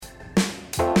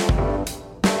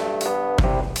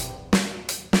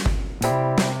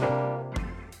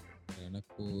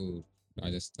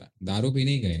दारू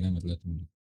पीने ही गए ना मतलब तुम लोग?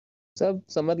 सब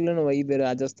समझ लो ना, वही पे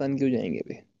राजस्थान क्यों जाएंगे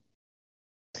बे।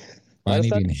 पानी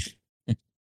राजस्थान। पीने।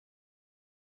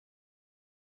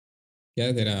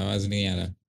 क्या तेरा आवाज नहीं आ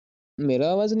रहा? मेरा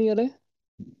आवाज नहीं आ रहा है?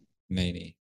 नहीं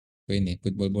नहीं, कोई नहीं,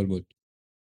 कुछ बोल बोल बोल।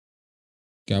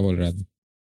 क्या बोल रहा था?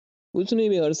 कुछ नहीं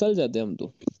बे, हर साल जाते हैं हम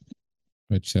तो।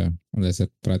 अच्छा, वैसे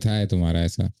प्रथा है तुम्हारा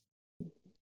ऐसा,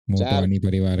 चार मोटवानी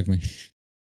परिवार में?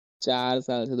 4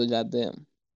 साल से तो जाते हैं हम।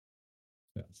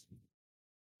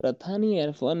 प्रथा नहीं है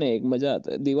यार, फन है, एक मजा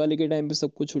आता है। दिवाली के टाइम पे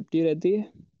सबको छुट्टी रहती है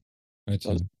अच्छा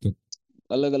और तो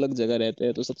अलग अलग जगह रहते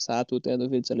हैं, तो सब साथ होते हैं, तो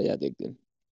फिर चले जाते हैं एक दिन।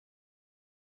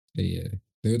 सही है।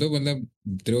 तो तो मतलब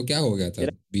तेरे को क्या हो गया था?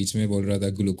 तेरा बीच में बोल रहा था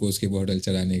ग्लूकोज की बोतल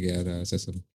चलाने गया था ऐसा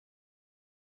सब।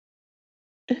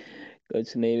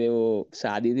 कुछ नहीं बे, वो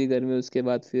शादी थी घर में, उसके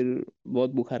बाद फिर बहुत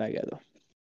बुखार आ गया था।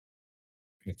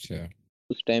 अच्छा।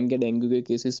 उस टाइम के डेंगू के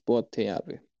केसेस बहुत थे यहाँ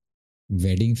पे।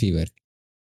 Wedding fever?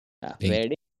 हाँ, डेंगू?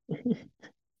 वेडिंग।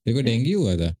 तेरे को डेंगू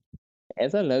हुआ था?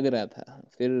 ऐसा लग रहा था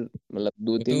फिर, मतलब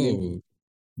दो वो तो तीन दिन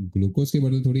ग्लूकोज की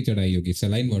बोतल थोड़ी चढ़ाई होगी,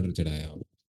 सलाइन वाटर चढ़ाया हो।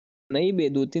 नहीं बे,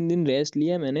 2 3 दिन रेस्ट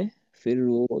लिया मैंने। फिर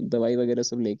वो दवाई वगैरह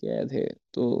सब लेके आए थे,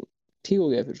 तो ठीक हो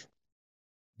गया फिर।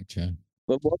 अच्छा।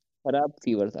 वो बहुत खराब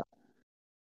फीवर था।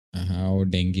 हाँ, वो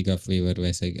डेंगू का फीवर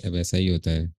वैसा ही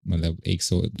होता है, मतलब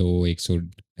 102 100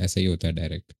 ऐसा ही होता है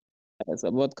डायरेक्ट। ऐसा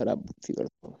बहुत खराब फीवर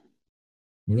था।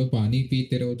 थोड़ा पानी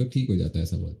पीते रहो तो ठीक हो जाता है,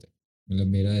 ऐसा बोलते हैं। मतलब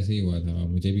मेरा ऐसे ही हुआ था,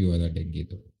 मुझे भी हुआ था डेंगू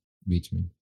तो बीच में।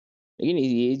 लेकिन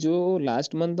ये जो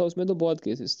लास्ट मंथ था उसमें तो बहुत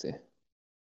केसेस थे।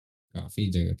 काफी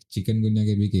जगह चिकनगुनिया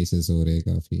के भी केसेस हो रहे हैं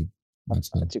काफी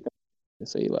आजकल। चिकन,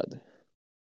 सही बात है।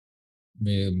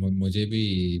 मुझे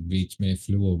भी बीच में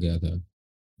फ्लू हो गया था,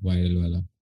 वायरल वाला।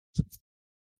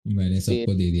 मैंने सेम।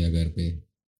 सबको दे दिया घर पे।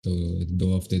 तो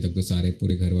 2 हफ्ते तक तो सारे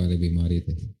पूरे घर वाले बीमार ही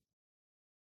थे।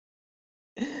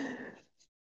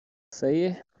 सही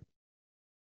है।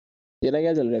 तेरा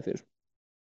क्या चल रहा है फिर?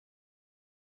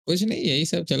 कुछ नहीं, यही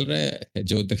सब चल रहा है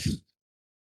जो तक।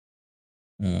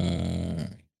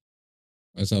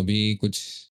 बस अभी कुछ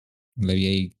मतलब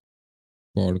यही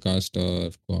पॉडकास्ट और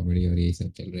कॉमेडी और यही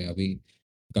सब चल रहा है अभी।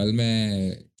 कल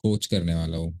मैं कोच करने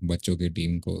वाला हूँ बच्चों की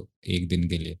टीम को, एक दिन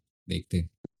के लिए। देखते,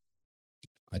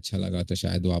 अच्छा लगा तो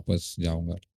शायद वापस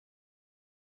जाऊंगा।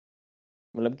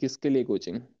 मतलब किसके लिए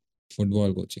कोचिंग?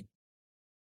 Football coaching.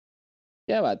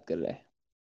 क्या बात कर रहा है?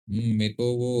 मेरे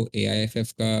को वो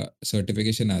AIFF का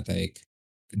सर्टिफिकेशन आता है एक।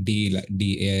 D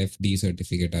D AIF D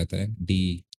certificate आता है।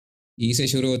 डी ई से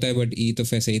शुरू होता है, बट ई तो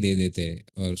वैसे ही दे देते हैं,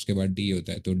 और उसके बाद डी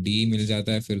होता है, तो डी मिल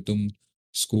जाता है, फिर तुम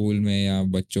स्कूल में या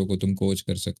बच्चों को तुम कोच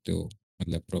कर सकते हो,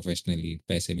 मतलब प्रोफेशनली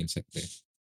पैसे मिल सकते हैं।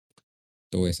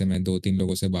 तो ऐसे मैं 2 3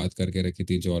 लोगों से बात करके रखी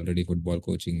थी जो ऑलरेडी फुटबॉल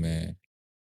कोचिंग में है।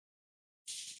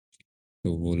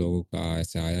 तो वो लोगों का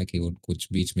ऐसा आया कि वो कुछ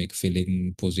बीच में एक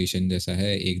फिलिंग पोजीशन जैसा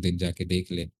है, एक दिन जाके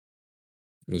देख ले,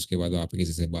 फिर उसके बाद आप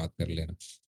किसी से बात कर लेना।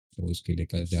 तो उसके लिए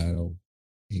कल जा रहा हूँ,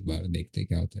 एक बार देखते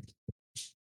क्या होता है।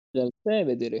 जलसा है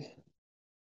बे तेरे।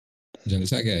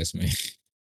 जलसा क्या है इसमें?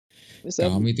 ये सब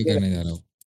काम ही तो करने जा रहा हूँ।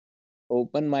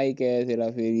 ओपन माइक है तेरा,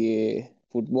 फिर ये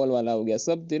फुटबॉल वाला हो गया,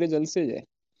 सब तेरे जलसे जाए।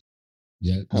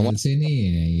 हमारा जलसे नहीं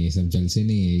है ये सब, जलसे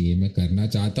नहीं है ये, मैं करना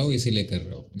चाहता हूँ इसीलिए कर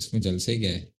रहा हूँ, इसमें जलसे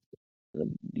क्या है?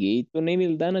 यही तो नहीं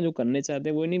मिलता है ना, जो करने चाहते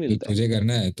हैं वो नहीं तो मिलता है। तुझे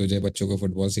करना है, तुझे बच्चों को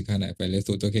फुटबॉल सिखाना है, पहले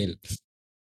तो खेल।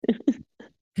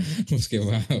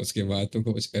 उसके बाद तो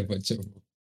कोच कर बच्चों को।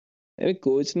 अरे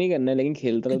कोच नहीं करना है, लेकिन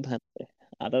खेलता तो था,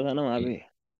 आता था ना वहां पे।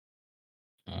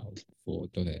 हाँ, वो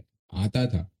तो है, आता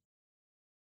था।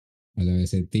 मतलब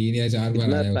ऐसे 3 या 4 बार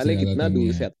कितना आया, उससे साले, ज्यादा कितना तो नहीं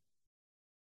दूर आया। से आता।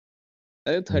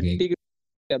 अरे तो 30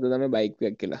 आता था मैं बाइक पे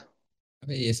अकेला।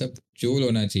 अबे ये सब चूल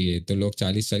होना चाहिए, तो लोग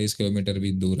 40 40 किलोमीटर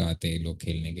भी दूर आते हैं लोग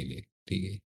खेलने के लिए, ठीक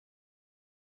है?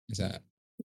 ऐसा।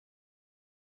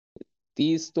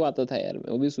 30 तो आता था यार,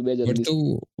 मैं वो भी सुबह बट जल्दी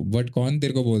तू से। बट कौन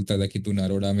तेरे को बोलता था कि तू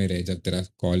नरोडा में रहे जब तेरा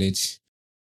कॉलेज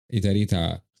इधर ही था?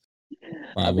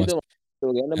 अभी बस। तो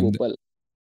हो गया ना अहमद, भोपाल।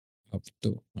 अब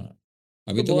तो हाँ,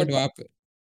 तो अभी तो बट बहुत वहाँ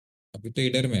अभी तो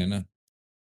इधर में है ना?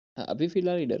 हाँ, अभी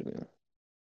फिलहाल इधर में हूँ।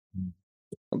 हम्म,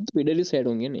 अब तो इधर ही सेट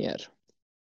होंगे ना यार।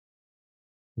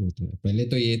 वो तो है। पहले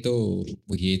तो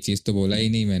ये चीज तो बोला ही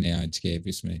नहीं मैंने आज के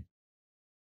एपिसोड में।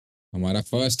 हमारा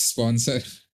फर्स्ट स्पॉन्सर,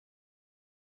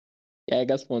 क्या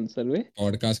का स्पॉन्सर हुए?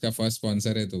 पॉडकास्ट का फर्स्ट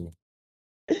स्पॉन्सर है तू,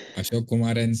 अशोक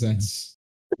कुमार एंड सन्स।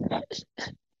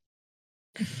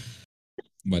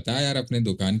 बता यार अपने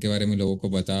दुकान के बारे में, लोगों को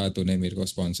बता, तूने मेरे को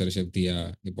स्पॉन्सरशिप दिया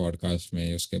ये पॉडकास्ट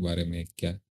में, उसके बारे में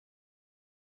क्या?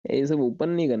 ये सब ओपन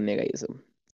नहीं करने का, ये सब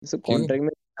क्यों? कॉन्ट्रैक्ट में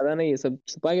ज्यादा नहीं, ये सब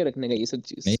छुपा के रखने का, ये सब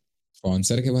नहीं, चीज।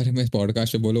 स्पॉन्सर के बारे में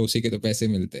पॉडकास्ट पे बोलो, उसी के तो पैसे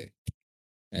मिलते हैं।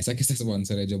 ऐसा कैसा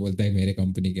स्पॉन्सर है जो बोलता है मेरे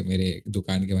कंपनी के, मेरे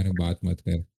दुकान के बारे में बात मत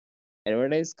कर?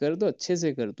 एडवर्टाइज कर तो अच्छे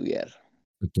से कर तू यार।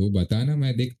 तो तू बता ना,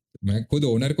 मैं देख, मैं खुद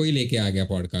ओनर को ही लेके आ गया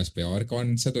पॉडकास्ट पे, और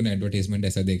कौन सा तूने एडवर्टाइजमेंट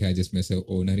ऐसा देखा है जिसमें से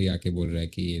ओनर ही आके बोल रहा है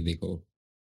कि ये देखो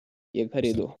ये ऐसा।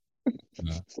 खरीदो।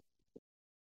 हाँ।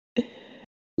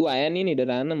 तू आया नहीं, नहीं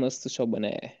डरा ना, मस्त शॉप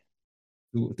बनाया है।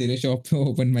 तू तेरे शॉप पे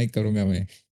ओपन माइक करूंगा मैं।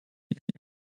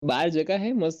 बाहर जगह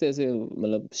है मस्त, ऐसे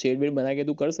मतलब शेड वेड बना के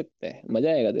तू कर सकता है,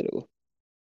 मजा आएगा तेरे को।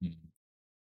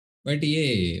 बट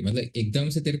ये मतलब एकदम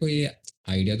से तेरे को ये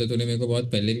आइडिया तो तूने मेरे को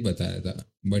बहुत पहले भी बताया था,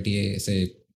 बट ये ऐसे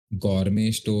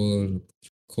गौरमेंट स्टोर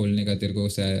खोलने का तेरे को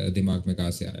दिमाग में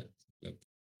कहाँ से आया, मतलब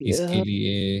इसके ये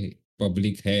लिए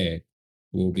पब्लिक है,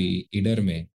 वो भी इधर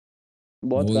में,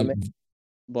 बहुत वो कम है,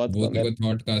 बहुत वो कम तेरे है। को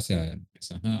थॉट कहाँ से आया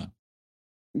ऐसा? हाँ।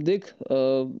 देख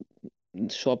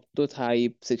शॉप तो था ही,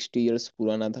 60 इयर्स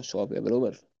पुराना था शॉप है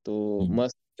बरोबर। तो हम्म,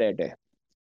 मस्त सेट है,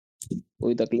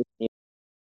 कोई तकलीफ नहीं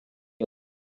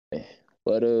है।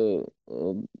 पर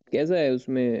कैसा है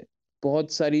उसमें,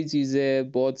 बहुत सारी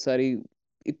चीजें, बहुत सारी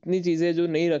इतनी चीजें जो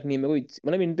नहीं रखनी है मेरे को,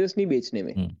 मतलब इंटरेस्ट नहीं बेचने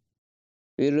में। हम्म,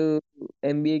 फिर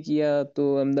एमबीए किया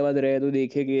तो अहमदाबाद रहे तो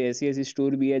देखे कि ऐसी ऐसी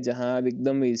स्टोर भी है जहाँ आप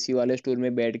एकदम एसी वाले स्टोर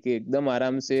में बैठ के एकदम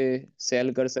आराम से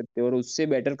सेल कर सकते हो और उससे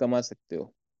बेटर कमा सकते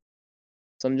हो।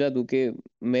 समझा तू कि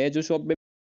मैं जो शॉप पे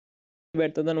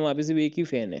बैठता था ना, वहाँ पे सिर्फ एक ही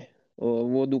फैन है, और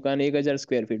वो दुकान 1000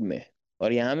 स्क्वायर फीट में है।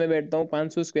 और यहाँ मैं बैठता हूँ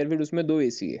 500 स्क्वायर फीट, उसमें दो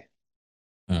एसी है।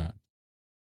 हाँ।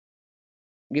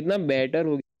 कितना बेटर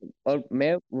हो गया, और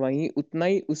मैं वहीं उतना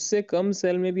ही, उससे कम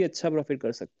सेल में भी अच्छा प्रॉफिट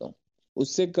कर सकता हूँ,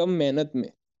 उससे कम मेहनत में।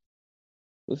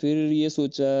 तो फिर ये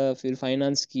सोचा, फिर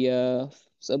फाइनेंस किया,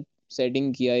 सब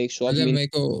सेटिंग किया, एक शॉप मतलब मिल।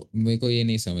 मेरे को ये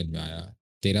नहीं समझ में आया,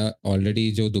 तेरा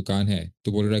ऑलरेडी जो दुकान है,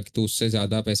 तू बोल रहा है कि तू उससे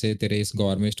ज्यादा पैसे तेरे इस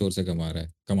गवर्नमेंट स्टोर से कमा रहा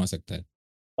है, कमा सकता है?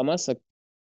 कमा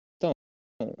सकता हूँ,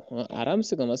 हाँ, आराम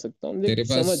से कमा सकता हूँ। देख तेरे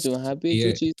पास समझ, वहां पे जो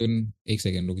ये चीज। तुम, एक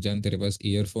सेकंड रुक जान, तेरे पास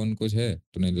ईयरफोन कुछ है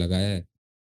तूने लगाया है?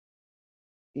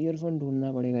 ईयरफोन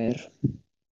ढूंढना पड़ेगा यार।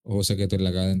 हो सके तो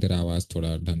लगा दे, तेरा आवाज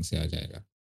थोड़ा ढंग से आ जाएगा।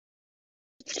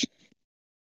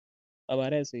 अब आ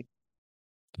रहा है सही?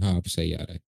 हाँ, अब सही आ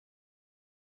रहा है।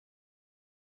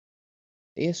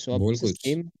 ये शॉप बोल से कुछ।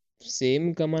 सेम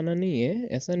सेम कमाना नहीं है,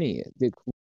 ऐसा नहीं है। देख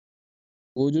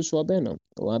वो जो शॉप है ना,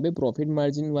 वहाँ पे प्रॉफिट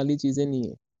मार्जिन वाली चीजें नहीं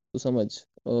है, तो समझ।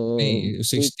 नहीं, कोई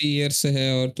 60 ईयर्स से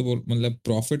है और तो बोल मतलब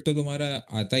प्रॉफिट तो तुम्हारा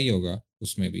आता ही होगा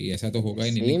उसमें भी, ऐसा तो होगा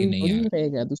ही नहीं ना कि सेम नहीं थोड़ी आ ना रहा।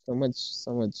 रहेगा, तू समझ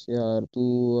समझ यार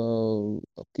तू।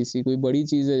 किसी कोई बड़ी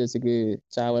चीज है जैसे कि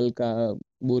चावल का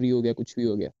बोरी हो गया, कुछ भी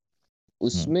हो गया, हाँ।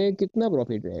 उसमें कितना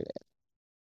प्रॉफिट रहेगा यार?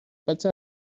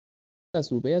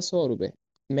 50 रुपए या 100 रुपए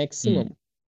हम्म। मैक्सिमम।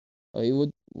 और ये वो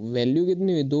वैल्यू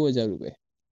कितनी हुई, 2000 रुपए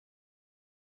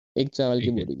एक चावल की ठीक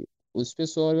है। बोरी की। उस पे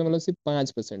 100 रुपये मतलब सिर्फ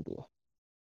 5% हुआ।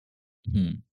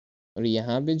 हम्म। और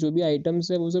यहाँ पे जो भी आइटम्स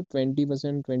है वो सब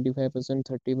 20%, 25%,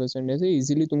 30%, ऐसे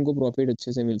इजीली तुमको प्रॉफिट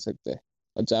अच्छे से मिल सकता है।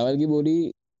 और चावल की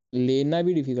बोरी लेना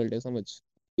भी डिफिकल्ट है, समझ।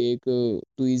 एक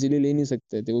तू इजीली ले नहीं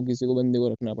सकते, तेरे को किसी को बंदे को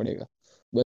रखना पड़ेगा।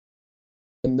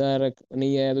 बंदा रख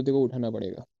नहीं आया तो तेरे को उठाना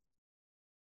पड़ेगा,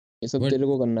 ये सब बट तेरे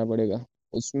को करना पड़ेगा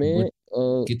उसमें।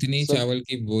 बट कितनी सब चावल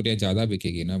की बोरियां ज्यादा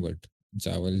बिकेगी ना, बट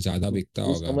चावल ज्यादा बिकता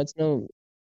तू होगा। समझना,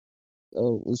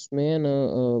 उसमें है ना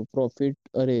प्रॉफिट,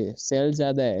 अरे सेल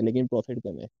ज्यादा है लेकिन प्रॉफिट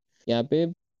कम है। यहाँ पे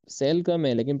सेल कम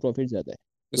है लेकिन प्रॉफिट ज्यादा है।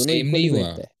 तो दोनों सेम इक्वली नहीं हुआ,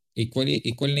 बैठता है। इक्वली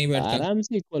इक्वल नहीं बैठता? आराम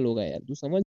से इक्वल होगा यार, तू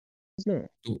समझ ना।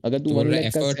 तू अगर तू तू बोल वन रहा है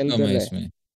लाख का एफर्ट सेल कम कर है रहा है, इसमें?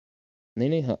 नहीं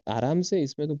नहीं, हाँ आराम से,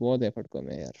 इसमें तो बहुत एफर्ट कम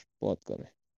है यार, बहुत कम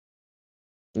है।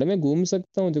 मतलब मैं घूम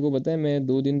सकता हूँ, देखो पता है, मैं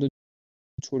 2 दिन तो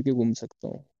छोड़ के घूम सकता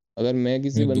हूँ। अगर मैं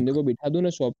किसी मैं बंदे दुख को बिठा दूँ ना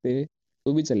शॉप पे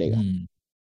तो भी चलेगा। हम्म।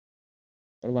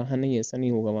 और वहां नहीं, ऐसा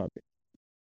नहीं होगा वहां पे।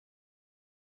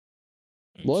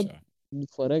 बहुत अच्छा।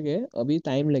 फर्क है, अभी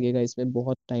टाइम लगेगा इसमें,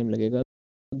 बहुत टाइम लगेगा।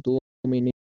 2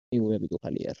 महीने ही हुए अभी तो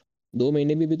खाली यार, 2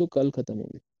 महीने भी तो कल खत्म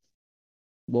होंगे,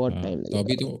 बहुत हाँ, टाइम तो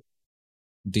अभी लगेगा। तो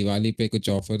दिवाली पे कुछ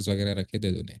ऑफर्स वगैरह रखे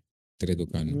थे तूने तेरे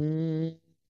दुकान में? हम्म,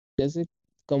 जैसे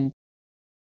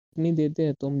कंपनी देते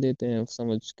हैं तो हम देते हैं,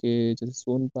 समझ के। जैसे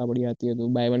सोन पापड़ी आती है तो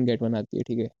बाय वन गेट वन आती है,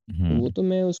 ठीक है, तो वो हम्म। तो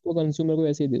मैं उसको कंज्यूमर को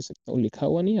ऐसे ही दे सकता हूँ, लिखा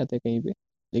हुआ नहीं आता है कहीं पे।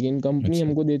 लेकिन कंपनी अच्छा।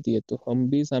 हमको देती है तो हम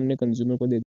भी सामने कंज्यूमर को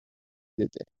दे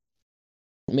देते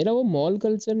हैं। मेरा वो मॉल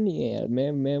कल्चर नहीं है यार,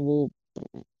 मैं वो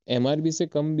एमआरपी से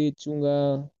कम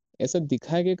बेचूंगा, ऐसा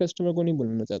दिखा के कस्टमर को नहीं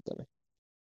बोलना चाहता मैं।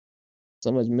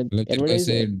 समझ में, मतलब तेरे को एडवर्टाइज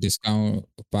ऐसे है। डिस्काउंट,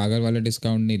 पागल वाला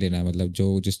डिस्काउंट नहीं देना है, मतलब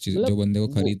जो जिस चीज मतलब जो बंदे को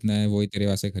वो, खरीदना है वही तेरे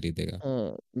वास्ते खरीदेगा।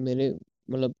 हाँ मेरे,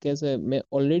 मतलब कैसा है, मैं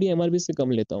ऑलरेडी एमआरपी से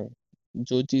कम लेता हूँ।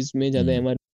 जो चीज में ज्यादा हम्म।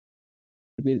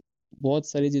 एमआरपी, बहुत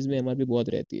सारी चीज में एमआरपी बहुत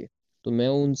रहती है, तो मैं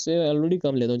उनसे ऑलरेडी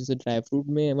कम लेता हूँ। जैसे ड्राई फ्रूट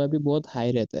में एमआरपी बहुत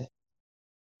हाई रहता है,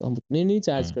 तो हम उतने नहीं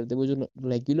चार्ज हाँ। करते, वो जो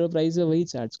रेगुलर प्राइस है वही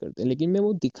चार्ज करते हैं। लेकिन मैं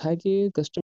वो दिखा के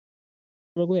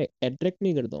कस्टमर को अट्रैक्ट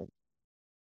नहीं करता हूँ।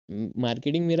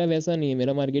 मार्केटिंग मेरा वैसा नहीं है,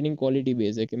 मेरा मार्केटिंग क्वालिटी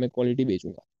बेस है कि मैं क्वालिटी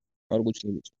बेचूंगा और कुछ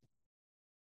नहीं बेचूंगा।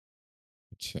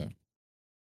 अच्छा।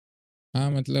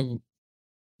 हाँ मतलब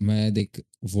मैं देख,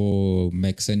 वो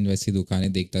मैक्सन वैसी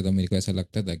दुकानें देखता था, मेरे को ऐसा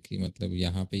लगता था कि मतलब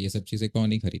यहाँ पे ये सब चीज़ें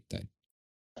कौन ही खरीदता है।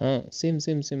 हाँ सेम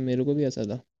सेम सेम, मेरे को भी ऐसा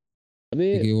था।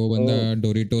 अबे क्योंकि वो बंदा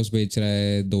डोरिटोस बेच रहा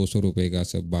है 200 रुपये का,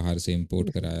 सब बाहर से इम्पोर्ट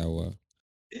कराया हुआ।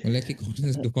 मतलब कि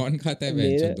कौन खाता है बेंचो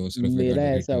मेरा 200 रुपये का मेरा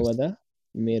ऐसा हुआ डोरिटोस। था।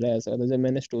 मेरा ऐसा हुआ था जब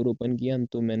मैंने स्टोर ओपन किया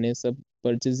तो मैंने सब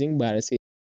परचेजिंग बाहर से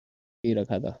ही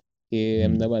रखा था, कि हम्म।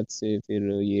 अहमदाबाद से,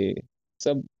 फिर ये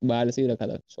सब बाहर से ही रखा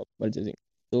था शॉप परचेजिंग।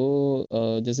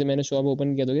 तो जैसे मैंने शॉप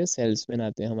ओपन किया तो क्या सेल्समैन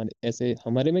आते हैं हमारे, ऐसे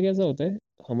हमारे में कैसा होता है,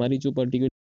 हमारी जो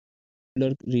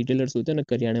पर्टिकुलर रिटेलर्स होते हैं ना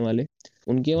करियाने वाले,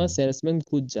 उनके वहाँ हाँ। सेल्समैन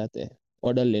खुद जाते हैं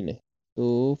ऑर्डर लेने।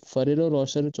 तो फरेरो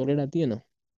रोशर चॉकलेट आती है ना,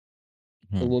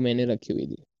 तो हाँ। वो मैंने रखी हुई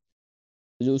थी।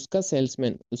 जो उसका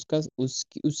सेल्समैन,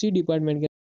 उसी डिपार्टमेंट के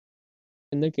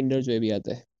अंदर किंडर जॉय भी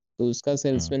आता है। तो उसका हाँ।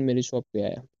 सेल्समैन मेरी शॉप पे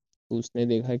आया, तो उसने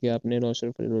देखा कि आपने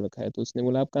रोशर फरेरो रखा है, तो उसने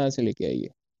बोला आप कहाँ से लेके आइए।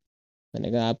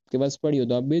 मैंने कहा आपके पास पड़ी हो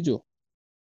तो आप भेजो।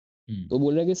 हम्म। तो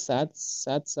बोल रहा है कि 7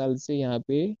 7 साल से यहाँ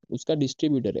पे उसका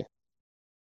डिस्ट्रीब्यूटर है,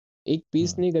 एक पीस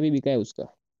हाँ। नहीं कभी बिका है उसका,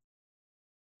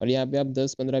 और यहाँ पे आप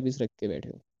 10 15 पीस रख के बैठे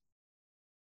हो।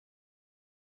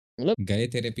 मतलब गए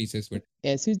तेरे पीसेस बट।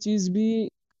 ऐसी चीज भी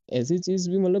ऐसी चीज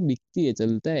भी मतलब बिकती है,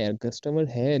 चलता है यार, कस्टमर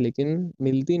है लेकिन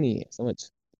मिलती नहीं है, समझ।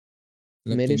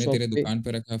 मतलब मेरे तूने शॉप तेरे पे, दुकान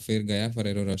पे रखा फिर गया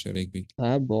फरेरो रोशर एक भी।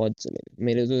 हाँ बहुत चले,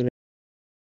 मेरे जो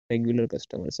रेगुलर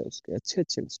कस्टमर्स है उसके अच्छे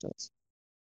अच्छे कस्टमर्स।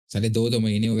 साले 2 2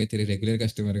 महीने हो गए, तेरे रेगुलर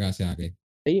कस्टमर कहाँ से आ गए।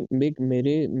 भाई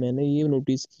मैंने ये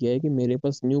नोटिस किया है कि मेरे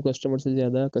पास न्यू कस्टमर से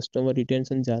ज्यादा कस्टमर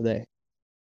रिटेंशन ज्यादा है।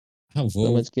 हाँ वो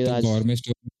समझ के तो आज गवर्नमेंट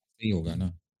स्टोर में ही होगा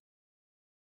ना।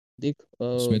 देख,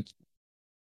 उसमें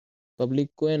पब्लिक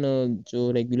को है ना,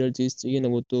 जो रेगुलर चीज चाहिए ना,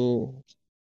 वो तो,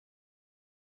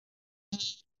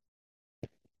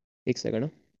 एक सेकंड।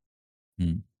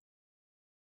 हम्म।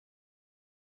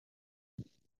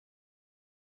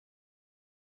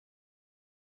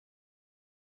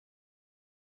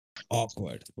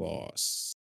 Awkward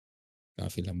boss.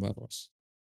 काफी लंबा बॉस।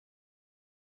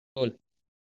 बोल।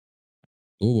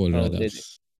 तू बोल रहा हाँ था। दे दे।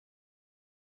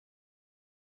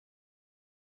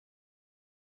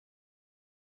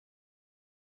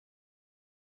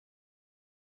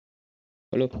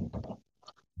 हेलो, कहाँ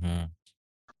हाँ।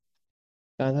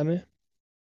 था मैं?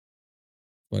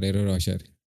 Ferrero Rocher.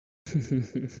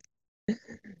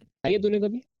 आई है तूने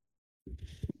कभी?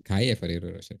 खाई है फरेरो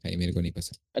रोशर, खाई, मेरे को नहीं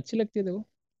पसंद। अच्छी लगती है देखो,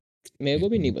 मेरे मेरे को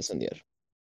भी को नहीं नहीं पसंद यार।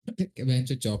 पसंद। बहन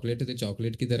जो चॉकलेट है तो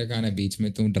चॉकलेट की तरह खाना, बीच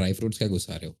में तुम ड्राई फ्रूट्स क्या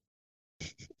घुसा रहे हो।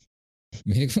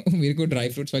 मेरे को ड्राई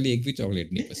फ्रूट्स वाली एक भी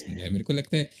चॉकलेट नहीं पसंद है। मेरे को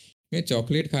लगता है मैं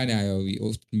चॉकलेट खाने आया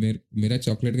हूँ, मेरा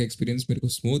चॉकलेट का एक्सपीरियंस मेरे को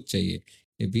स्मूथ चाहिए।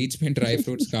 ये बीच में ड्राई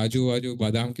फ्रूट्स काजू वाजू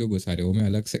बादाम क्यों घुसा रहे हो, मैं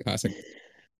अलग से खा सकता हूँ।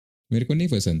 मेरे को नहीं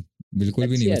पसंद। बिल्कुल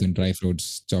भी नहीं अच्छी पसंद आती है, ड्राई फ्रूट्स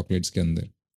चॉकलेट्स के अंदर।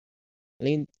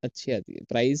 लेकिन अच्छी आती है,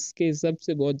 प्राइस के हिसाब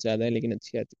से बहुत ज्यादा है लेकिन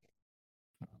अच्छी आती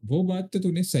वो बात तो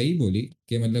तूने सही बोली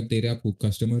कि मतलब तेरा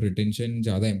कस्टमर रिटेंशन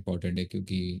ज्यादा इंपॉर्टेंट है,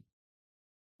 क्योंकि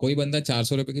कोई बंदा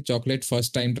 400 रुपए की चॉकलेट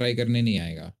फर्स्ट टाइम ट्राई करने नहीं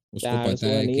आएगा। है। उसको चार पता सौ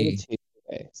का है नहीं है कि तो 600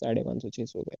 का है, 550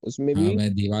 600 का है उसमें हाँ, भी।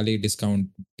 मैं दिवाली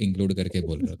डिस्काउंट इंक्लूड करके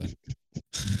बोल रहा था।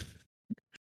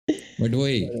 बट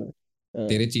वही, हाँ,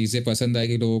 तेरे चीजें पसंद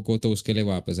आएगी लोगों को तो उसके लिए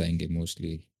वापस आएंगे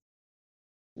मोस्टली।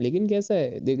 लेकिन कैसा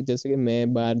है देख, जैसे कि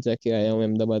मैं बाहर जाके आया हूँ,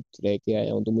 अहमदाबाद रह के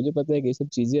आया हूँ, तो मुझे पता है कि ये सब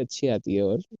चीजें अच्छी आती है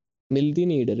और मिलती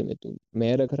नहीं इधर में। तो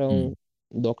मैं रख रहा हूँ,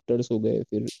 हम्म। डॉक्टर्स हो गए,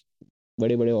 फिर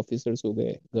बड़े बड़े ऑफिसर्स हो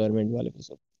गए गवर्नमेंट वाले, भी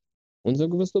सब उन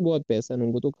सबके पास तो बहुत पैसा है,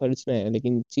 उनको तो खर्चना है,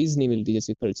 लेकिन चीज नहीं मिलती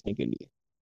जैसे खर्चने के लिए।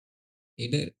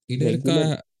 इधर इधर का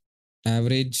रेगुलर,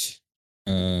 एवरेज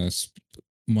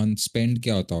मंथ स्पेंड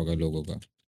क्या होता होगा लोगों का।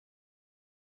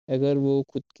 अगर वो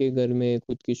खुद के घर में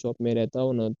खुद की शॉप में रहता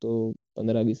हो ना, तो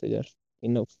 15 20 हजार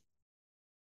इनफ।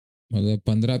 मतलब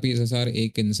 15 20 हजार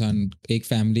एक इंसान, एक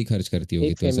फैमिली खर्च करती होगी,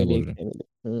 एक तो ऐसा फैमिली, बोल एक रहे हैं।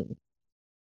 फैमिली।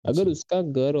 अगर अच्छा। उसका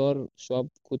घर और शॉप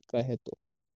खुद का है तो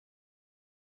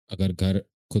अगर घर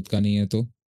खुद का नहीं है तो।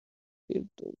 फिर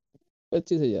तो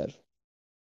 25 हजार।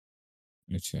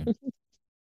 अच्छा।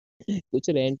 कुछ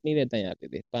रेंट नहीं रहता यहाँ पे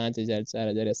भी, 5 हजार 4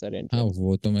 हजार ऐसा रेंट हाँ रहता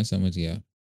वो तो मैं समझ गया।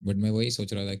 बट मैं वही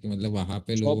सोच रहा था कि मतलब वहां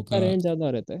पे है। शॉप लोगों का का। रेंट ज्यादा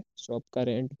रहता है, शॉप का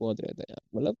रेंट बहुत रहता है यहाँ,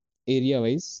 मतलब एरिया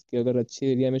वाइज, कि अगर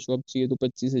अच्छे एरिया में शॉप चाहिए तो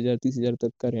 25 हजार 30 हजार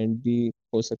तक का रेंट भी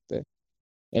हो सकता है।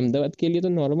 अहमदाबाद के लिए तो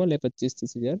नॉर्मल है 25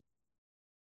 30 हजार,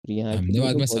 यहाँ के लिए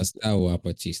अहमदाबाद तो में बहुत। सस्ता हुआ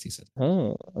 25 30।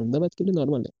 हाँ, अहमदाबाद के लिए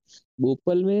नॉर्मल है।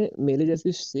 भोपाल में मेरे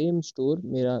जैसे सेम स्टोर,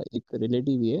 मेरा एक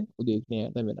रिलेटिव ही है, वो देखने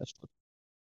आया था मेरा स्टोर।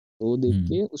 तो वो देख हम्म।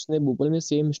 के उसने भोपाल में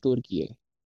सेम स्टोर किया है,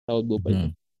 साउथ भोपाल हाँ।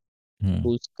 में। हाँ। तो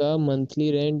उसका मंथली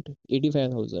रेंट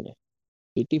 85,000 है।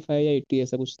 85 या 80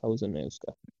 ऐसा कुछ थाउजेंड है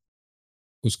उसका।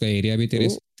 उसका एरिया भी तो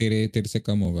तेरे तेरे से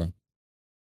कम होगा।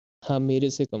 हाँ, मेरे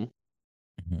से कम।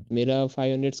 हाँ, मेरा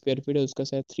 500 स्क्वायर फीट है, उसका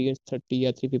शायद 330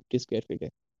 या 350 स्क्वायर फीट है।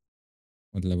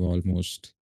 मतलब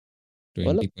ऑलमोस्ट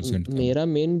मतलब 20% कम। मेरा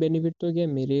मेन बेनिफिट तो क्या है,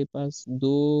 मेरे पास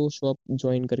दो शॉप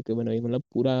ज्वाइन करके बनाई, मतलब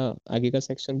पूरा आगे का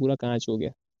सेक्शन पूरा कांच हो गया,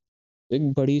 तो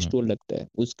एक बड़ी हाँ, स्टोर लगता है।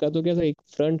 उसका तो क्या था, एक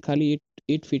फ्रंट खाली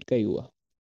 8 फीट का ही हुआ,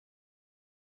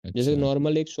 जैसे अच्छा,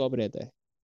 नॉर्मल एक शॉप रहता है।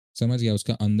 समझ गया,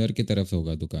 उसका अंदर की तरफ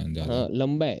होगा दुकान ज़्यादा। हाँ,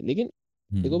 लंबा है, लेकिन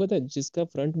देखो हुँ, पता है, जिसका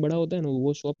फ्रंट बड़ा होता है ना,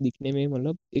 वो शॉप दिखने में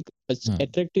मतलब एक हाँ,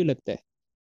 अट्रैक्टिव लगता है,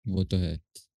 वो तो है,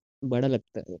 बड़ा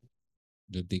लगता है।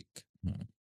 जो दिख हाँ,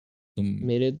 तुम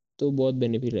मेरे तो बहुत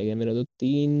बेनिफिट रह गया, मेरा तो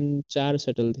 3 4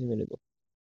 शटल थे मेरे तो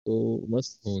वो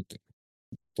मस्त, त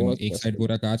तूने बहुत एक मस्त साइड हो गया।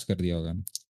 पूरा काँच कर दिया होगा ना?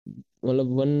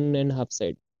 मतलब 1.5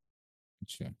 साइड।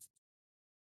 अच्छा,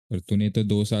 और तूने तो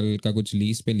 2 साल का कुछ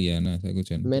लीज़ पे लिया है ना? ऐसा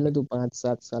कुछ है ना मैंने तेरा? तो 5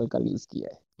 7 साल का लीज किया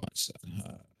है। 5 साल,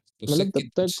 हाँ। तो मतलब तब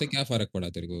उससे तक, क्या फ़र्क पड़ा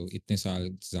तेरे को इतने साल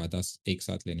ज़्यादा एक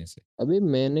साथ लेने से? अभी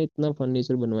मैंने इतना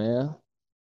फर्नीचर बनवाया,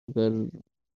 अगर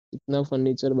इतना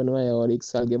फर्नीचर बनवाया और 1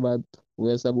 साल के बाद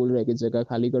वो ऐसा बोल रहा है कि जगह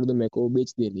खाली कर दो, मेरे को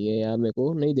बेच देनी है या मेरे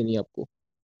को नहीं देनी है आपको,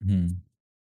 हुँ,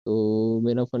 तो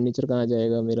मेरा फर्नीचर कहाँ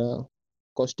जाएगा, मेरा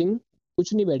कॉस्टिंग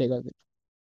कुछ नहीं बैठेगा फिर।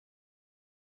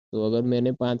 तो अगर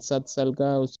मैंने 5 7 साल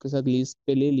का उसके साथ लीज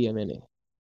पे ले लिया मैंने,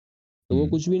 तो वो हुँ,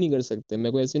 कुछ भी नहीं कर सकते,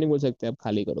 मेरे को ऐसे नहीं बोल सकते आप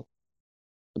खाली करो।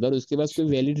 अगर उसके पास कोई अच्छा,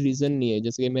 वैलिड रीजन नहीं है,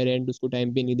 जैसे कि मैं रेंट उसको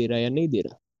टाइम पे नहीं दे रहा या नहीं दे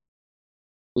रहा,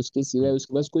 उसके सिवाय हुँ।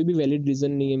 उसके पास कोई भी वैलिड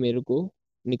रीजन नहीं है मेरे को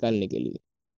निकालने के लिए।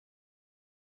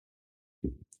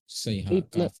 सही, तो हाँ,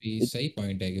 इतना काफ़ी इत, सही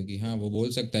पॉइंट है, क्योंकि हाँ, वो बोल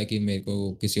सकता है कि मेरे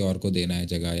को किसी और को देना है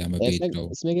जगह, या मैं ऐसा बेच रहा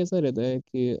हूँ। इसमें कैसा रहता है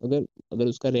कि अगर अगर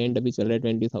उसका रेंट अभी चल रहा है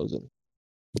 20,000,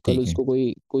 तो कल ठीक है। उसको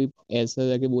कोई कोई ऐसा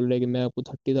जाके बोल रहा है कि मैं आपको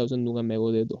 30,000 दूंगा, मैं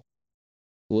वो दे दो,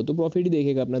 वो तो प्रॉफिट ही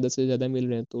देखेगा अपना, 10 से ज्यादा मिल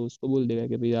रहे हैं तो उसको बोल देगा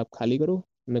कि भाई आप खाली करो,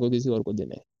 मेरे को किसी और को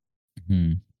देना है।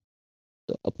 हुँ,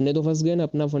 तो अपने तो फंस गए ना,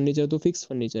 अपना फर्नीचर तो फिक्स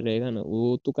फर्नीचर रहेगा ना,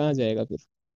 वो तो कहाँ जाएगा फिर।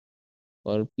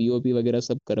 और पीओपी वगैरह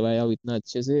सब करवाया हो इतना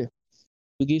अच्छे से,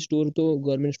 क्योंकि स्टोर तो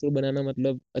गवर्नमेंट स्टोर बनाना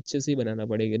मतलब अच्छे से ही बनाना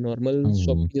पड़ेगा, नॉर्मल हाँ,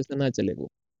 शॉप की जैसा ना चले वो,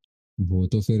 वो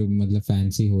तो फिर मतलब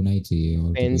फैंसी होना ही चाहिए,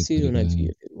 और तो कोई फैंसी होना तरीका है।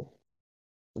 चाहिए फिर वो।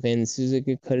 फैंसी से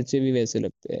के खर्चे भी वैसे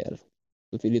लगते हैं यार,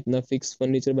 तो फिर इतना फिक्स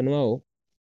फर्नीचर बनवाओ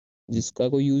जिसका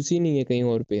कोई यूज ही नहीं है कहीं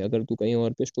और पे, अगर तू कहीं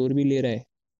और पे स्टोर भी ले रहा है,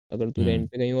 अगर तू हाँ, रेंट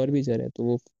पे कहीं और भी जा रहा है,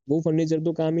 तो वो फर्नीचर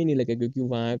तो काम ही नहीं लगे, क्योंकि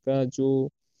वहाँ का जो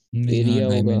नहीं, हाँ, एरिया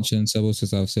होगा डायमेंशन सब उस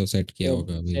हिसाब से सेट किया सब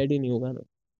होगा अभी। सेट ही नहीं होगा ना।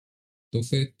 तो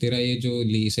फिर तेरा ये जो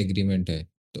लीज एग्रीमेंट है,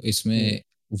 तो हम्म। इसमें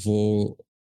वो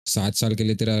 7 साल के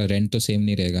लिए तेरा रेंट तो सेम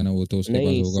नहीं रहेगा ना? वो तो उसके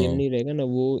पास नहीं, होगा। सेम नहीं रहेगा ना,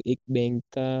 वो एक बैंक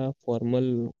का फॉर्मल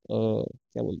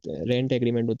क्या बोलते हैं, रेंट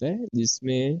एग्रीमेंट होता है,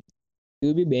 जिसमें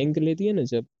कोई भी बैंक लेती है ना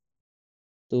जब,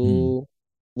 हुँ, तो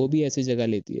वो भी ऐसी जगह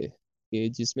लेती है कि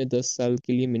जिसमें 10 साल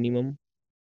के लिए मिनिमम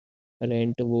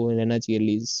रेंट वो रहना चाहिए,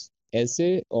 लीज। ऐसे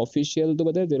ऑफिशियल तो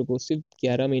पता है तेरे को, सिर्फ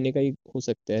 11 महीने का ही हो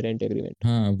सकता है रेंट एग्रीमेंट।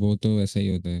 हाँ, वो तो ऐसा ही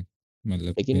होता है।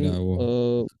 मतलब लेकिन तेरा वो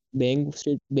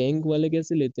बैंक वाले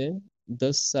कैसे लेते हैं,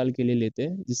 10 साल के लिए लेते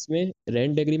हैं, जिसमें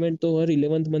रेंट एग्रीमेंट तो हर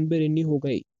 11th मंथ पे रिन्यू होगा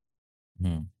ही,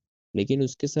 हाँ, लेकिन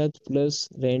उसके साथ प्लस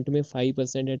रेंट में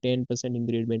 5% या 10%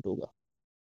 इंक्रीमेंट होगा।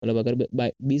 मतलब अगर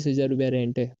 20,000 रुपया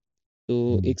रेंट है, तो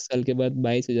हुँ। 1 साल के बाद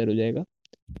 22,000 हो जाएगा,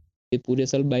 ये पूरे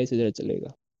साल 22,000 चलेगा,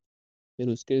 फिर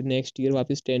उसके नेक्स्ट ईयर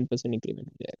वापस 10% इंक्रीमेंट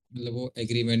हो जाएगा। मतलब वो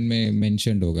एग्रीमेंट में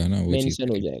मेंशन्ड होगा ना वो चीज़ मेंशन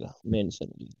हो तेरी। जाएगा, मेंशन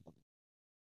हो जाएगा।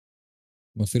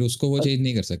 और फिर उसको वो और चेंज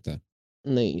नहीं कर सकता,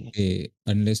 नहीं, कि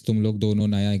अनलेस तुम लोग दोनों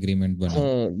नया एग्रीमेंट बनाओ।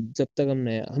 हाँ, जब तक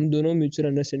हम दोनों म्यूचुअल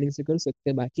अंडरस्टैंडिंग से कर सकते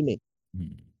हैं, बाकी नहीं। हुँ,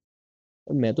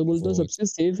 और मैं तो बोलता हूँ वो सबसे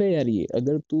सेफ है यार ये,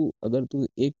 अगर तू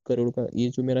 1 करोड़ का, ये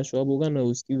जो मेरा शॉप होगा ना,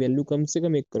 उसकी वैल्यू कम से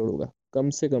कम 1 करोड़ होगा, कम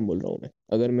से कम बोल रहा हूँ मैं,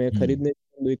 अगर मैं हुँ, खरीदने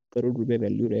जाऊं तो 1 करोड़ रुपए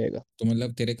वैल्यू रहेगा। तो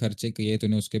मतलब तेरे खर्चे किए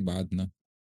तूने उसके बाद ना?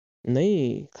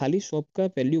 नहीं, खाली शॉप का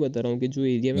वैल्यू बता रहा हूँ कि जो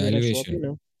एरिया में मेरा शॉप है वैल्यूएशन। ना,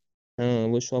 हाँ,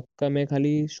 वो शॉप का मैं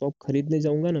खाली शॉप खरीदने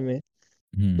जाऊंगा ना मैं,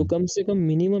 तो हुँ, कम से कम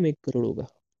मिनिमम 1 करोड़ होगा।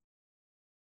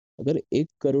 अगर 1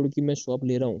 करोड़ की मैं शॉप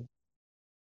ले रहा हूँ,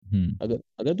 हुँ, अगर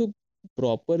अगर तू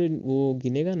प्रॉपर वो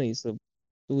गिनेगा ना ये सब,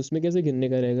 तो उसमें कैसे गिनने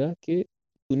का रहेगा कि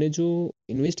तूने जो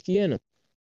इन्वेस्ट किया है ना,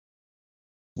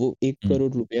 वो एक हुँ,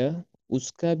 करोड़ रुपया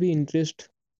उसका भी इंटरेस्ट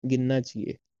गिनना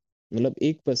चाहिए। मतलब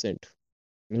 1%,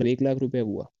 मतलब 1 लाख रुपया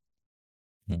हुआ।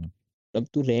 हाँ, अब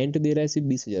तू रेंट दे रहा है सिर्फ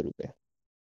 20,000 रुपया,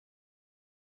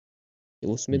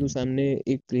 तो उसमें तो हुँ, सामने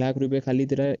 1 लाख रुपया खाली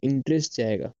तेरा इंटरेस्ट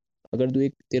जाएगा। अगर तू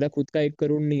एक तेरा खुद का 1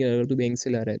 करोड़ नहीं है, अगर तू बैंक से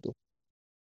ला रहा है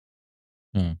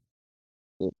हाँ,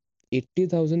 तो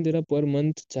 80,000 तेरा पर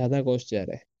मंथ ज्यादा कॉस्ट जा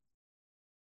रहा है।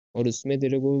 और उसमें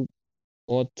तेरे को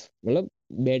बहुत मतलब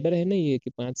बेटर है ना ये कि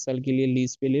 5 साल के लिए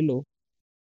लीज पे ले लो,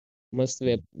 मस्त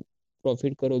वेब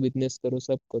प्रॉफिट करो, बिजनेस करो,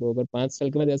 सब करो। अगर 5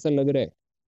 साल के बाद ऐसा लग रहा है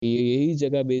कि यही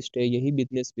जगह बेस्ट है, यही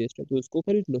बिजनेस बेस्ट है, तो उसको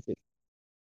खरीद लो फिर।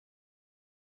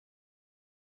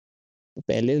 तो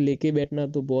पहले लेके बैठना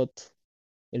तो बहुत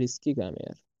रिस्की काम है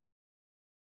यार।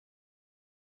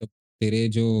 तो तेरे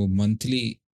जो मंथली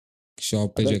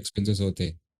शॉप पे जो अगर एक्सपेंसेस होते,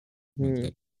 हम्म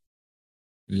मतलब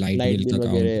लाइट लाइट बिल का बिल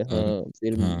काउंट वगैरह, और हाँ,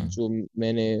 फिर हाँ जो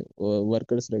मैंने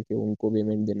वर्कर्स रखे उनको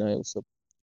पेमेंट देना है, वो सब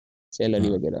सैलरी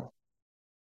हाँ, वगैरह।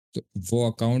 तो वो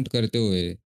अकाउंट करते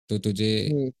हुए तो तुझे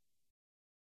हम्म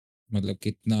मतलब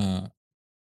कितना,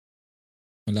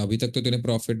 मतलब अभी तक तो तूने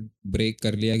प्रॉफिट ब्रेक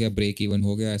कर लिया, क्या ब्रेक इवन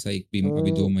हो गया ऐसा एक भी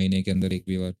अभी अ, 2 महीने के अंदर एक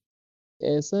भी बार?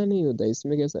 ऐसा नहीं होता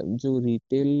इसमें। कैसा, जो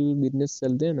रिटेल बिजनेस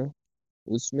चलते हैं ना,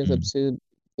 उसमें हम्म। सबसे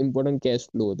इम्पोर्टेंट कैश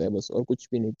फ्लो होता है बस, और कुछ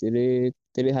भी नहीं। तेरे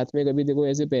तेरे हाथ में कभी देखो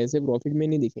ऐसे पैसे प्रॉफिट में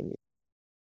नहीं दिखेंगे।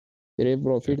 तेरे अच्छा,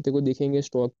 प्रॉफिट तेरे को दिखेंगे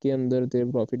स्टॉक के अंदर, तेरे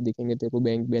प्रॉफिट दिखेंगे तेरे को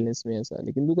बैंक बैलेंस में, ऐसा।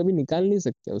 लेकिन तू कभी निकाल नहीं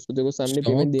सकता उसको, तेरे को सामने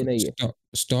पेमेंट स्टॉक देना ही है। स्टॉक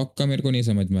स्टॉक का मेरे को नहीं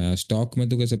समझ में आया, स्टॉक में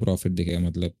तू कैसे प्रॉफिट दिखेगा?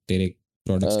 मतलब तेरे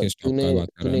प्रोडक्ट्स के स्टॉक तूने का बात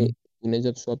कर रहा है तूने ना? तूने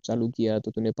जब शॉप चालू किया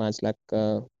तो तूने 5 लाख का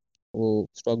वो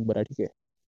स्टॉक भरा, ठीक है।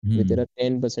 अभी हम्म। तेरा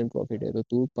 10% प्रॉफिट है, तो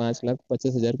तू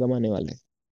 5,50,000 कमाने वाला है,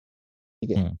 ठीक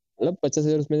है। हाँ, मतलब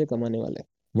 50,000 उसमें से कमाने वाला है।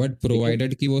 बट लेकिन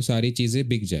प्रोवाइडेड कि वो सारी चीजें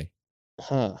बिक जाए।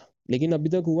 हाँ, लेकिन अभी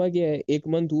तक हुआ क्या है, एक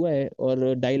मंथ हुआ है और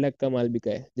 2.5 लाख का माल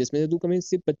बिका है, जिसमें से तू कभी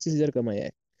सिर्फ 25,000 कमाया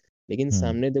है। लेकिन हाँ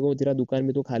सामने देखो तेरा दुकान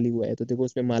भी तो खाली हुआ है, तो देखो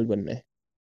उसमें माल बनना है।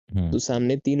 हाँ। तो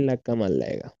सामने 3 लाख का माल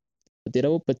लाएगा, तो तेरा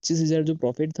वो 25,000 जो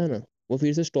प्रॉफिट था ना, वो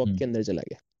फिर से स्टॉक हम्म। के अंदर चला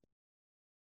गया।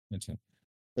 अच्छा।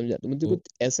 समझा? तो देखो, तो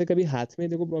ऐसे कभी हाथ में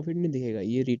देखो प्रॉफिट नहीं दिखेगा,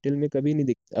 ये रिटेल में कभी नहीं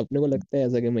दिखता। अपने को लगता है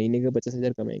ऐसा कि महीने के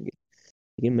 50,000 कमाएंगे,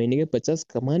 लेकिन महीने के 50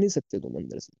 कमा नहीं सकते तुम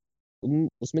अंदर से। तुम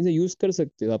उसमें से यूज कर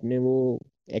सकते हो अपने वो,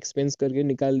 एक्सपेंस करके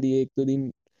निकाल दिए, 1-2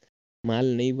 दिन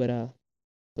माल नहीं भरा,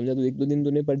 समझा, तो 1-2 दिन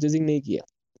तूने परचेसिंग नहीं किया।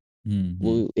 वो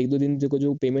हम्म। 1-2 दिन तेरे को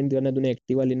जो पेमेंट करना है, तूने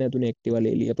एक्टिवा लेना है, तूने एक्टिवा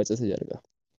ले लिया 50,000 का।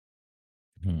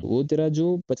 हाँ। तो वो तेरा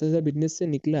जो 50,000 बिजनेस से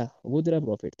निकला, वो तेरा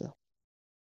प्रॉफिट था।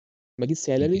 बाकी ठीक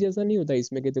सैलरी है। जैसा नहीं होता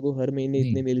इसमें कि तेरे को हर महीने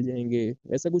इतने नहीं, मिल जाएंगे,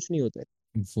 वैसा कुछ नहीं होता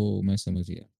है। वो मैं समझ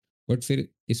गया, बट फिर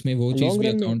इसमें वो चीज़ लॉन्ग भी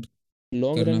रन में अकाउंट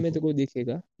लॉन्ग रन करना में तेरे को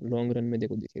दिखेगा, लॉन्ग रन में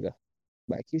देखो दिखेगा।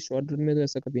 बाकी शॉर्ट रन में तो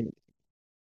ऐसा कभी नहीं।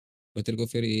 पर तेरे को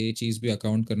फिर ये चीज़ भी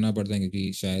अकाउंट करना पड़ता है,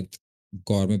 क्योंकि शायद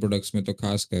गवर्नमेंट प्रोडक्ट्स में तो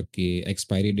खास करके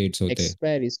एक्सपायरी डेट्स होते हैं।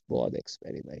 एक्सपायरी, बहुत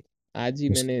एक्सपायरी भाई। आज ही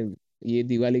उस मैंने, ये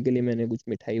दिवाली के लिए मैंने कुछ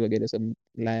मिठाई वगैरह सब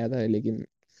लाया था, लेकिन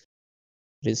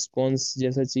रिस्पॉन्स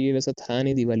जैसा चाहिए वैसा था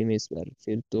नहीं दिवाली में इस बार।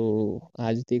 फिर तो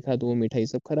आज देखा तो वो मिठाई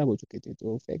सब खराब हो चुकी थी,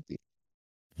 तो फेंक दी।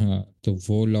 हाँ, तो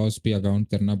वो लॉस भी अकाउंट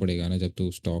करना पड़ेगा ना जब तू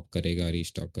स्टॉक करेगा,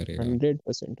 रीस्टॉक करेगा।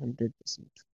 100%,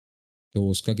 100%। तो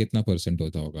उसका कितना परसेंट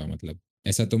होता होगा? मतलब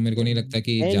ऐसा तो मेरे को नहीं लगता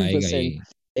कि टेन जाएगा ही।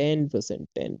 परसेंट 10%,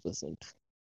 10%।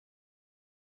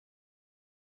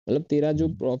 मतलब तेरा जो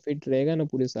हम्म। प्रॉफिट रहेगा ना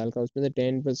पूरे साल का, उसमें से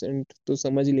 10% तो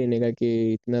समझ ही लेने का कि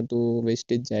इतना तो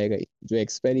वेस्टेज जाएगा ही, जो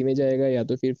एक्सपायरी में जाएगा, या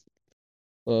तो फिर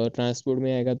ट्रांसपोर्ट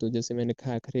में आएगा। तो जैसे मैंने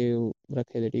खाखरे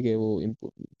रखे थे, ठीक है,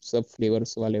 वो सब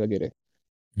फ्लेवर्स वाले वगैरह,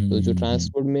 तो जो हम्म।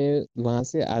 ट्रांसपोर्ट में वहां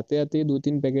से आते आते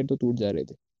 2-3 पैकेट तो टूट जा रहे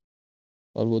थे,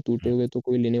 और वो टूटे हाँ, हुए तो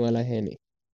कोई लेने वाला है नहीं।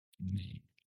 नहीं।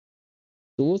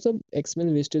 तो वो सब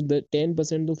एक्सपेंस वेस्टेज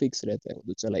 10% तो फिक्स रहता है, वो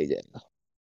तो चला ही जाएगा।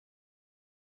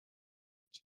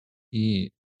 ये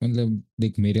मतलब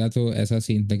देख, मेरा तो ऐसा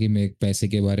सीन था कि मैं पैसे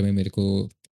के बारे में मेरे को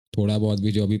थोड़ा बहुत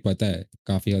भी जो अभी पता है,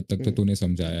 काफी हद तक तो हम्म तूने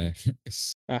समझाया है।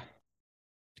 आह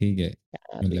ठीक है।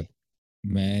 क्या बे। मतलब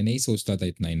मैं नहीं सोचता था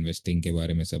इतना इन्वेस्टिंग के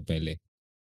बारे में सब पहले।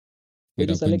 भाई फिर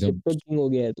तो साले अपन जब क्रिप्टो किंग हो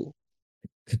गया है तू।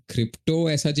 क्रिप्टो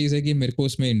ऐसा चीज है कि मेरे को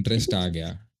उसमें इंटरेस्ट आ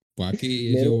गया। बाकी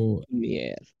ये मेरे जो को नहीं है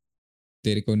यार।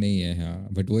 तेरे को नहीं है, हाँ,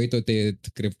 बट वही तो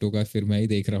क्रिप्टो का फिर मैं ही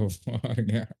देख रहा हूँ और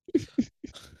क्या।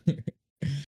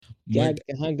 क्या, बट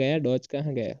कहाँ गया डॉज,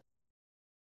 कहाँ गया?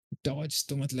 डॉज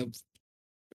तो मतलब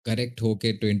करेक्ट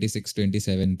होके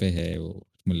 26-27 पे है वो,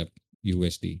 मतलब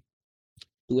यूएसडी।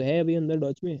 तू है अभी अंदर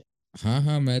डॉज में? हाँ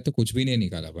हाँ, मैं तो कुछ भी नहीं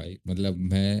निकाला भाई, मतलब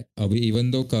मैं अभी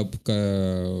इवन दो कब का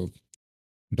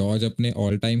डॉज अपने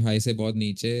ऑल टाइम हाई से बहुत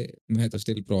नीचे, मैं तो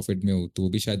स्टिल प्रॉफिट में हूँ, तू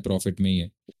भी शायद प्रॉफिट में ही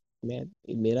है। मैं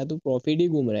मेरा तो प्रॉफिट ही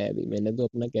घूम रहा है अभी। मैंने तो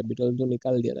अपना कैपिटल तो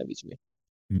निकाल दिया था बीच में।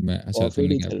 मैं अच्छा, प्रॉफिट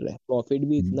तूने ही क्या? चल रहा है, प्रॉफिट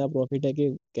भी इतना प्रॉफिट है कि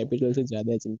कैपिटल से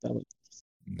ज्यादा है, चिंता मत।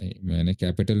 नहीं, मैंने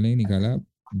कैपिटल नहीं निकाला,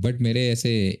 बट मेरे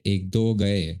ऐसे एक दो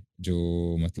गए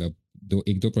जो मतलब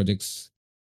एक दो प्रोजेक्ट्स,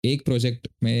 एक प्रोजेक्ट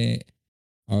में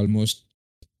ऑलमोस्ट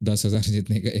 10,000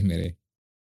 जितने गए मेरे।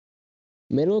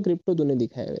 मेरे को क्रिप्टो तूने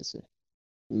दिखाया वैसे।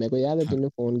 मेरे को याद है हाँ तूने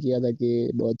फोन किया था कि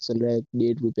डॉज चल रहा है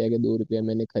 1.5 रुपया के, 2 रुपया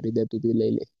मैंने खरीदा, तू भी ले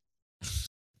ले।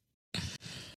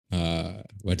 हाँ,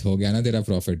 बट हो गया ना तेरा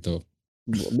प्रॉफिट तो।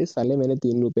 वो भी साले मैंने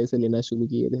 3 रुपए से लेना शुरू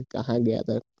किए थे, कहाँ गया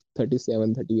था।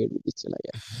 ₹37-38 चला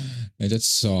गया। जो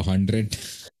 100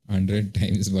 100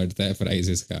 टाइम्स बढ़ता है प्राइस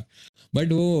इसका।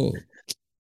 बट वो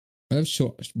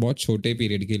मतलब बहुत छोटे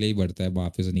पीरियड के लिए ही बढ़ता है,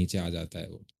 वापस नीचे आ जाता है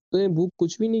वो। तो ये बुक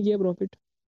कुछ भी नहीं किया प्रॉफिट?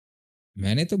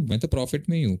 मैं तो प्रॉफिट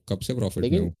में ही हूँ, कब से प्रॉफिट में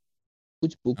लेकिन हूँ।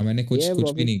 कुछ बुक हाँ, मैंने किया कुछ है कुछ भी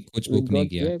प्रॉफिट? नहीं, कुछ बुक नहीं गॉट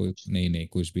किया, किया है कोई कुछ? नहीं नहीं,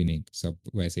 कुछ भी नहीं, सब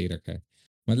वैसे ही रखा है।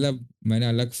 मतलब मैंने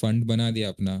अलग फंड बना दिया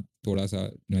अपना, थोड़ा सा,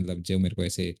 मतलब जो मेरे को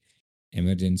ऐसे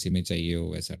इमरजेंसी में चाहिए हो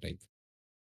वैसा टाइप।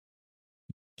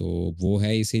 तो वो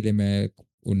है, इसीलिए मैं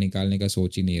वो निकालने का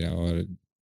सोच ही नहीं रहा। और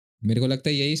मेरे को लगता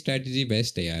है यही स्ट्रैटेजी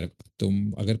बेस्ट है यार।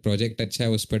 तुम अगर प्रोजेक्ट अच्छा है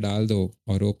उस पर डाल दो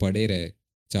और वो पड़े रहे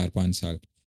 4-5 साल।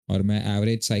 और मैं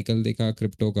एवरेज साइकिल देखा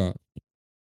क्रिप्टो का,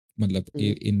 मतलब हम्म।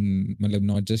 इन मतलब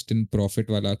नॉट जस्ट इन प्रॉफिट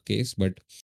वाला केस, बट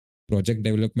प्रोजेक्ट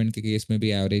डेवलपमेंट के केस में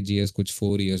भी एवरेज ईयर्स कुछ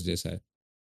 4 ईयर्स जैसा है।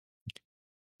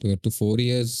 तो अगर तू 4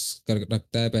 ईयर्स कर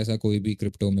रखता है पैसा कोई भी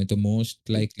क्रिप्टो में, तो मोस्ट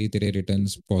लाइकली तेरे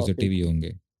रिटर्न्स पॉजिटिव प्रॉफिट। ही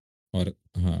होंगे। और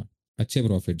हाँ, अच्छे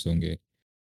प्रॉफिट्स होंगे।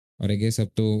 और ये सब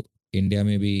तो इंडिया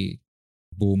में भी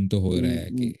बूम तो हो रहा है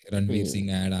कि रणवीर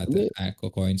सिंह ऐड आता अबे है, को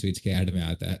कॉइन स्विच के ऐड में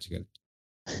आता है आजकल।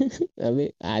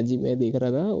 अबे आज ही मैं देख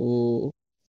रहा था वो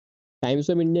टाइम्स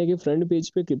ऑफ इंडिया के फ्रंट पेज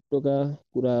पे क्रिप्टो का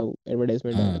पूरा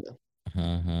एडवर्टाइजमेंट आया हाँ था।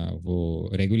 हाँ हाँ, वो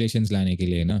रेगुलेशंस लाने के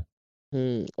लिए ना।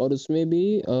 और उसमें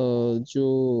भी जो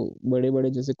बड़े बड़े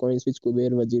जैसे कॉइन स्विच,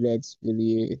 कुबेर, वजीरेक्स के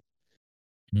लिए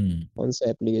हम्म। कौन सा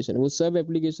एप्लीकेशन, वो सब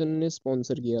एप्लीकेशन ने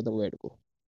स्पॉन्सर किया था वो ऐड को।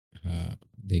 हाँ,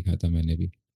 देखा था मैंने भी।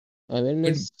 बट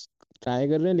अवेयरनेस ट्राई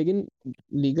कर रहे हैं, लेकिन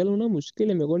लीगल होना मुश्किल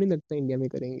है, मेरे को नहीं लगता इंडिया में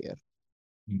करेंगे यार।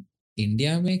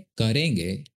 इंडिया में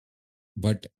करेंगे,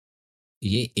 बट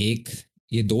ये एक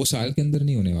ये 2 साल के अंदर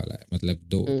नहीं होने वाला है, मतलब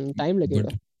दो। टाइम बट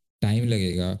लगेगा। टाइम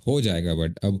लगेगा, हो जाएगा।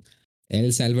 बट अब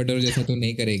एल सैल्वाडोर जैसा तो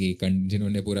नहीं करेगी,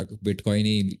 जिन्होंने पूरा बिटकॉइन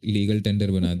ही लीगल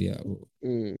टेंडर बना दिया वो।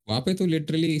 हम्म। वहां पे तो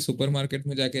लिटरली सुपरमार्केट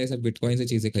में जाके ऐसा बिटकॉइन से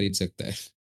चीजें खरीद सकता है।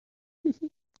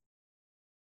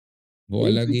 वो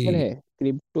लेकिन अलग ही। फ्यूचर है,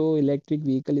 क्रिप्टो, इलेक्ट्रिक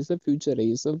व्हीकल, ये सब फ्यूचर है,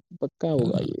 ये सब पक्का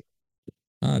होगा हाँ ये।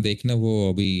 हाँ, देखना वो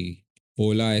अभी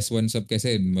ओला S1 सब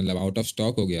कैसे मतलब आउट ऑफ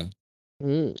स्टॉक हो गया।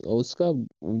 और उसका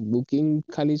बुकिंग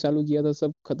खाली चालू किया था,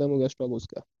 सब खत्म हो गया स्टॉक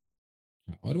उसका।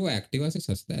 और वो एक्टिवा से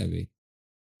सस्ता है अभी।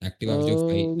 एक्टिवा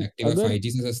अगर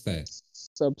 5G से सस्ता है।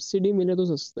 सब्सिडी मिले तो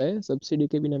सस्ता है, सब्सिडी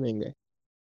के बिना महंगा है।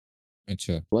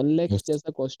 अच्छा। 1 लाख उस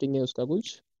जैसा कॉस्टिंग है उसका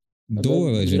कुछ। दो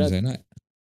अगर वर्जन गुजरात, है ना।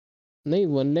 नहीं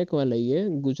 1 लाख वाला ही है,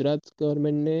 गुजरात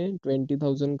गवर्नमेंट ने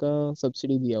 20,000 का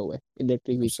सब्सिडी दिया हुआ है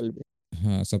इलेक्ट्रिक सबसे व्हीकल पे।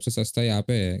 हाँ, सबसे सस्ता यहाँ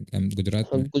पे है गुजरात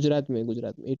हाँ, में। गुजरात में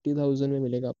 80,000 में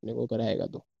मिलेगा अपने को, कराएगा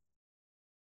तो।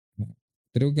 हाँ।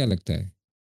 तेरे को क्या लगता है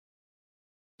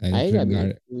आएगा इलेक्ट्रिक भी,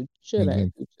 गाड़ी, फ्यूचर है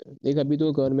मतलब फ्यूचर। देख अभी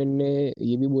तो गवर्नमेंट ने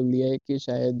ये भी बोल दिया है कि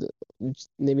शायद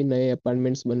जितने भी नए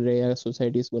अपार्टमेंट्स बन रहे हैं या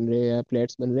सोसाइटीज बन रहे हैं या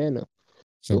फ्लैट्स बन रहे हैं ना, तो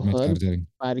सब में हर चार्जर।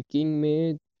 पार्किंग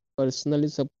में पर्सनली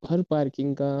सब, हर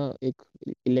पार्किंग का एक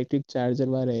इलेक्ट्रिक चार्जर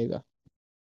वहाँ रहेगा।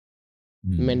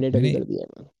 मैंडेटरी मैंने कर दिया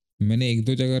है। मैंने एक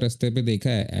दो जगह रास्ते पे देखा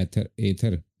है, एथर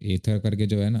एथर एथर करके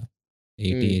जो है ना,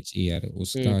 हम्म ATHER, हम्म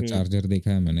उसका हम्म चार्जर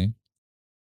देखा है मैंने।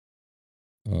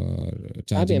 और कहाँ पे,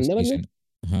 चार्जिंग अहमदाबाद में? स्टेशन।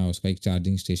 हाँ, उसका एक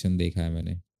चार्जिंग स्टेशन देखा है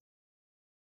मैंने।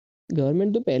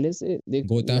 गवर्नमेंट तो पहले से देख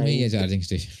गोता में ही है 90 चार्जिंग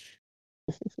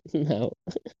स्टेशन। ना।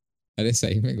 अरे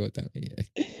सही में गोता में ही है।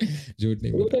 झूठ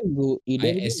नहीं देखो बोला। पता है,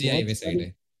 ईडर की SC बहुत हाईवे साइड सारी,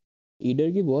 है।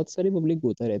 ईडर की बहुत सारी पब्लिक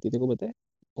गोता रहती है, तेरे को पता है?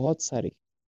 बहुत सारी।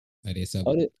 अरे सब।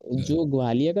 और अ, जो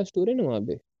ग्वालिया का स्टोर है ना वहाँ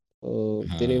पे,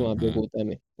 तेरे हाँ वहाँ पे हाँ गोता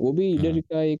में, वो भी ईडर हाँ।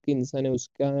 का एक इंसान है,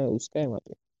 उसका उसका है वहाँ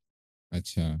पे।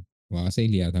 अच्छा, वहां से ही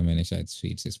लिया था मैंने शायद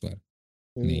स्वीट्स इस बार।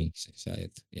 हम्म। नहीं,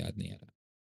 शायद याद नहीं आ रहा।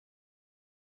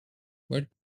 बट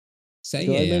सही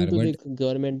है गवर्नमेंट यार, तो बट देख,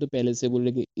 गवर्नमेंट तो पहले से बोल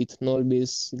रही कि इथेनॉल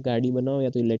बेस गाड़ी बनाओ या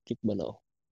तो इलेक्ट्रिक बनाओ,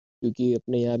 क्योंकि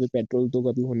अपने यहाँ पे पेट्रोल तो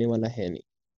कभी होने वाला है नहीं।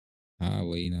 हाँ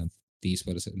वही ना।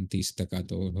 30%, 30 टका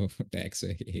तो टैक्स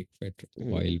है एक पेट्रोल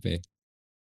हम्म। ऑयल पे। बट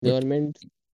गवर्नमेंट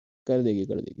कर देगी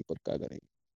पक्का करेगी।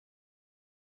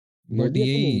 बट मोदी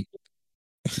अपना यही।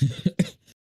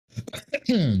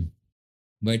 मुंह।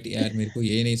 बट यार मेरे को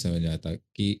ये नहीं समझ आता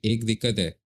कि एक दिक्कत है।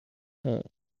 हाँ।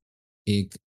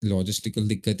 एक लॉजिस्टिकल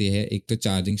दिक्कत ये है, एक तो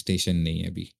चार्जिंग स्टेशन नहीं है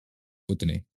अभी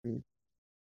उतने।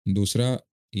 हम्म। दूसरा,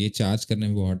 ये चार्ज करने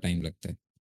में बहुत टाइम लगता है।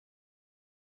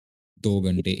 2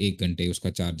 घंटे, 1 घंटे उसका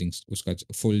चार्जिंग, उसका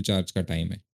फुल चार्ज का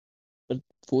टाइम है। पर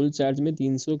फुल चार्ज में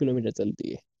 300 किलोमीटर चलती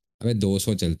है। अबे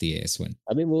 200 चलती है S1।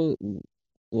 अबे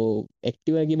वो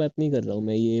एक्टिवा की बात नहीं कर रहा हूँ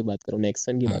मैं, ये बात कर रहा हूँ,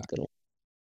 नेक्सन की हाँ, बात कर रहा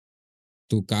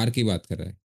तू कार की बात कर रहा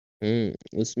है।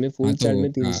 हूँ। उसमें हाँ फुल तो चार्ज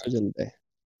में तीन कार सौ चलता है।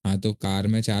 हाँ तो कार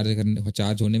में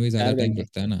चार्ज होने में ज़्यादा चार टाइम घंटे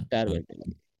लगता है ना। 4 घंटे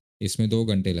लगे। इसमें 2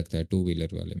 घंटे लगता है टू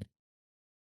व्हीलर वाले में। तो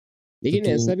लेकिन तू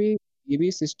ऐसा भी, ये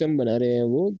भी सिस्टम बना रहे हैं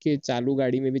वो कि चालू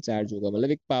गाड़ी में भी चार्ज होगा,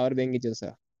 मतलब एक पावर बैंक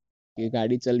जैसा। कि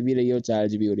गाड़ी चल भी रही है और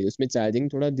चार्ज भी हो रही है। उसमें चार्जिंग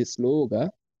थोड़ा स्लो होगा, हम्म।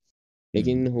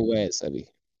 लेकिन होगा ऐसा भी।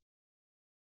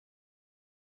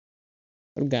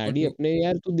 और और गाड़ी अपने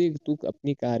यार, तू देख, तू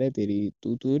अपनी कार है तेरी,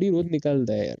 तू थोड़ी रोज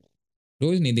निकलता है यार।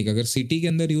 रोज नहीं देख, अगर सिटी के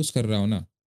अंदर यूज कर रहा हो ना,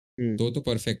 हम्म। तो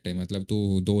परफेक्ट है। मतलब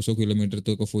तू 200 किलोमीटर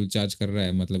तो को फुल चार्ज कर रहा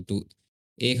है, मतलब तू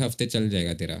एक हफ्ते चल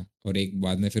जाएगा तेरा। और एक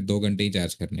बाद में फिर 2 घंटे ही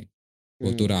चार्ज करने,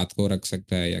 वो तू हम्म। रात को रख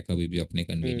सकता है या कभी भी अपने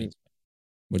हम्म। कन्वीनियंस।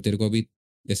 बट तेरे को अभी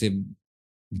जैसे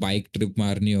बाइक ट्रिप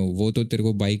मारनी हो, वो तो तेरे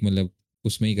को बाइक मतलब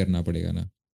उसमें ही करना पड़ेगा ना,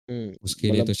 उसके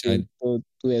लिए मतलब तो फिर शायद। तो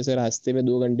तू ऐसे रास्ते में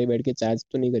 2 घंटे बैठ के चार्ज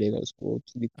तो नहीं करेगा उसको,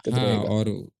 तो दिक्कत हाँ, रहेगा। और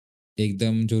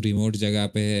एकदम जो रिमोट जगह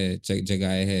पे है, जगह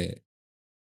है,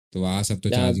 तो वहाँ सब तो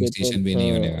जहाँ चार्जिंग पे तो स्टेशन भी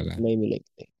नहीं होने हाँ वाला। नहीं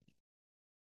मिलेगी।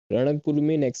 रणकपुर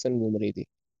में नेक्सन घूम रही थी,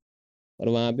 और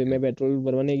वहां पे मैं पेट्रोल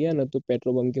भरवाने गया ना, तो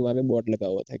पेट्रोल पंप के वहां पे बोर्ड लगा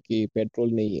हुआ था कि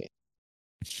पेट्रोल नहीं है।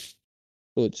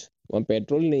 सोच, वहाँ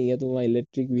पेट्रोल नहीं है तो वहाँ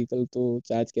इलेक्ट्रिक व्हीकल तो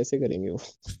चार्ज कैसे करेंगे वो।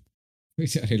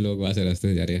 बेचारे लोग वहां से रास्ते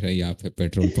से जा रहे हैं, यहाँ पे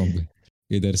पेट्रोल पंप है,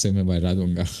 इधर से मैं भरा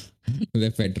दूंगा।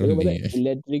 मतलब पेट्रोल देखो पता नहीं है, है।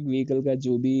 इलेक्ट्रिक व्हीकल का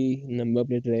जो भी नंबर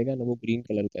प्लेट रहेगा ना, वो ग्रीन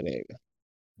कलर का रहेगा।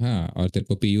 हाँ, और तेरे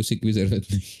को पीयूसी की भी जरूरत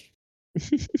नहीं।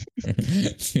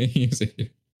 PUC।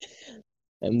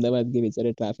 अहमदाबाद के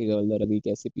बेचारे ट्रैफिक हवलदार अभी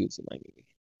कैसे पीयूसी मांगेंगे।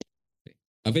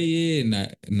 अबे ये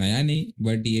नया नहीं,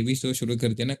 बट ये भी तो शुरू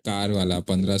कर दिया ना, कार वाला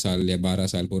 15 साल या 12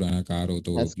 साल पुराना कार हो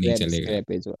तो हाँ, नहीं चलेगा।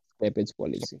 Scrappage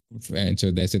policy.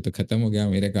 ऐसे तो खत्म हो गया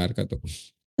मेरे कार का तो।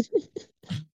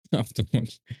 अब तो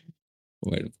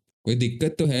but कोई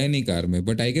दिक्कत तो है नहीं कार में,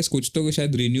 बट आई गेस कुछ तो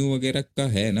शायद रिन्यू वगैरह का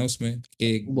है ना उसमें,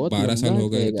 कि बहुत 12 साल लंबा हो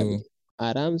गए रहेगा तो। ये,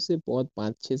 आराम से बहुत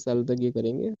 5-6 साल तक ये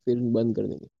करेंगे, फिर बंद कर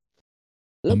देंगे।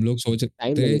 मतलब हम लोग सोच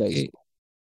टाइम रहे थे लगेगा कि इसको।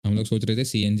 हम लोग सोच रहे थे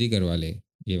सीएनजी करवा ले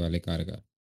ये वाले कार का,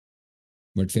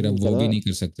 बट फिर अब वो भी करवा। नहीं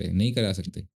कर सकते, नहीं करा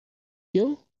सकते।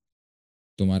 क्यों?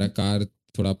 तुम्हारा कार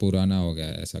थोड़ा पुराना हो गया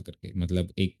है ऐसा करके,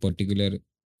 मतलब एक पर्टिकुलर,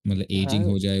 मतलब एजिंग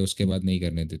हाँ हो जाए उसके बाद नहीं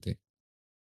करने देते।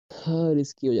 हाँ,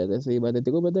 रिस्की हो जाता है, सही बात है।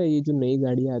 देखो पता है, ये जो नई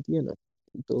गाड़ियां आती है ना,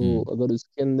 तो हम्म। अगर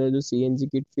उसके अंदर जो सीएनजी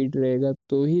किट फिट रहेगा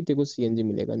तो ही तेको सीएनजी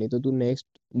मिलेगा, नहीं तो तू नेक्स्ट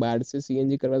बार से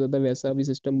सीएनजी करवाता था, वैसा भी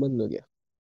सिस्टम बंद हो गया।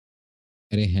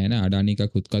 अरे है ना, अडानी का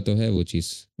खुद का तो है वो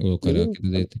चीज़, वो करा लेकिन के तो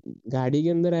अब देते। गाड़ी के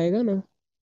अंदर आएगा ना,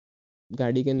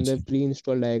 गाड़ी के अंदर अच्छा। प्री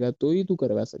इंस्टॉल्ड आएगा तो ही तू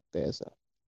करवा सकता है ऐसा।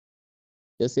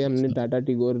 जैसे हमने ऐसा। टाटा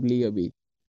टिगोर ली अभी,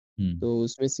 हम्म। तो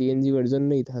उसमें सीएनजी वर्जन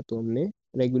नहीं था, तो हमने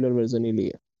रेगुलर वर्जन ही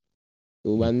लिया।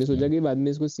 तो बाद में अच्छा। सोचा कि बाद में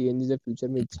इसको सीएनजी जब फ्यूचर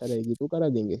में इच्छा रहेगी तो करा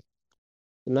देंगे।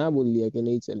 तो ना बोल दिया कि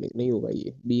नहीं चले, नहीं होगा,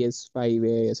 ये BS5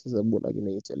 है, ऐसा सब बोला कि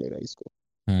नहीं चलेगा इसको।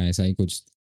 हाँ, ऐसा ही कुछ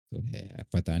तो है यार,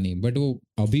 पता नहीं, बट वो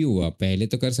अभी हुआ, पहले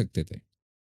तो कर सकते थे।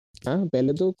 हाँ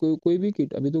पहले तो कोई भी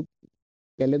किट, अभी तो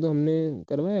पहले तो हमने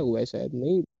करवाया हुआ है शायद,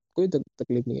 नहीं कोई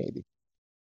तकलीफ नहीं आई थी।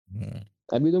 हाँ।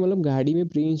 अभी तो मतलब गाड़ी में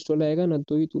प्री इंस्टॉल आएगा ना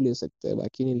तो ही तू ले सकता है,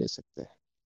 बाकी नहीं ले सकता है।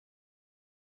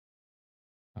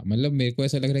 हाँ, मतलब मेरे को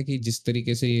ऐसा लग रहा है कि जिस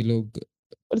तरीके से ये लोग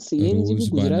पर सीएनजी भी रूल्स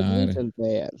गुजरात बना में ही रहे। चलता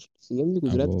है यार, सीएनजी अब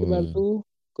गुजरात वो के बाहर तो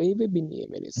कहीं पे भी नहीं है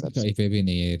मेरे हिसाब से। कहीं पे भी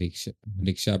नहीं है। रिक्शा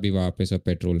रिक्शा भी वहाँ पे सब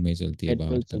पेट्रोल में ही चलती है पेट्रोल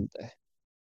बाहर तो। चलता है।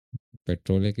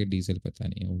 पेट्रोल है कि डीजल पता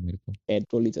नहीं है वो मेरे को।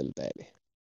 पेट्रोल ही चलता है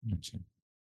अभी। अच्छा।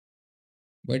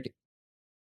 बट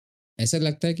ऐसा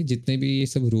लगता है कि जितने भी ये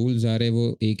सब रूल्स आ रहे हैं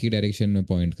वो एक ही डायरेक्शन में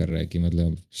पॉइंट कर रहा है, कि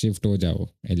मतलब शिफ्ट हो जाओ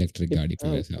इलेक्ट्रिक गाड़ी पे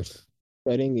हाँ वैसा।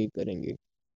 करेंगे ही करेंगे।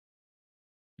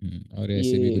 और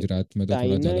ऐसे भी ये गुजरात में तो थोड़ा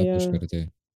चाइना ज़्यादा या पुश करते हैं।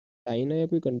 चाइना या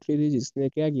कोई कंट्री थी जिसने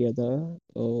क्या किया था,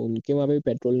 उनके वहाँ पे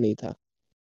पेट्रोल नहीं था,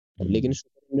 लेकिन हम्म।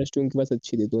 शुगर इंडस्ट्री उनके पास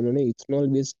अच्छी थी, तो उन्होंने इथेनॉल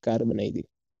बेस्ड कार बनाई थी।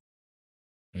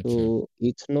 तो अच्छा।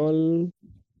 इथेनॉल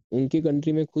उनकी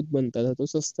कंट्री में खुद बनता था तो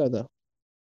सस्ता था।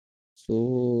 तो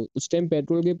उस टाइम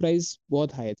पेट्रोल के प्राइस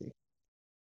बहुत हाई थे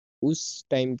उस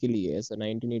टाइम के लिए, ऐसा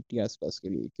 1980 आसपास के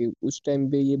लिए, कि उस टाइम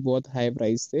पे ये बहुत हाई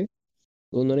प्राइस थे।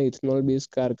 तो उन्होंने इथेनॉल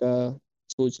बेस्ड कार का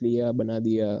सोच लिया, बना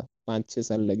दिया। 5-6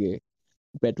 साल लगे।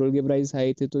 पेट्रोल के प्राइस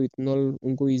हाई थे तो इथेनॉल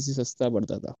उनको इजी सस्ता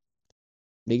पड़ता था।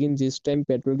 लेकिन जिस टाइम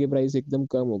पेट्रोल के प्राइस एकदम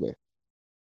कम हो गए,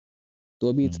 तो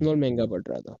अभी हम्म। इथेनॉल महंगा पड़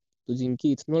रहा था। तो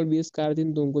जिनकी इथेनॉल बेस्ड कार थी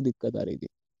तो उनको दिक्कत आ रही थी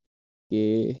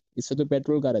कि इससे तो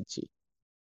पेट्रोल कार अच्छी।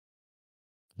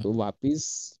 हाँ। तो वापिस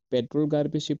पेट्रोल कार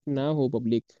पे शिफ्ट ना हो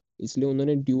पब्लिक, इसलिए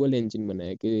उन्होंने ड्यूअल इंजन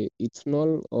बनाया कि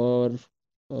इथेनॉल और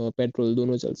पेट्रोल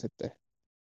दोनों चल सकता है।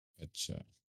 अच्छा।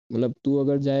 मतलब तू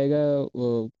अगर जाएगा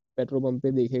पेट्रोल पंप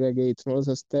पे, देखेगा कि इथेनॉल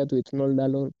सस्ता है तो इथेनॉल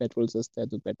डालो, पेट्रोल सस्ता है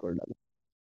तो पेट्रोल डालो।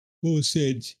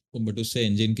 बट उससे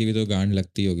इंजन की भी तो गांड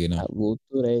लगती होगी ना। वो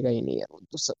तो रहेगा ही नहीं यार, वो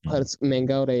तो सब हम्म। हर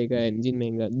महंगा हो रहेगा, इंजन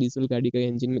महंगा, डीजल गाड़ी का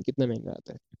इंजन में कितना महंगा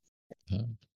आता है।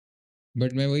 हाँ,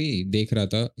 बट मैं वही देख रहा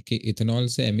था कि इथेनॉल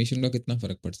से एमिशन का कितना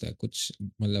फर्क पड़ता है कुछ,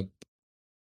 मतलब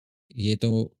ये तो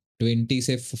 20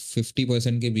 से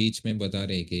 50% के बीच में बता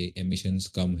रहे कि एमिशंस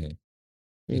कम है।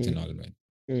 हम्म। इथेनॉल में,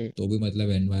 हम्म। तो भी मतलब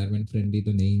एनवायरनमेंट फ्रेंडली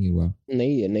तो नहीं हुआ।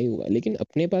 नहीं है, नहीं हुआ, लेकिन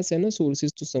अपने पास है ना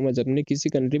सोर्सेज, तो समझ, अपने किसी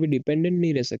कंट्री पे डिपेंडेंट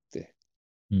नहीं रह सकते।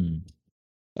 हम्म।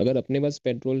 अगर अपने पास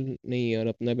पेट्रोल नहीं है और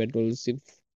अपना पेट्रोल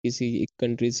सिर्फ किसी एक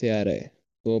कंट्री से आ रहा है,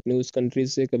 तो अपने उस कंट्री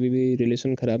से कभी भी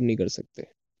रिलेशन खराब नहीं कर सकते।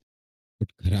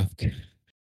 बट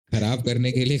खराब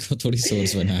करने के लिए को थोड़ी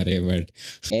सोर्स बना रहे हैं बट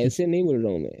ऐसे नहीं बोल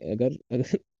रहा हूँ मैं, अगर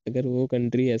अगर अगर वो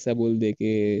कंट्री ऐसा बोल दे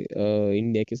कि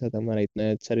इंडिया के साथ हमारा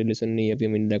इतना अच्छा रिलेशन नहीं है, अभी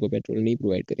हम इंडिया को पेट्रोल नहीं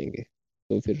प्रोवाइड करेंगे,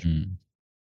 तो फिर हम्म।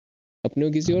 अपने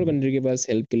को किसी और हाँ कंट्री के पास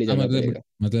हेल्प के लिए हाँ, जाना पड़ेगा।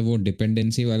 मतलब वो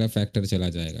डिपेंडेंसी वाला फैक्टर चला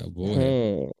जाएगा, वो है।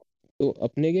 हाँ। तो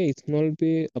अपने क्या इथेनॉल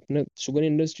पे, अपना शुगर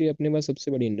इंडस्ट्री अपने पास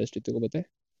सबसे बड़ी इंडस्ट्री, तेरे को पता है?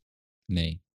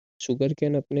 नहीं। शुगर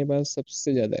कैन अपने पास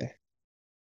सबसे ज्यादा है,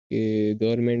 कि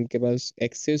गवर्नमेंट के पास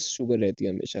एक्सेस शुगर रहती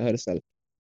है हमेशा, हर साल,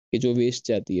 कि जो वेस्ट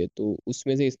जाती है तो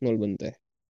उसमें से इथेनॉल बनता है।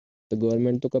 तो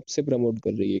गवर्नमेंट तो कब से प्रमोट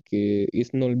कर रही है कि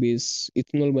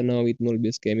इथेनॉल बनाओ, इथेनॉल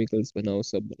बेस केमिकल्स बनाओ,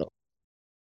 सब बनाओ।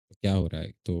 क्या हो रहा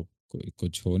है तो, कोई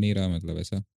कुछ हो नहीं रहा मतलब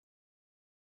ऐसा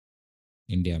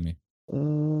इंडिया में।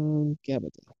 क्या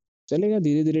बता, चलेगा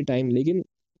धीरे धीरे टाइम, लेकिन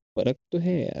फर्क तो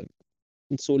है यार।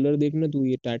 सोलर देखना तू,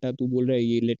 ये टाटा तू बोल रहा है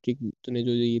ये इलेक्ट्रिक, तूने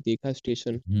जो ये देखा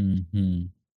स्टेशन,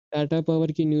 हम्म। टाटा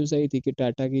पावर की न्यूज़ आई थी कि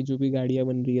टाटा की जो भी गाड़ियां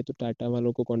बन रही है, तो टाटा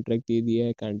वालों को कॉन्ट्रैक्ट दे दिया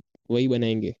है, वही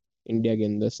बनाएंगे इंडिया के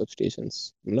अंदर सब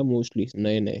स्टेशंस, मतलब मोस्टली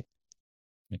नए नए।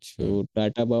 अच्छा। तो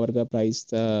टाटा पावर का प्राइस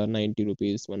था 90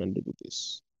 रुपीज़, 100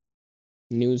 रुपीज़।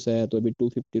 न्यूज़ आया तो अभी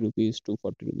 250 रुपीज़,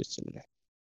 240 रुपीज़ चल रहा है।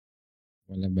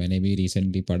 मतलब मैंने भी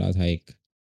रिसेंटली पढ़ा था एक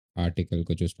आर्टिकल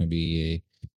को, जो उसमें भी ये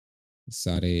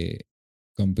सारे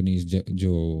कंपनीज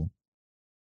जो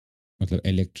मतलब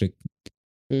इलेक्ट्रिक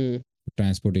हम्म।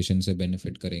 ट्रांसपोर्टेशन से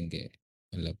बेनिफिट करेंगे,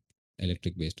 मतलब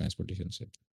इलेक्ट्रिक बेस्ड ट्रांसपोर्टेशन से,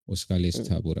 उसका लिस्ट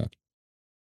था हम्म। पूरा,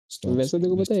 स्टॉक्स वैसे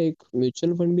देखो पता लिस्ट। है, एक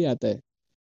म्यूचुअल फंड भी आता है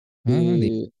हाँ हाँ, कि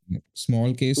देख,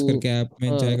 स्मॉल केस तू, करके ऐप में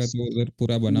हाँ, जाएगा तो उधर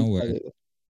पूरा बना हुआ दिखा है। देगा,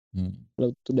 हाँ।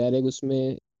 मतलब तू डायरेक्ट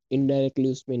उसमें, इनडायरेक्टली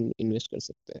उसमें इन्वेस्ट कर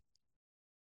सकता है।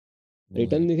 वो है।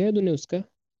 रिटर्न दिखा है तूने उसका?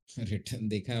 रिटर्न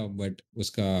देखा, बट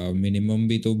उसका मिनिमम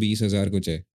भी तो 20,000 कुछ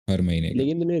है हर महीने का।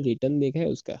 लेकिन तूने रिटर्न देखा है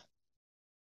उसका?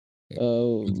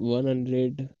 कुछ-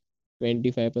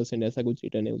 125% ऐसा कुछ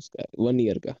रिटर्न है उसका 1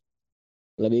 ईयर का।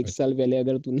 मतलब एक अच्छा। साल पहले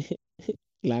अगर तूने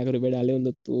लाख रुपए डाले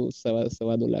हो तो सवा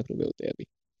सवा 2 लाख रुपए होते हैं अभी।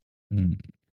 हम्म।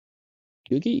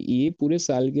 क्योंकि ये पूरे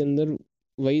साल के अंदर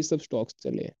वही सब स्टॉक्स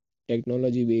चले हैं,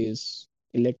 technology base,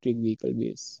 electric vehicle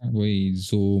base. वही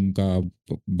जूम का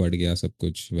बढ़ गया सब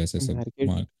कुछ, वैसे सब मार्केट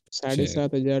मार्क साढ़े शेयर।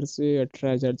 सात हजार से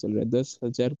 18 हजार चल रहा है, 10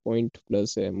 हजार पॉइंट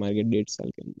प्लस है मार्केट 1.5 साल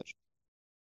के अंदर।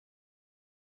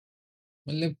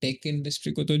 मतलब टेक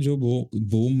इंडस्ट्री को तो जो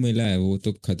बूम मिला है वो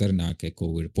तो खतरनाक है,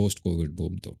 कोविड पोस्ट कोविड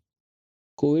बूम तो।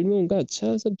 कोविड में उनका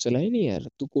अच्छा सब चला ही नहीं यार,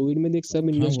 तो कोविड में देख सब हाँ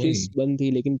वही। इंडस्ट्रीज बंद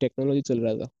थी, लेकिन टेक्नोलॉजी चल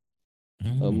रहा हाँ था,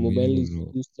 वही मैं मोबाइल बोल रहा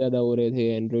हूँ। यूज ज्यादा हो रहे थे,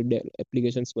 एंड्रॉइड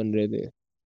एप्लीकेशंस बन रहे थे।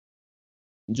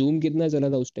 जूम कितना चला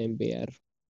था उस टाइम पे यार।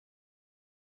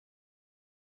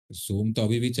 जूम तो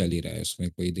अभी भी चल ही रहा है,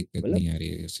 उसमें कोई दिक्कत मतलब नहीं आ रही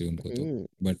है ऐसे उनको तो। हम्म।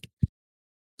 बट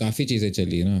काफी चीजें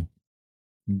चली है ना,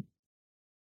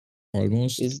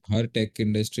 ऑलमोस्ट इस हर टेक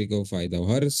इंडस्ट्री को फायदा हो,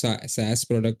 हर सैस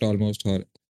प्रोडक्ट ऑलमोस्ट हर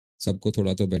सबको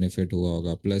थोड़ा तो बेनिफिट हुआ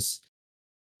होगा, प्लस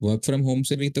वर्क फ्रॉम होम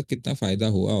से भी तो कितना फायदा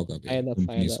हुआ होगा भाई फायदा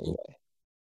फायदा कंपनीज को। हुआ है।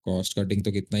 कॉस्ट कटिंग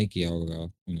तो कितना ही किया होगा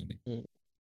उन्होंने। हम्म।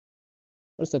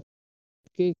 और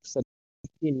सबकी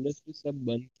इंडस्ट्री सब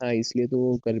बंद था, इसलिए तो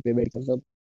वो घर पे बैठ कर सब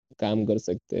काम कर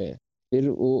सकते हैं। फिर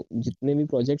वो जितने भी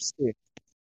प्रोजेक्ट्स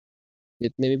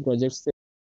थे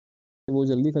वो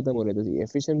जल्दी खत्म हो रहे थे,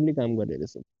 एफिशिएंटली काम कर रहे थे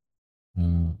सब।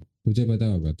 हाँ, तुझे पता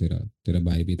होगा, तेरा तेरा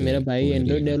भाई भी तो मेरा है, भाई कोडर ही है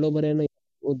एंड्रॉइड ना। डेवलपर है ना,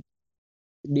 वो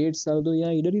 1.5 साल तो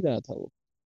यहाँ इधर ही रहा था वो,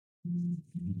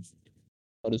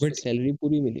 और उसको बट सैलरी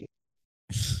पूरी मिली।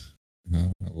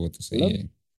 हाँ वो तो सही मतलब है।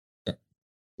 का,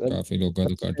 मतलब काफी लोग का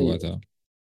तो कट अच्छा ही हुआ है। था।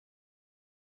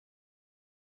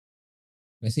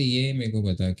 वैसे ये मेरे को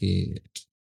बता कि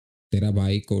तेरा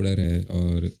भाई कोडर है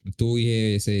और तू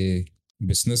ये ऐसे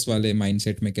बिजनेस वाले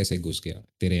माइंडसेट में कैसे घुस गया,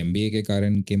 तेरे एमबीए के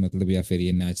कारण के मतलब, या फिर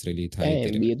ये नेचुरली था क्या ही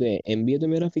है, तेरे में। एमबीए तो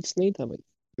मेरा फिक्स नहीं था भाई।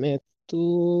 मैं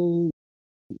तो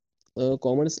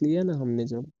कॉमर्स लिया ना हमने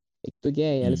जब, एक तो क्या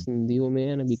है यार, हम्म। सिंधियों में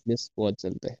है ना बिजनेस बहुत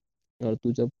चलता है। और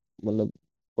तू जब मतलब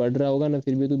पढ़ रहा होगा ना,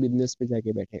 फिर भी तू बिजनेस पे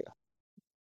जाके बैठेगा,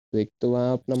 तो एक तो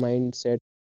वहाँ अपना माइंड सेट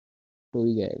हो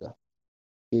ही जाएगा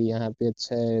कि यहाँ पे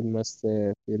अच्छा है, मस्त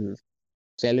है, फिर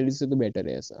सैलरी से तो बेटर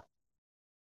है ऐसा।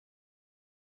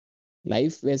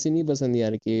 लाइफ वैसे नहीं पसंद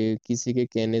यार कि किसी के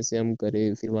कहने से हम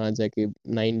करें, फिर वहां जाके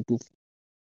 9 to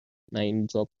 9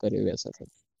 जॉब करे, वैसा सब।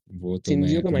 वो तो मैं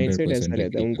सिंधियों का 100% माइंडसेट ऐसा रहता है,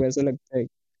 एग्री उनको ऐसा करता हूँ। लगता है,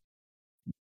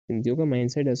 सिंधियों का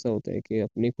माइंडसेट ऐसा होता है कि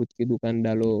अपनी खुद की दुकान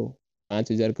डालो,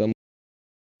 5 हजार कम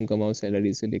कमाओ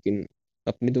सैलरी से, लेकिन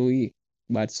अपनी तो हुई,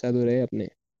 बादशाह तो रहे अपने।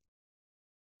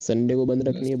 संडे को बंद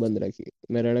रखनी बस है, बंद रखी।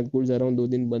 मैं रणकपुर जा रहा हूँ 2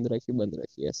 दिन, बंद रखी, बंद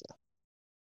रखी, ऐसा।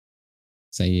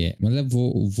 सही है, मतलब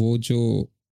वो जो आई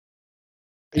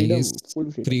freedom, guess full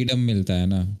freedom. Freedom मिलता है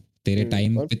ना, तेरे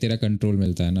टाइम और पे तेरा कंट्रोल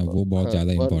मिलता है ना, वो बहुत हाँ,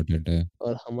 ज़्यादा इम्पोर्टेंट है।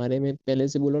 और हमारे में पहले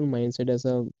से बोलो माइंडसेट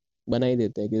ऐसा बना ही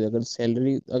देते हैं कि अगर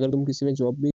सैलरी, अगर तुम किसी में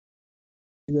जॉब भी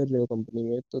कर रहे हो कंपनी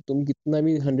में, तो तुम कितना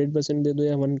भी 100% दे दो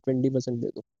या 120% दे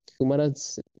दो, तुम्हारा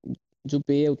जो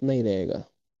पे है उतना ही रहेगा।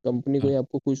 कंपनी कोई हाँ,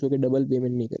 आपको खुश होकर डबल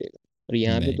पेमेंट नहीं करेगा। और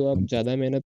यहाँ पे नहीं तो आप हम ज्यादा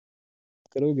मेहनत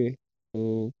करोगे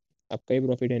तो आपका ही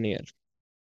प्रॉफिट है नहीं यार।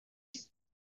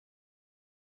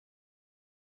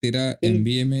 तेरा फिर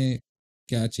एमबीए में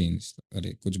क्या चेंज,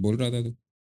 अरे कुछ बोल रहा था तू?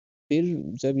 फिर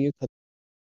जब ये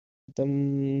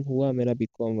खत्म हुआ मेरा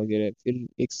बीकॉम वगैरह, फिर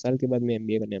 1 साल के बाद मैं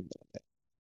एमबीए करने अंदर आता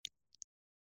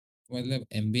मतलब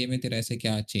एमबीए में तेरा ऐसे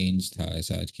क्या चेंज था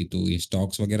ऐसा आज कि तू ये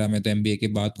स्टॉक्स वगैरह में तो एमबीए के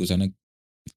बाद घुसा ना? है।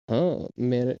 हाँ,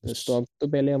 मेरे स्टॉक तो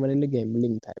पहले हमारे लिए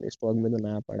गैम्बलिंग था, स्टॉक में तो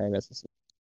ना पड़ा है वैसे से।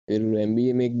 फिर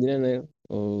एमबीए में एक दिन है ना,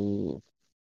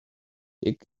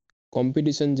 एक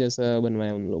कंपटीशन जैसा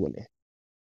बनवाया उन लोगों ने।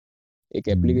 एक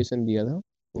हम्म, एप्लीकेशन दिया था,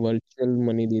 वर्चुअल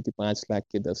मनी दी थी, 5 लाख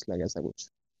के 10 लाख ऐसा कुछ।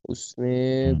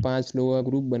 उसमें हाँ 5 लोगों का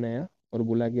ग्रुप बनाया और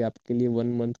बोला कि आपके लिए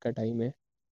 1 मंथ का टाइम है।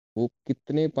 वो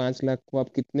कितने 5 लाख को आप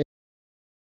कितने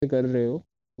कर रहे हो,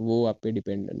 वो आप पे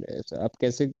डिपेंडेंट है। ऐसा आप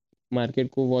कैसे मार्केट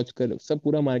को वॉच कर, सब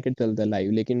पूरा मार्केट चलता है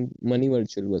लाइव, लेकिन मनी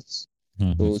वर्चुअल बस। हाँ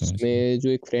हाँ, तो समझ गया। उसमें जो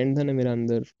एक फ्रेंड था ना मेरा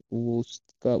अंदर, वो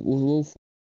उसका वो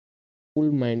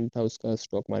फुल माइंड था उसका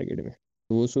स्टॉक मार्केट में।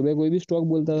 तो वो सुबह कोई भी स्टॉक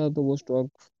बोलता था तो वो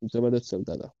स्टॉक जबरदस्त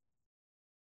चलता था।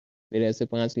 फिर ऐसे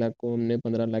 5 लाख को हमने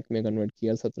 15 लाख में कन्वर्ट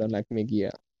किया, 17 लाख में किया।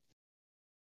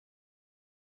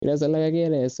 फिर ऐसा लगा कि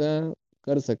यार ऐसा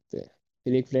कर सकते हैं।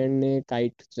 फिर एक फ्रेंड ने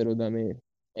काइट जरोदा में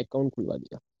अकाउंट खुलवा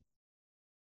दिया।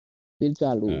 फिर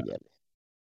चालू हो हाँ गया।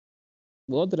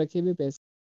 बहुत रखे हुए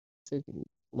पैसे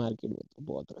मार्केट में, तो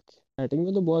बहुत रखे, स्टार्टिंग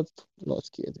में तो बहुत लॉस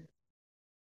किए थे।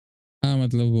 हाँ,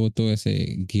 मतलब वो तो ऐसे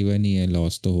गिवन ही है,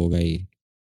 लॉस तो होगा ही।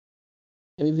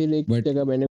 अभी फिर एक बट जगह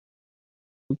मैंने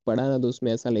पढ़ा ना, तो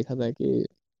उसमें ऐसा लिखा था कि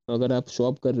अगर आप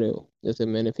शॉप कर रहे हो, जैसे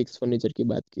मैंने फिक्स फर्नीचर की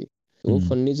बात की, तो वो हम्म,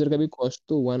 फर्नीचर का भी कॉस्ट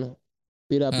तो हुआ ना।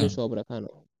 फिर आपने हाँ, शॉप रखा ना,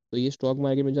 तो ये स्टॉक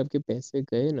मार्केट में जो आपके पैसे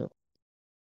गए ना,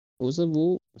 वो सब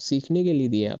वो सीखने के लिए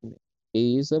दिए आपने।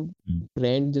 ये सब हम्म,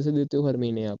 रेंट जैसे देते हो हर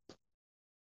महीने आप,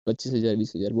 25,000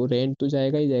 20,000, वो रेंट तो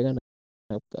जाएगा ही जाएगा ना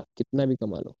आपका, कितना भी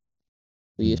कमा लो।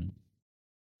 तो ये हम्म।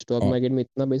 स्टॉक और मार्केट में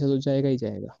इतना पैसा तो जाएगा ही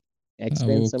जाएगा। हाँ, वो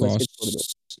एक्सपेंस समझ के छोड़ दो।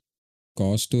 Cost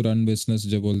cost to run business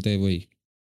जो बोलते हैं वही,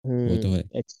 वो तो है।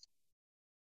 एक्स।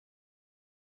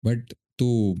 बट तू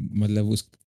मतलब उस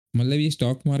मतलब ये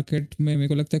स्टॉक मार्केट में मेरे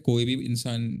को लगता है कोई भी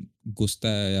इंसान घुसता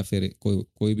है, या फिर कोई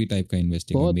कोई भी टाइप का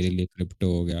इन्वेस्टिंग हो, बहुत। मेरे लिए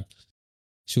क्रिप्टो हो गया,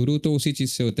 शुरू तो उसी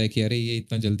चीज से होता है कि अरे ये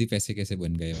इतना जल्दी पैसे कैसे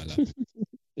बन गए वाला।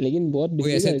 लेकिन बहुत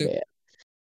कोई ऐसे डिफिकल्ट तो है यार।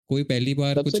 कोई पहली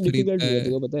बार सबसे कुछ डिफिकल्ट खरीदता भी है, है।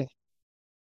 तुझको पता है।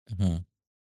 हाँ,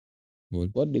 बोल।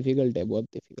 बहुत डिफिकल्ट है, बहुत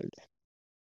डिफिकल्ट है।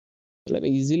 मतलब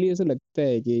इजीली ऐसा लगता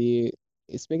है कि ये,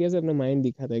 इसमें कैसे अपना माइंड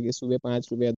दिखाता है कि सुबह 5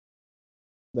 रुपया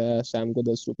था, शाम को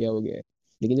 10 रुपया हो गया है।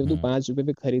 लेकिन जब तू हाँ 5 रुपये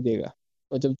पे खरीदेगा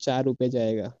और जब 4 रुपये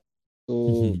जाएगा,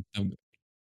 तो तब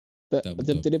तब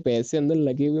जब तो तेरे पैसे अंदर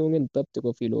लगे हुए होंगे, तब तेरे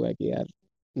को फील होगा कि यार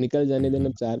निकल जाने देना,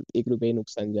 हाँ, 1 रुपये ही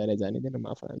नुकसान जा रहा है, जाने देना,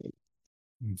 माफ आने।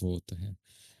 वो तो है।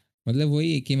 मतलब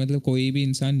वही है कि मतलब कोई भी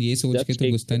इंसान ये सोच के जस्ट तो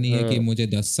एक, घुसता नहीं है कि हाँ। मुझे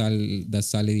 10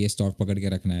 साल ये स्टॉक पकड़ के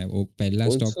रखना है। वो पहला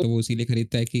स्टॉक उसको तो वो इसीलिए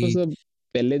खरीदता है कि तो सब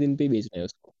पहले दिन पे ही बेचना है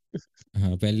उसको।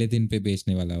 हाँ, पहले दिन पे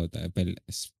बेचने वाला होता है पहले,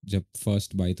 जब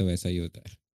फर्स्ट बाई तो वैसा ही होता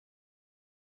है।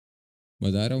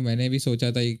 बता रहा हूँ, मैंने भी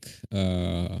सोचा था एक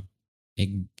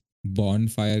बॉन्ड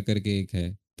फायर करके एक है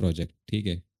प्रोजेक्ट, ठीक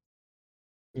है?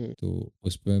 हम्म। तो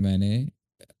उस पर मैंने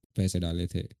पैसे डाले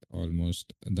थे,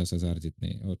 ऑलमोस्ट 10,000 जितने,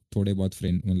 और थोड़े बहुत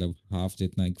फ्रेंड, मतलब हाफ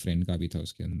जितना एक फ्रेंड का भी था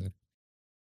उसके अंदर।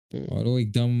 हम्म। और वो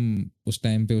एकदम उस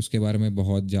टाइम पे उसके बारे में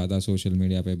बहुत ज़्यादा सोशल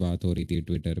मीडिया पे बात हो रही थी,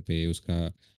 ट्विटर पे उसका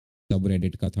सब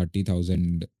रेडिट का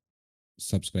 30,000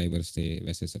 सब्सक्राइबर्स थे,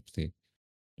 वैसे सब थे।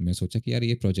 तो मैं सोचा कि यार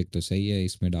ये प्रोजेक्ट तो सही है,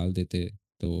 इसमें डाल देते।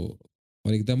 तो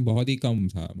और एकदम बहुत ही कम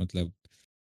था, मतलब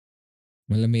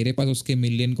मेरे पास उसके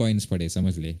मिलियन कॉइन्स पड़े,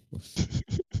 समझ ले।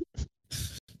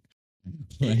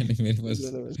 मैंने मेरे पास,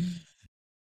 बराबर।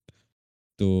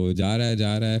 तो जा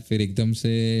रहा है, फिर एकदम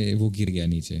से वो गिर गया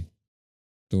नीचे।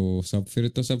 तो सब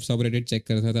सब रेडिट चेक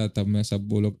कर रहा था, तब मैं सब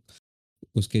वो लोग,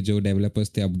 उसके जो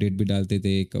डेवलपर्स थे अपडेट भी डालते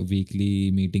थे,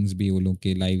 वीकली मीटिंग्स भी वो लोग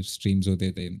के लाइव स्ट्रीम्स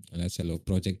होते थे। चलो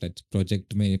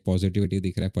प्रोजेक्ट में पॉजिटिविटी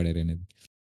दिख रहा है, पड़े रहने दे।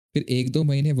 फिर 1-2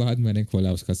 महीने बाद मैंने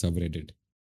खोला उसका सब रेडिट,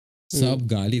 हम्म। सब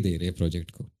गाली दे रहे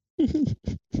प्रोजेक्ट को।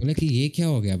 बोला कि ये क्या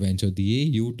हो गया बेंचो, ये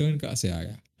यू टर्न कहाँ से आ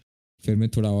गया। फिर मैं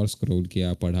थोड़ा और स्क्रॉल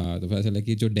किया, पढ़ा, तो पता चला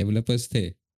कि जो डेवलपर्स थे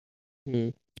हम्म।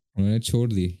 उन्होंने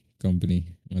छोड़ दी कंपनी,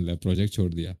 मतलब प्रोजेक्ट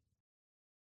छोड़ दिया।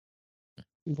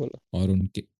 बोलो।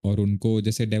 और उनको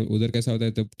जैसे उधर कैसा होता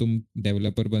है, तब तुम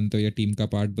डेवलपर बनते हो या टीम का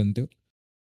पार्ट बनते हो,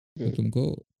 तो हम्म। तुमको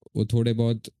वो थोड़े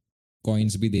बहुत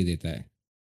कॉइन्स भी दे देता है।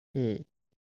 हम्म।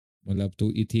 मतलब तू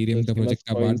तो इथीरियम का इसके पास प्रोजेक्ट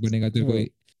का पार्ट कॉइन्स। बनेगा, तेरे को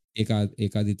हाँ।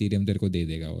 एक आध इथीरियम तेरे को दे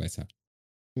देगा वो, ऐसा।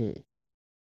 हम्म।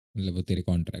 मतलब वो तेरे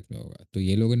कॉन्ट्रैक्ट में होगा। तो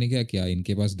ये लोगों ने क्या किया,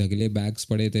 इनके पास ढगले बैग्स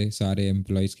पड़े थे सारे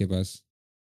एम्प्लॉयज के पास,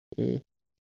 हम्म।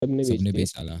 सबने बेच सबने दिया।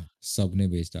 बेच डाला। सबने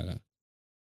बेच डाला।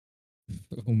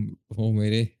 वो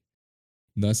मेरे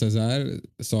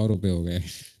 10,100 रुपये हो गए।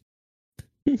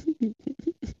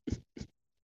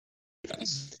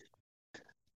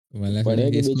 मतलब सोचा पढ़े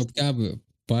कि के इसको बेच अब दिया। क्या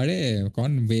पड़े,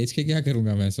 कौन बेच के क्या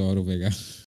करूंगा मैं 100 रुपये का।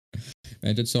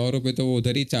 मैं तो 100 रुपये तो वो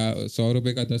उधर ही 100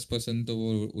 रुपये का 10% तो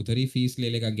वो उधर ही फीस ले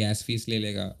लेगा, गैस फीस ले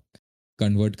लेगा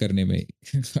कन्वर्ट करने में ही।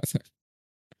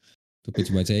 तो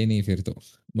कुछ बचा ही नहीं फिर तो।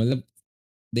 मतलब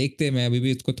देखते हैं, मैं अभी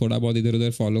भी इसको थोड़ा बहुत इधर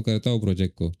उधर फॉलो करता हूँ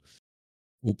प्रोजेक्ट को।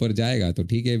 ऊपर जाएगा तो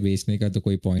ठीक है, बेचने का तो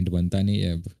कोई पॉइंट बनता नहीं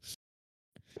है अब।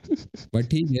 बट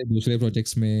ठीक है, दूसरे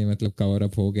प्रोजेक्ट्स में मतलब कवर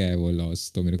अप हो गया है वो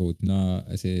लॉस, तो मेरे को उतना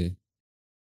ऐसे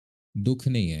दुख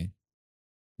नहीं है।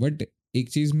 बट एक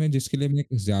चीज में जिसके लिए मैं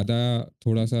ज्यादा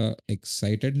थोड़ा सा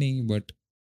एक्साइटेड नहीं, बट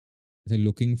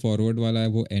लुकिंग फॉरवर्ड वाला है,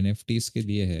 वो एनएफटीज के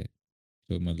लिए है।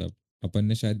 तो मतलब अपन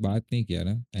ने शायद बात नहीं किया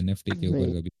ना एनएफटी के ऊपर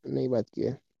नहीं, कभी। नहीं बात की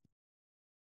है।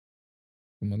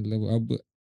 तो मतलब अब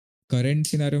करंट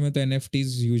सिनारियो में तो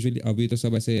एनएफटीज यूजुअली अभी तो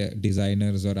सब ऐसे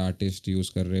डिजाइनर्स और आर्टिस्ट यूज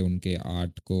कर रहे हैं उनके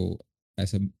आर्ट को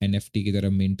ऐसे एनएफटी की तरह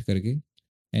मिंट करके।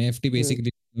 एनएफटी हम्म।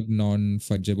 बेसिकली नॉन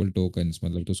फंजेबल टोकन्स,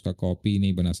 मतलब तो उसका कॉपी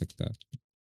नहीं बना सकता।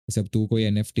 जैसे अब तू कोई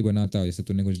एनएफटी बनाता, जैसे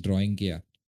तूने कुछ ड्राइंग किया,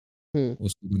 हम्म।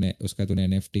 उसका तूने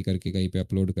एनएफटी करके कहीं पे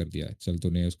अपलोड कर दिया, चल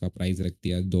तूने उसका प्राइस रख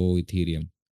दिया 2 इथीरियम,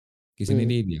 किसी ने हम्म।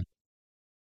 ले लिया।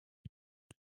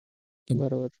 तो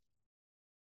बराबर।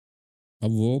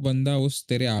 अब वो बंदा उस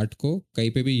तेरे आर्ट को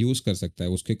कहीं पे भी यूज कर सकता है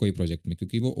उसके कोई प्रोजेक्ट में,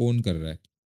 क्योंकि वो ओन कर रहा है।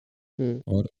 हम्म।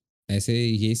 और ऐसे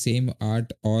ये सेम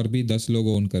आर्ट और भी 10 लोग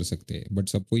ओन कर सकते हैं, बट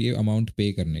सबको ये अमाउंट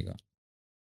पे करने का,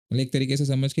 मतलब एक तरीके से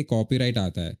समझ के कॉपीराइट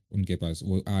आता है उनके पास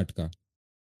वो आर्ट का।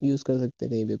 यूज कर सकते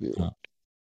हैं कहीं पे भी वो। हाँ।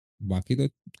 बाकी तो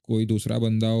कोई दूसरा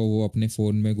बंदा हो, वो अपने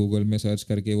फ़ोन में गूगल में सर्च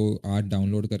करके वो आर्ट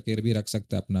डाउनलोड करके भी रख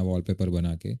सकता है अपना वॉलपेपर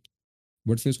बना के,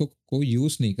 बट फिर उसको कोई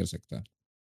यूज़ नहीं कर सकता।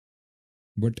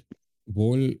 बट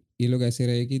वो ये लोग ऐसे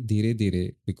रहे कि धीरे धीरे,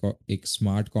 बिकॉज एक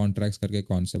स्मार्ट कॉन्ट्रैक्ट्स करके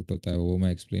कॉन्सेप्ट होता है, वो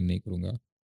मैं एक्सप्लेन नहीं करूँगा।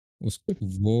 उस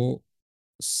वो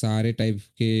सारे टाइप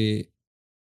के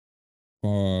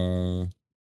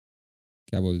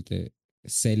क्या बोलते हैं,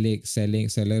 सेलिंग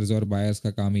सेलर्स और बायर्स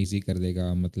का काम इजी कर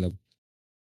देगा। मतलब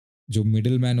जो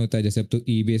मिडिल मैन होता है, जैसे अब तो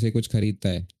ईबे से कुछ खरीदता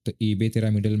है तो ईबे तेरा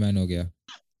मिडिल मैन हो गया,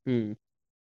 हम्म।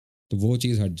 तो वो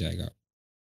चीज़ हट जाएगा।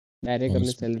 डायरेक्ट और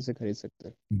अपने सेलर से खरीद सकते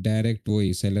हैं। डायरेक्ट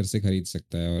वही सेलर से खरीद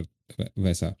सकता है। और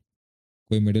वैसा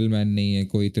कोई मिडिल मैन नहीं है,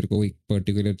 कोई तेरे को एक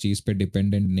पर्टिकुलर चीज़ पे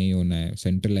डिपेंडेंट नहीं होना है,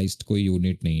 सेंट्रलाइज्ड कोई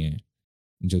यूनिट नहीं है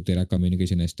जो तेरा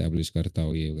कम्युनिकेशन एस्टेब्लिश करता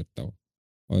हो, ये करता हो।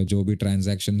 और जो भी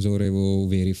ट्रांजैक्शंस हो रहे वो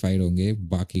वेरीफाइड होंगे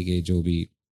बाकी के जो भी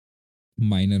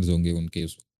माइनर्स होंगे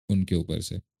उनके ऊपर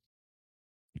से।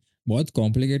 बहुत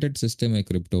कॉम्प्लिकेटेड सिस्टम है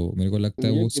क्रिप्टो, मेरे को लगता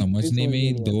है मुझे वो क्रिप्टो ही समझने समझ में में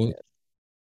ही नहीं दो, आता यार।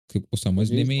 क्रिप्टो मुझे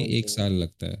समझने ही में ही समझ एक में नहीं साल आता।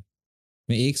 लगता है।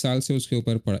 मैं 1 साल से उसके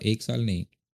ऊपर पढ़ा, 1 साल नहीं,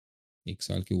 1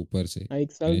 साल के ऊपर से हाँ,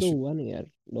 एक साल मैंने तो हुआ नहीं यार।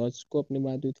 डॉज को अपनी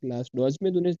बात हुई थी लास्ट, डॉज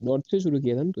में तूने डॉज से शुरू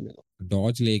किया था ना तूने तो।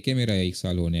 डॉज लेके मेरा 1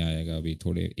 साल होने आएगा अभी,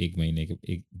 थोड़े 1 महीने के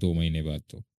 1-2 महीने बाद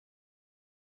तो।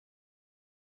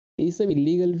 ये सब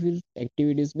इलीगल फिर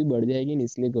एक्टिविटीज भी बढ़ जाएगी ना,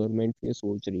 इसलिए गवर्नमेंट ये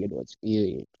सोच रही है डॉज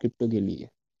ये क्रिप्टो के लिए।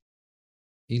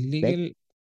 Back illegal.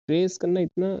 ट्रेस करना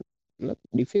इतना मतलब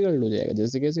डिफिकल्ट हो जाएगा,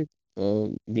 जैसे कैसे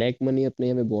ब्लैक मनी अपने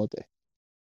यहाँ पे बहुत है।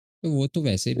 तो वो तो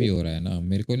वैसे भी हो रहा है ना,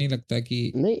 मेरे को नहीं लगता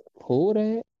कि नहीं हो रहा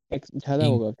है, ज्यादा इन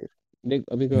होगा फिर। देख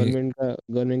अभी मेरे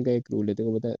गवर्नमेंट का एक रूल है, तेरे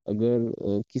को पता है,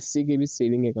 अगर किसी के भी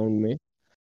सेविंग अकाउंट में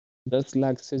 10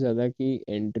 लाख से ज्यादा की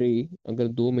एंट्री अगर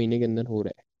 2 महीने के अंदर हो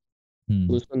रहा है तो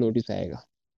हम्म उसका नोटिस आएगा।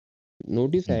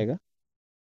 नोटिस हम्म, आएगा,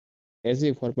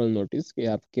 ऐसे फॉर्मल नोटिस कि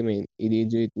आपके में ये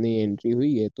जो इतनी एंट्री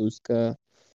हुई है तो उसका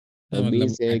हाँ मतलब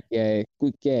बेस है क्या है,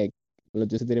 कुछ क्या है। मतलब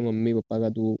जैसे तेरे मम्मी पापा का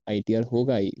तो आईटीआर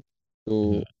होगा ही,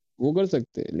 तो हाँ वो कर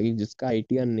सकते हैं, लेकिन जिसका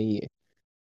आईटीआर नहीं है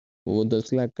वो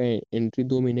 10 लाख का एंट्री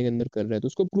 2 महीने के अंदर कर रहा है तो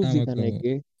उसको प्रूफ हाँ दिखाना है मतलब कि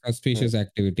हाँ। सस्पिशियस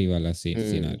एक्टिविटी वाला हम्म।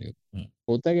 सिनारियो। हाँ।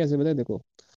 होता कैसे पता है देखो,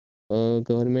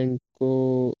 गवर्नमेंट को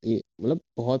ये मतलब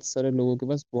बहुत सारे लोगों के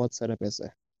पास बहुत सारा पैसा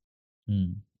है।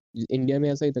 हम्म इंडिया में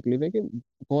ऐसा ही तकलीफ है कि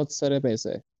बहुत सारा पैसा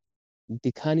है,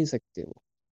 दिखा नहीं सकते वो।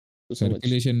 तो समझ।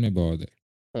 सर्कुलेशन में बहुत है।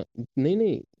 हाँ। नहीं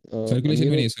नहीं, सर्कुलेशन में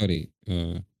अमीरों नहीं, सॉरी।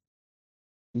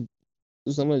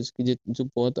 तू समझ कि जो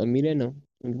बहुत अमीर है ना,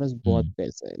 उनके पास बहुत हम्म।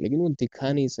 पैसा है, लेकिन वो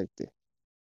दिखा नहीं सकते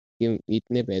कि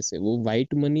इतने पैसे। वो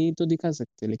वाइट मनी तो दिखा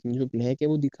सकते, लेकिन जो ब्लैक है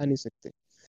वो दिखा नहीं सकते।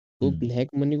 तो हम्म।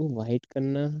 ब्लैक मनी को वाइट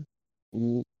करना,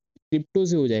 वो क्रिप्टो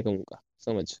से हो जाएगा उनका,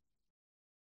 समझ।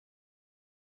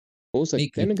 हो नहीं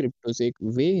सकता है ना, क्रिप्टो क्रिप्टो से एक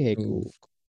वे है कि वो।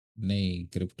 नहीं,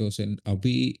 क्रिप्टो से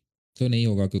अभी तो नहीं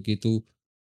होगा, क्योंकि तू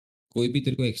कोई भी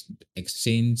तेरे को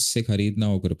एक्सचेंज से खरीदना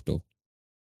हो क्रिप्टो,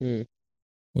 हम्म।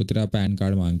 वो तेरा पैन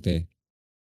कार्ड मांगते हैं।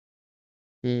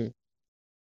 हम्म।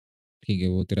 ठीक है,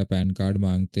 वो तेरा पैन कार्ड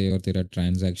मांगते हैं और तेरा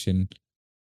ट्रांजैक्शन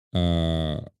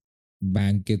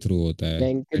बैंक के थ्रू होता है,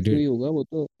 बैंक के थ्रू ही क्रेडिट। होगा वो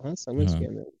तो, हाँ समझ हाँ। गया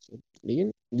मैं उसे।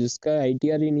 लेकिन जिसका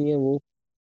आईटीआर ही नहीं है वो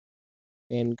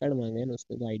पैन कार्ड मांगा है ना,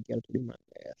 उसने तो आईटीआर थोड़ी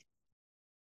मांगा है यार।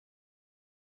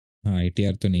 हाँ,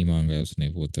 आईटीआर तो नहीं मांगा है उसने,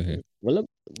 वो तो है। मतलब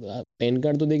पैन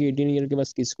कार्ड तो देख 18 ईयर के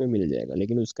पास किसी को मिल जाएगा,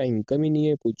 लेकिन उसका इनकम ही नहीं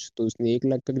है कुछ, तो उसने 1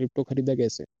 लाख का क्रिप्टो खरीदा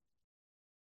कैसे?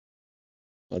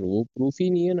 और वो प्रूफ ही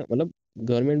नहीं है ना, मतलब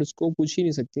गवर्नमेंट उसको पूछ ही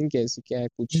नहीं सकती कि कैसे क्या है नहीं,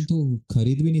 कुछ। तू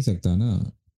खरीद भी नहीं सकता ना।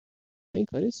 नहीं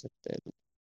खरीद सकता है तो।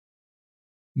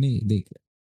 नहीं देख,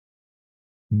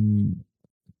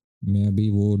 मैं अभी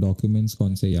वो डॉक्यूमेंट्स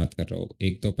कौन से याद कर रहा हूँ,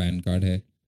 एक तो पैन कार्ड है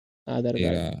आधार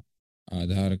तेरा, कार्ड।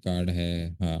 आधार कार्ड है,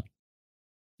 हाँ,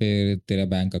 फिर तेरा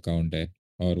बैंक अकाउंट है,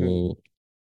 और वो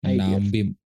हम्म। नाम आईटीआर। भी,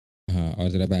 हाँ,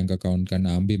 और तेरा बैंक अकाउंट का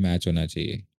नाम भी मैच होना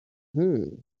चाहिए।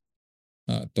 हम्म।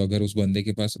 हाँ, तो अगर उस बंदे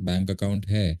के पास बैंक अकाउंट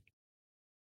है,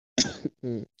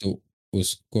 हम्म। तो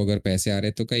उसको अगर पैसे आ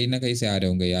रहे तो कहीं ना कहीं से आ रहे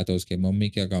होंगे, या तो उसके मम्मी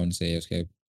के अकाउंट से, या उसके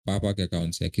पापा के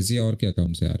अकाउंट से, या किसी और के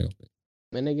अकाउंट से आ रहे होंगे।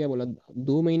 मैंने क्या बोला,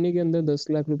 2 महीने के अंदर 10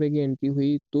 लाख रुपए की एंट्री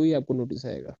हुई तो ही आपको नोटिस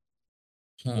आएगा।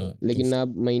 हाँ तो लेकिन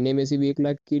आप महीने में सिर्फ 1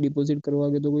 लाख की डिपॉजिट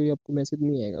करवाओगे तो कोई आपको मैसेज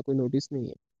नहीं आएगा, कोई नोटिस नहीं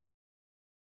है।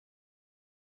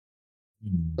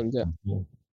 समझा?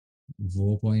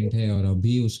 वो पॉइंट है, और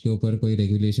अभी उसके ऊपर कोई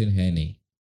रेगुलेशन है नहीं।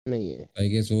 नहीं है। आई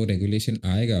गेस वो रेगुलेशन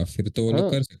आएगा फिर तो वो लोग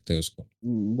हाँ, कर सकते हैं उसको।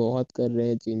 बहुत कर रहे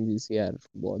हैं चेंजेस यार,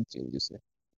 बहुत चेंजेस है।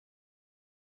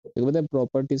 देखो पता है,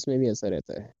 प्रॉपर्टीज में भी ऐसा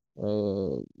रहता है।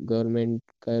 गवर्नमेंट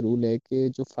का रूल है कि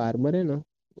जो फार्मर है ना,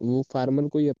 वो फार्मर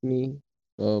को ही अपनी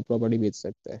प्रॉपर्टी बेच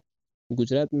सकता है।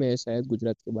 गुजरात में है शायद,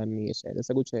 गुजरात के बाहर नहीं है शायद,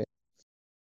 ऐसा कुछ है।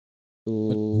 पर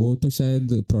तो वो तो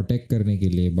शायद प्रोटेक्ट करने के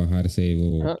लिए बाहर से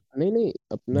वो हाँ, नहीं नहीं,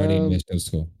 अपना बड़े इन्वेस्टर्स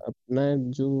को। अपना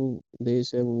जो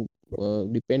देश है वो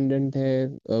डिपेंडेंट है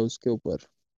उसके ऊपर,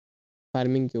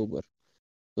 फार्मिंग के ऊपर।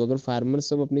 तो अगर फार्मर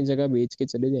सब अपनी जगह बेच के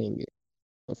चले जाएंगे,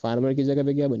 तो फार्मर की जगह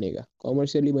पे क्या बनेगा?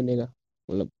 कॉमर्शियली बनेगा,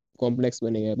 मतलब कॉम्प्लेक्स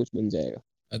बनेगा, कुछ बन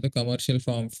जाएगा। तो कमर्शियल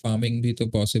फार्मिंग भी तो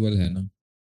पॉसिबल है ना।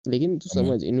 लेकिन तू कमर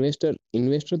समझ, इन्वेस्टर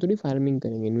इन्वेस्टर थोड़ी फार्मिंग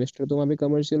करेंगे, इन्वेस्टर तो वहाँ पे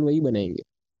कमर्शियल वही बनाएंगे।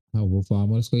 हाँ, वो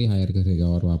फार्मर्स को ही हायर करेगा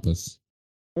और वापस।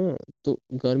 हाँ। तो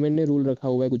गवर्नमेंट ने रूल रखा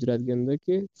हुआ है गुजरात के अंदर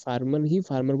कि फार्मर ही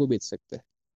फार्मर को बेच सकता है।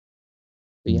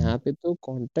 तो हम्म। यहाँ पे तो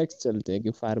कॉन्ट्रैक्ट चलते हैं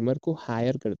कि फार्मर को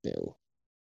हायर करते हैं वो,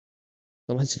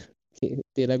 समझ। कि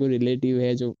तेरा कोई रिलेटिव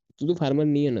है जो, तू तो फार्मर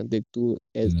नहीं है ना, देख तू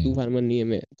नहीं। फार्मर नहीं है,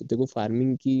 मैं तो तेरे को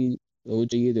फार्मिंग की वो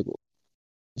चाहिए, देखो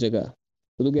जगह,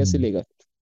 तो तू कैसे हम्म। लेगा?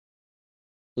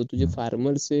 तो तुझे हाँ।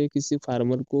 फार्मर से किसी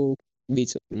फार्मर को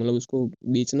बेच, मतलब उसको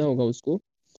बेचना होगा उसको,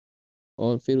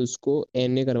 और फिर उसको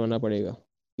एनए करवाना पड़ेगा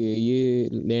कि ये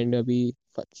लैंड अभी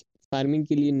फार्मिंग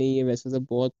के लिए नहीं है। वैसे सब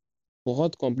बहुत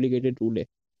बहुत कॉम्प्लिकेटेड रूल है।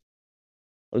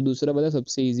 और दूसरा पता है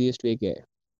सबसे इजीएस्ट वे क्या है?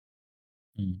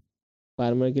 हम्म।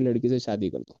 फार्मर की लड़की से शादी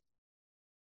कर दो।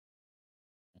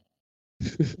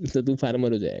 तो तू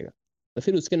फार्मर हो जाएगा, तो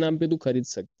फिर उसके नाम पे तू खरीद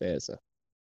सकता है ऐसा।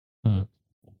 हाँ,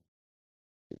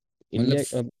 मतलब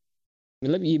इंडिया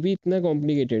मतलब ये भी इतना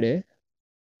कॉम्प्लिकेटेड है।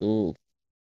 तो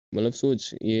मतलब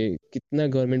सोच, ये कितना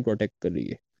गवर्नमेंट प्रोटेक्ट कर रही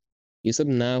है। ये सब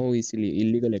ना हो, इसीलिए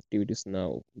इलीगल एक्टिविटीज ना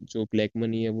हो, जो ब्लैक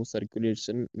मनी है वो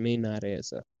सर्कुलेशन में ही ना रहे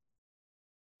ऐसा।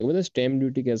 तो पता स्टैम्प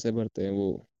ड्यूटी कैसे भरते हैं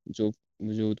वो, जो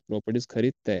जो प्रॉपर्टीज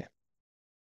खरीदता है,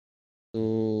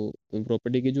 तो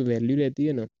प्रॉपर्टी की जो वैल्यू रहती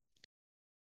है ना,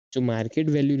 जो मार्केट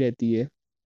वैल्यू रहती है,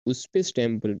 उस पे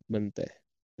स्टैम्प बनता है।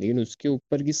 लेकिन उसके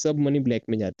ऊपर की सब मनी ब्लैक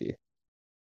में जाती है।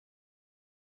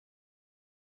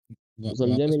 तो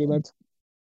समझा वापस मेरी बोल, बात?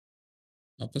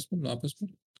 वापस बोल, वापस बोल।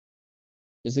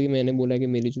 जैसे कि मैंने बोला कि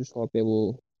मेरी जो शॉप है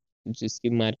वो, जिसकी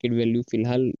मार्केट वैल्यू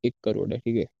फिलहाल 1 करोड़ है,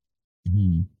 ठीक है।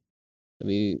 हम्म।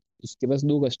 अभी उसके पास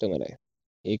 2 कस्टमर है,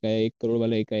 एक आया 1 करोड़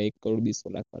वाला, एक आया 1 करोड़ 20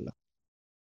 लाख वाला।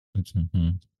 अच्छा।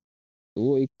 हाँ। तो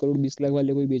वो 1 करोड़ 20 लाख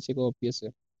वाले को ही बेचेगा, ऑब्वियस है।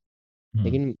 हाँ।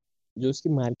 लेकिन जो उसकी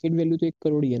मार्केट वैल्यू तो 1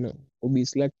 करोड़ ही है ना, वो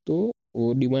 20 लाख तो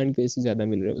वो डिमांड के से ज्यादा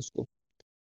मिल रहा है उसको।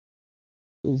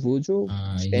 तो वो जो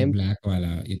हाँ, ये स्टैम्प, ब्लैक वाला,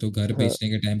 ये तो घर हाँ बेचने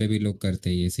के टाइम पे भी लोग करते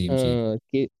हैं ये सेम चीज। हाँ,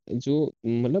 कि जो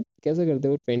मतलब कैसे करते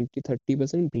हैं वो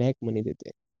 20-30% ब्लैक मनी देते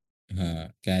हैं। हाँ,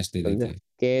 कैश दे समझा? देते।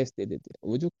 कैश दे देते हैं।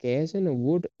 वो जो कैश है ना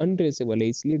वो अनट्रेसेबल है,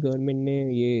 इसलिए गवर्नमेंट ने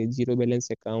ये जीरो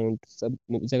बैलेंस अकाउंट सब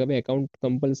जगह पे अकाउंट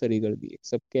कंपलसरी कर दिए,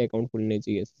 सबके अकाउंट खुलने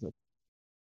चाहिए सब।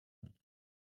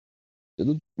 तो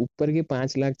तू ऊपर के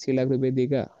 5 लाख 6 लाख रुपए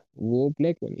देगा, वो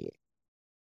ब्लैक मनी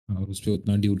है। और उस पे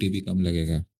उतना ड्यूटी भी कम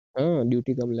लगेगा। हाँ,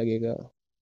 ड्यूटी कम लगेगा।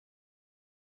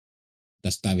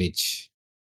 दस्तावेज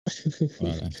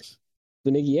वाला।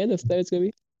 तूने किया है दस्तावेज कभी?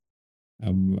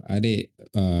 अब अरे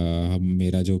हम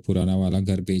मेरा जो पुराना वाला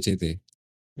घर बेचे थे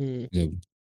हम्म। जब,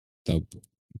 तब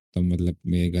तब मतलब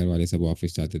मेरे घर वाले सब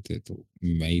ऑफिस जाते थे, तो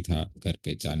मैं ही था घर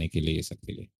पे जाने के लिए, ये सब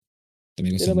के लिए। तो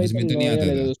मेरे को तेरा भाई समझ तो में तो नहीं आता लॉयल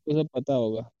है था। तो उसको सब पता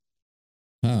होगा।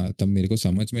 हाँ, तब मेरे को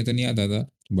समझ में तो नहीं आता था,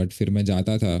 बट फिर मैं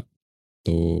जाता था,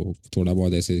 तो थोड़ा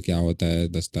बहुत ऐसे क्या होता है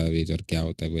दस्तावेज और क्या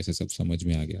होता है वैसे सब समझ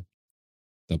में आ गया।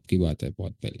 तब की बात है,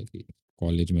 बहुत पहले की,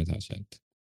 कॉलेज में था शायद।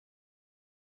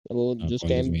 वो हाँ, जो कॉलेज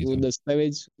स्टैम्प, में ही वो था।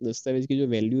 दस्तावेज दस्तावेज की जो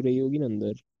वैल्यू रही होगी ना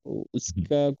अंदर, वो हम्म,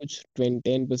 उसका कुछ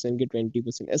 10% के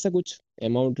 20% ऐसा कुछ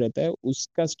अमाउंट रहता है,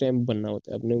 उसका स्टैम्प बनना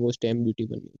होता है, अपने को स्टैम्प ड्यूटी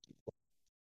बननी होती है।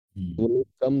 वो हम्म, लोग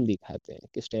कम दिखाते हैं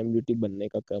कि स्टैम्प ड्यूटी बनने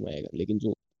का कम आएगा, लेकिन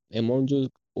जो अमाउंट जो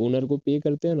ओनर को पे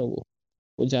करते हैं ना वो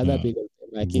ज्यादा हाँ, पे करते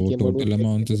हैं, बाकी वो की अमाउंट वो टोटल चेक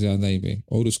अमाउंट तो करके। ज्यादा ही पे,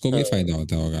 और उसको भी हाँ, फायदा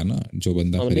होता होगा ना जो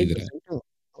बंदा खरीद रहा 100%। हाँ,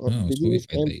 है। हाँ, क्योंकि उसको वो भी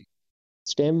फायदा स्टैम्प ही।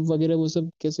 स्टैम्प वगैरह वो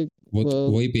सब कैसे वो तो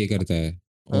वही पे करता है।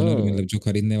 ओनर हाँ, मतलब जो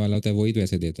खरीदने वाला होता है वही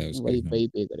पैसे देता है उसके। वही हाँ। वही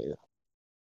पे करेगा।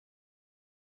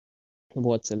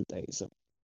 बहुत चलता है ये सब।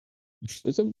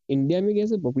 ये सब इंडिया में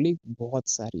कैसे पब्लिक बहुत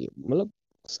सारी है, मतलब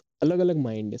अलग अलग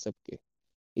माइंड है सबके,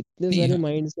 इतने नहीं, सारे हाँ,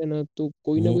 माइंड्स है ना, तो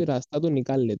कोई ना वो कोई रास्ता तो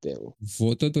निकाल लेते हैं वो।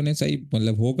 वो तो तूने सही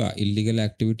मतलब होगा, इलीगल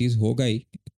एक्टिविटीज होगा ही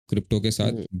क्रिप्टो के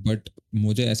साथ, हम्म। बट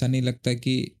मुझे ऐसा नहीं लगता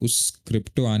कि उस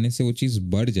क्रिप्टो आने से वो चीज़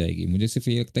बढ़ जाएगी। मुझे सिर्फ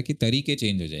ये लगता है कि तरीके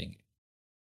चेंज हो जाएंगे।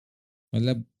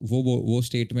 मतलब वो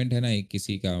स्टेटमेंट है ना, एक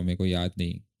किसी का मेरे को याद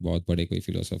नहीं, बहुत बड़े कोई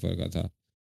फिलोसोफर का था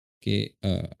कि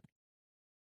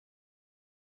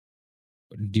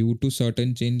due to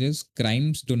certain changes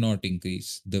crimes do not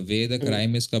increase, the way the hmm,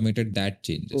 crime is committed that वो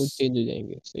चेंजेस। चेंज हो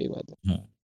जाएंगे, सही बात है। हाँ।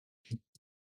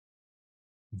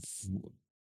 वो-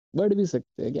 बढ़ भी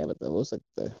सकते हैं, क्या पता, हो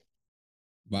सकता है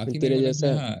बाकी मेरे तेरे को लगता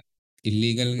है जैसा। हाँ,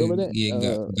 इलीगल तो पता है ये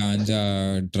गांजा,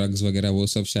 ड्रग्स वगैरह वो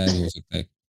सब शायद हो सकता है।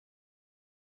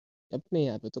 अपने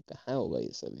यहाँ पे तो कहाँ होगा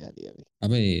ये सब यार, ये अभी।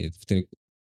 अबे तेरे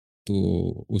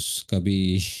तो उस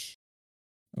कभी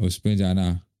उसमें जाना,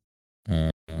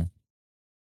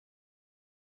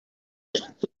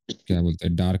 क्या बोलते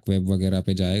हैं, डार्क वेब वगैरह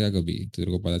पे जाएगा कभी तो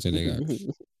तेरे को पता चलेगा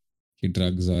कि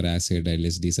ड्रग्स और एसिड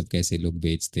एलएसडी सब कैसे लोग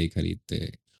बेचते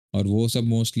खरीदते। और वो सब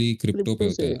मोस्टली क्रिप्टो पे क्रिप्टो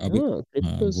होता से, है अभी। हाँ हाँ,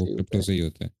 क्रिप्टो वो से होता क्रिप्टो है। से ही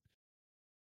होता है।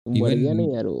 बढ़ इवन गया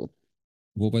नहीं यार वो।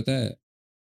 वो पता है,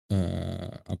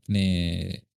 अपने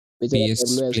बेचारा PS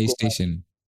Pablo play Escobar, station.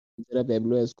 बेचारा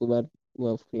पेब्लो एस्कोबार,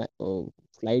 वो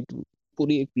फ्लाइट,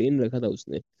 पूरी एक प्लेन रखा था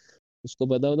उसने। उसको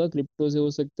पता होता क्रिप्टो से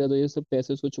हो सकता है, तो ये सब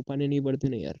पैसे उसको छुपाने नहीं पड़ते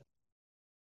ना यार।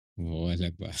 वो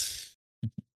अलग बात।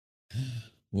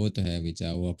 वो तो है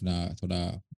बेचा, वो अपना थोड़ा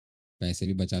पैसे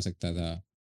भी बचा सकता था।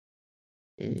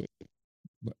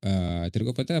 हम्म। तेरे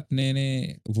को पता है अपने ने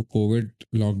वो कोविड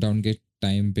लॉकडाउन के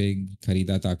टाइम पे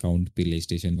खरीदा था अकाउंट प्ले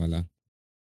स्टेशन वाला,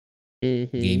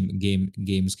 हम्म।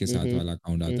 गेम्स के साथ हम्म। वाला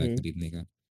अकाउंट आता है हम्म। खरीदने का।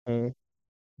 हाँ।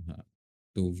 हाँ।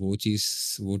 तो वो चीज़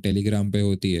वो टेलीग्राम पे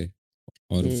होती है,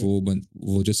 और हम्म।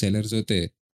 वो जो सेलर्स होते हैं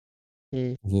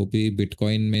हम्म। वो भी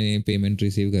बिटकॉइन में पेमेंट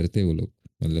रिसीव करते हैं वो लोग।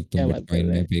 मतलब तुम क्या बात कर बिटकॉइन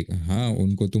रहा में है? पे, हाँ,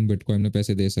 उनको तुम बिटकॉइन में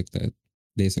पैसे दे सकते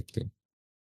हो।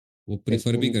 वो लाइक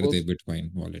प्रेफर भी उनको करते हैं बिटकॉइन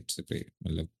वॉलेट से पे,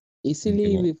 मतलब उनके इसीलिए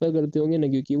वो रेफर करते होंगे ना,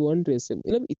 क्योंकि वो अनट्रेसेबल,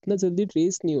 मतलब इतना जल्दी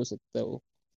ट्रेस नहीं हो सकता वो।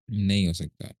 नहीं हो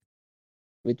सकता।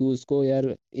 भाई तू उसको यार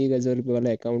 1,000 रुपये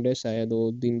वाला अकाउंट है, शायद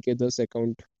वो दिन के 10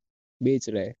 अकाउंट बेच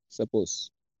रहा है सपोज।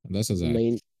 10,000।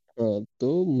 महीन हाँ,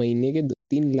 तो महीने के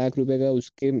 3 लाख रुपए का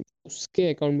उसके उसके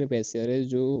अकाउंट में पैसे आ रहे हैं,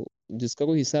 जो जिसका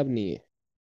कोई हिसाब नहीं है।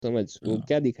 समझ, वो हाँ,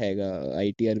 क्या दिखाएगा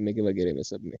आईटीआर में के वगैरह में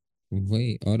सब में।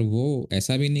 वही। और वो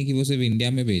ऐसा भी नहीं कि वो सिर्फ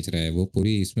इंडिया में बेच रहा है, वो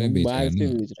पूरी वो इसमें बेच रहा बाहर है से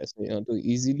ना। भी बेच रहा है सही, हाँ, तो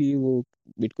इजीली वो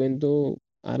बिटकॉइन तो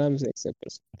आराम से एक्सेप्ट कर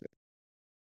सकते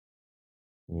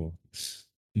वो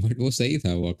बट वो सही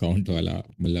था वो अकाउंट वाला,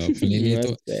 मतलब हैं। अपने लिए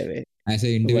तो। मस्त है वे,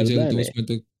 ऐसे इंडिविजुअल वरदान तो है। उसमें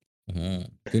तो। हाँ,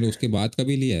 तूने उसके बाद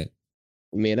कभी लिया है?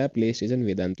 मेरा प्ले स्टेशन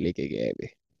वेदांत लेके गया है बे।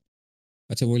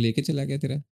 अच्छा, वो लेके चला गया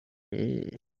तेरा? हम्म,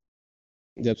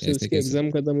 जब से ऐसे उसके कैसे?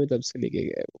 एग्जाम खत्म हुए तब से लेके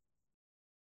गया है वो।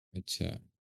 अच्छा।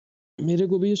 मेरे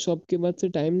को भी शॉप के बाद से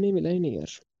टाइम नहीं मिला ही नहीं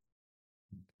यार।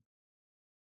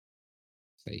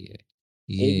 सही है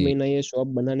एक ये। महीना ये शॉप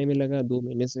बनाने में लगा, 2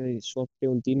 महीने से शॉप पे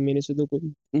हूँ, 3 महीने से तो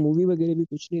कोई मूवी वगैरह भी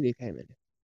कुछ नहीं देखा है मैंने।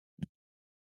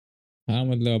 हाँ,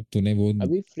 मतलब अब तूने वो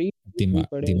अभी फ्री फ्री दिमाग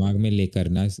पड़े हैं। दिमाग में लेकर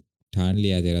ना ठान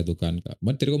लिया है तेरा दुकान का,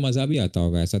 बट तेरे को मजा भी आता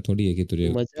होगा, ऐसा थोड़ी है कि तुझे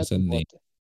मजा तो पसंद नहीं। बहुत है,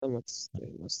 तो मस्त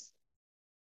है, मस्त।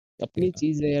 अपनी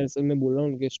चीज है यार, सब मैं बोल रहा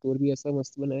हूँ, उनके स्टोर भी ऐसा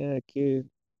मस्त बनाया है कि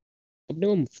अपने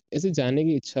को ऐसे जाने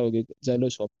की इच्छा होगी, चलो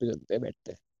शॉप पे चलते हैं,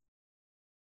 बैठते हैं।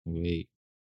 वही,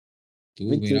 तू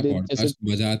विद मेरा तेरे जैसे पॉडकास्ट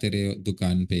बजा तेरे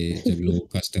दुकान पे जब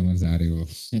लोग कस्टमर्स आ रहे हो।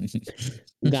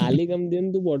 गाली कम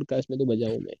दिन तू पॉडकास्ट में तो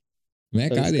बजाऊं मैं। मैं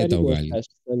कहा देता संस्कारी हूँ गाली,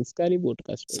 पॉडकास्ट, संस्कारी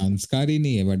पॉडकास्ट है। संस्कारी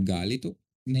नहीं है, बट गाली तो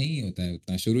नहीं होता है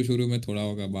उतना, शुरू शुरू में थोड़ा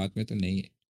होगा, बाद में तो नहीं है,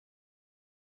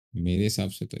 मेरे हिसाब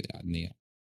से तो याद नहीं है।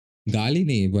 गाली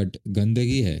नहीं बट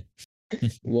गंदगी है।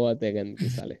 बहुत है गंदगी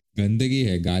साले। गंदगी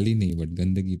है, गाली नहीं बट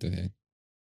गंदगी तो है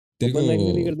तेरे ओपन माइक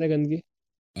में भी को। करता है गंदगी।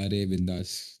 अरे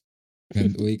बिंदास,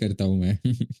 वही करता हूँ मैं।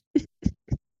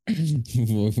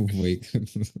 वो वही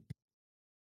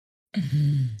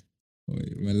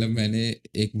मतलब मैंने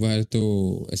एक बार तो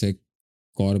ऐसे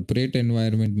कॉर्पोरेट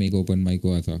एनवायरनमेंट में एक ओपन माइक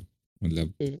हुआ था,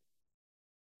 मतलब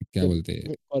क्या बोलते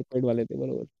हैं, कॉर्पोरेट वाले थे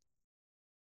बरोबर।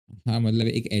 हाँ मतलब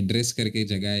एक एड्रेस करके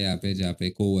जगह है यहाँ पे जहाँ पे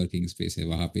कोवर्किंग स्पेस है,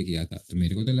 वहां पे किया था, तो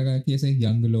मेरे को तो लगा कि ऐसे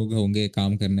यंग लोग होंगे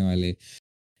काम करने वाले,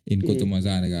 इनको तो हम्म,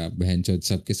 मजा आएगा, बहन चोद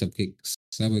सबके सबके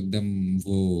सब एकदम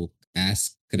वो एस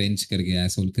क्रेंच करके,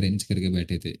 एस होल क्रेंच करके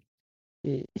बैठे थे।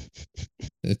 हम्म।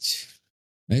 अच्छा,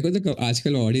 मेरे को तो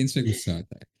आजकल ऑडियंस पे गुस्सा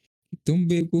आता है, तुम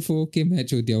बेवकूफ हो कि मैं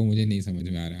चूतिया हूँ, मुझे नहीं समझ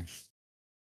में आ रहा।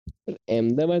 पर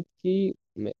अहमदाबाद की,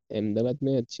 अहमदाबाद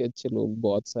में अच्छे अच्छे लोग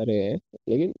बहुत सारे हैं,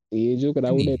 लेकिन ये जो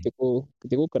क्राउड है, नहीं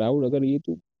देखो क्राउड, अगर ये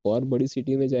तू और बड़ी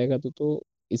सिटी में जाएगा तो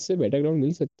इससे बेटर क्राउड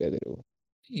मिल सकता है तेरे को।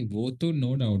 नहीं, वो तो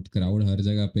नो डाउट क्राउड हर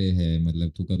जगह पे है,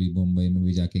 मतलब तू कभी मुंबई में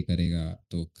भी जाके करेगा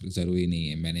तो जरूरी नहीं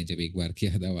है, मैंने जब एक बार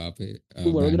किया था वहाँ पे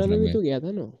तू वडोदरा बांद्रा में भी में, तो गया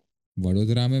था ना।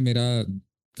 वडोदरा में मेरा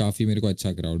काफी मेरे को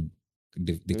अच्छा क्राउड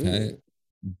दिखा है।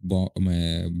 हम्म।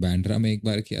 मैं बांद्रा में एक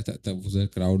बार किया था, तब उधर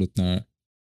क्राउड उतना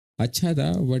अच्छा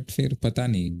था, बट फिर पता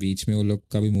नहीं बीच में वो लोग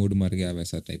का भी मूड मर गया,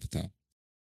 वैसा टाइप था।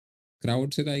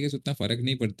 क्राउड से तो आई गेस उतना फर्क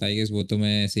नहीं पड़ता, आई गेस वो तो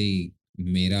मैं ऐसे ही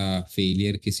मेरा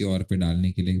फेलियर किसी और पे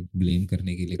डालने के लिए, ब्लेम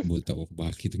करने के लिए बोलता हूँ,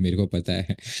 बाकी तो मेरे को पता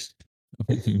है।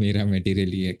 मेरा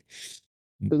मटेरियल ही है।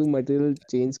 तो तू मटेरियल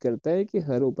चेंज करता है कि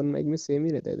हर ओपन माइक में सेम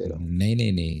ही रहता है तेरा? नहीं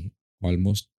नहीं नहीं,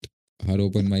 ऑलमोस्ट हर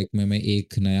ओपन माइक में मैं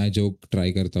एक नया जोक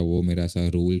ट्राई करता हूँ, वो मेरा सा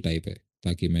रूल टाइप है,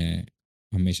 ताकि मैं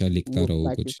हमेशा लिखता वो रहूँ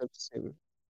बाकी कुछ। सब सेम।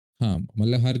 हाँ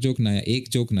मतलब हर जोक नया, एक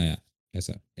जोक नया,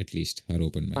 ऐसा एटलीस्ट हर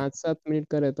ओपन माइक। 5-7 मिनट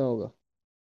का रहता होगा।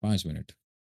 5 मिनट।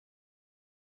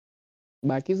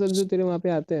 बाकी सब जो तेरे वहाँ पे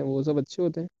आते हैं वो सब अच्छे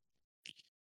होते हैं।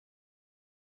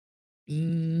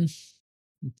 हम्म,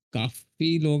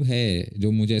 काफी लोग हैं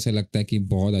जो मुझे ऐसा लगता है कि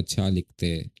बहुत अच्छा लिखते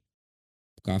हैं,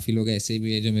 काफी लोग ऐसे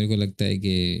भी है जो मेरे को लगता है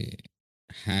कि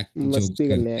हैक जोक्स मस्ती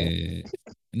करने करते आए।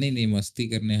 हैं। नहीं नहीं, मस्ती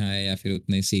करने है या फिर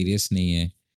उतने सीरियस नहीं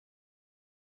है,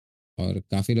 और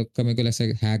काफी लोग का मेरे को ऐसा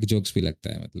हैक जोक्स भी लगता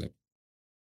है, मतलब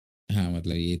हाँ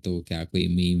मतलब ये तो क्या कोई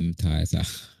मीम था ऐसा।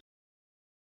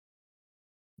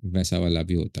 वैसा वाला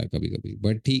भी होता है कभी कभी,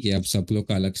 बट ठीक है, अब सब लोग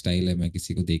का अलग स्टाइल है, मैं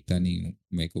किसी को देखता नहीं हूँ,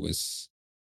 मेरे को बस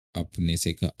अपने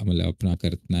से मतलब अपना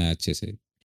करना है अच्छे से,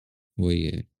 वही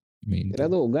है मेन तेरा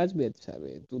तो। तो होगा भी अच्छा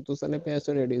बे, तू तो साले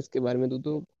पैशनेट है इसके बारे में, तू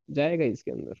तो जाएगा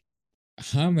इसके अंदर।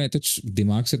 हाँ मैं तो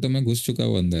दिमाग से तो मैं घुस चुका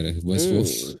हूँ अंदर है, बस वो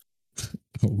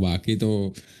हम्म। बाकी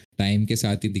तो टाइम के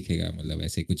साथ ही दिखेगा, मतलब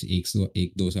ऐसे कुछ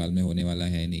 1-2 साल में होने वाला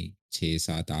है नहीं,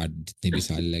 6-7-8 जितने भी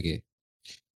साल लगे,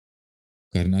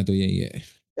 करना तो यही है।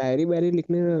 शायरी वायरी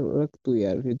लिखने रख तू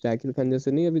यार, फिर जाकिर खान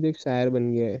जैसे नहीं, अभी देख शायर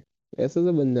बन गया है, ऐसा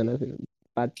तो बन जाना फिर।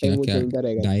 पार्ट टाइम क्या वो क्या, चलता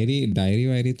रहेगा। डायरी डायरी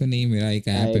वायरी तो नहीं, मेरा एक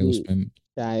ऐप है शायरी, उसमें।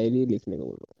 शायरी लिखने को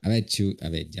बोल रहा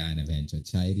अबे जान है बहन चोद,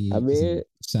 शायरी हूँ। अबे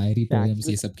किसी, शायरी पोएम्स जाकिर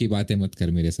ये सब की बातें मत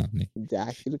कर मेरे सामने।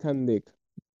 जाकिर खान देख,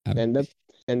 अब स्टैंड अप,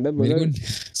 स्टैंड अप मेरे को अगर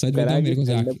सच करा बताऊं, कि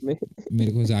स्टैंड अप में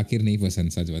मेरे को जाकिर नहीं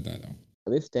पसंद, सच बता रहा हूँ।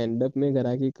 अबे स्टैंड अप में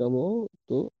करा कि कम हो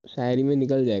तो शायरी में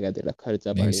निकल जाएगा तेरा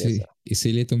खर्चा मैं पानी ऐसा।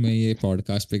 इसीलिए तो मैं ये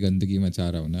पॉडकास्ट पे गंदगी मचा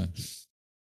रहा हूँ ना,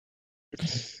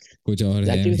 कुछ और है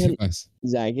जाकिर मेरे खान, पास।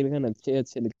 जाकिर खान अच्छे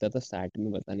अच्छे लिखता था स्टार्ट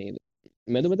में, पता नहीं।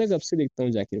 मैं तो पता है कब से लिखता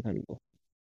हूँ जाकिर खान को,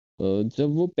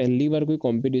 जब वो पहली बार कोई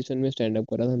कंपटीशन में स्टैंड अप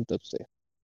करा था ना, तब से।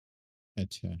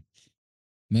 अच्छा,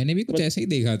 मैंने भी कुछ मत, ऐसा ही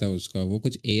देखा था उसका, वो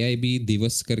कुछ AIB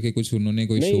दिवस करके कुछ उन्होंने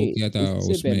कोई शो नहीं किया था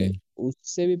उससे पहले, उसमें।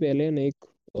 उससे भी पहले ना एक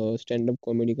स्टैंड अप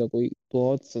कॉमेडी का कोई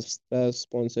बहुत सस्ता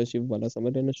स्पॉन्सरशिप वाला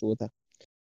समझ लेना शो था,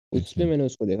 अच्छा उसमें मैंने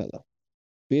उसको देखा था।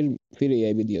 फिर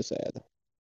एआईबी दिवस आया था।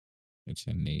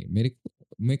 अच्छा, नहीं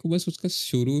मेरे को बस उसका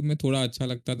शुरू में थोड़ा अच्छा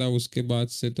लगता था, उसके बाद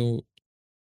से तो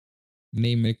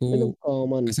नहीं मेरे को, मतलब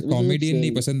कॉमन ऐसा वैसे सब कॉमेडियन नहीं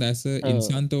सेम। पसंद, ऐसा हाँ,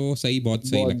 इंसान तो सही, बहुत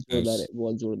सही बहुत लगता है जोरदार है, उस।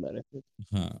 बहुत जोरदार है।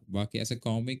 हाँ बाकी ऐसे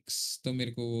कॉमिक्स तो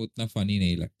मेरे को उतना फनी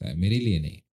नहीं लगता है, मेरे लिए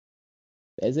नहीं।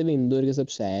 ऐसे भी इंदौर के सब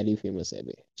शायर ही फेमस है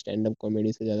बे, स्टैंड अप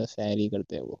कॉमेडी से ज्यादा शायर ही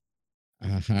करते हैं वो।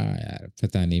 हाँ यार,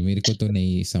 पता नहीं, मेरे को तो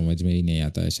नहीं समझ में ही नहीं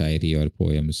आता शायरी और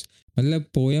पोएम्स। मतलब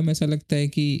पोएम ऐसा लगता है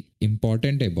कि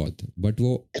इम्पोर्टेंट है बहुत, बट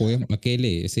वो पोएम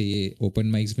अकेले, ऐसे ये ओपन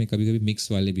माइक्स में कभी कभी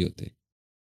मिक्स वाले भी होते हैं,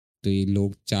 तो ये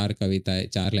लोग चार कविताएं,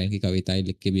 4 लाइन की कविताएं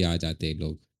लिख के भी आ जाते हैं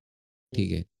लोग, हम्म।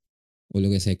 ठीक है। वो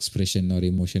लोग ऐसे एक्सप्रेशन और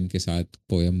इमोशन के साथ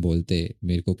पोएम बोलते,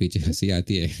 मेरे को पीछे हंसी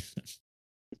आती है।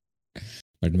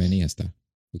 बट मैं नहीं हंसता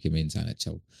क्योंकि मैं इंसान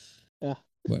अच्छा हूँ। आह,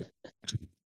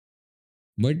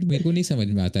 बट मेरे को नहीं समझ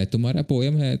में आता है, तुम्हारा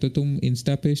पोएम है तो तुम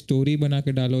इंस्टा पे स्टोरी बना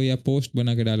के डालो या पोस्ट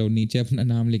बना के डालो, नीचे अपना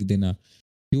नाम लिख देना।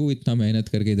 क्यों इतना मेहनत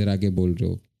करके इधर आके बोल रहे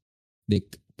हो?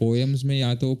 देख, पोएम्स में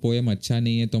या तो पोएम अच्छा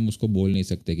नहीं है तो हम उसको बोल नहीं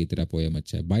सकते कि तेरा पोएम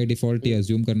अच्छा है, बाय डिफॉल्ट ये हम्म,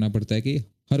 अज्यूम करना पड़ता है कि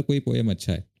हर कोई पोएम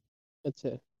अच्छा है।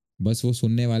 अच्छा। बस वो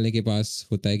सुनने वाले के पास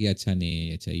होता है कि अच्छा नहीं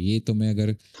है, अच्छा ये तो मैं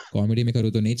अगर कॉमेडी में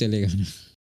करूँ तो नहीं चलेगा ना।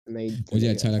 नहीं मुझे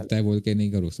चलेगा अच्छा लगता साला। है बोल के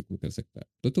नहीं करो सब कर सकता,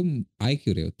 तो तुम आए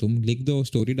क्यों रहे हो? तुम लिख दो,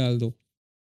 स्टोरी डाल दो,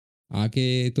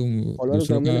 आके तुम फॉलोअर कम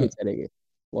दूसरों होंगे का। ना बेचारे के,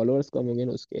 फॉलोअर्स कम होंगे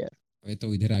ना उसके यार। अबे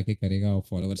तो इधर आके करेगा और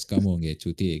फॉलोअर्स कम होंगे,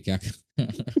 चूती है क्या?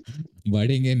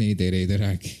 बढ़ेंगे नहीं तेरे इधर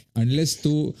आके, अनलेस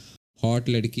तू हॉट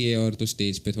लड़की है और तू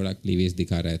स्टेज पे थोड़ा क्लीवेज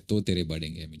दिखा रहा है तो तेरे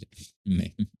बढ़ेंगे, मुझे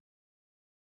नहीं।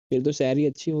 फिर तो शायरी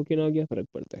अच्छी हो कि ना हो, क्या फर्क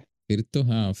पड़ता है। फिर तो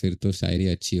हाँ, फिर तो शायरी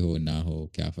अच्छी हो ना हो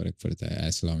क्या फर्क पड़ता है,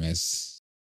 as long as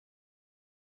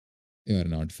you are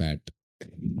not fat.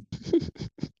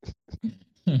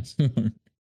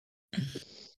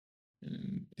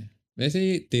 वैसे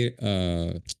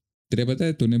तेरे पता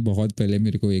है, तूने बहुत पहले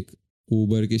मेरे को एक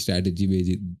उबर की स्ट्रैटेजी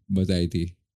भेजी, बताई थी।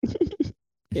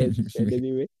 कैसी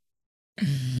स्ट्रेटेजी में?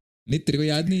 नहीं, तेरे को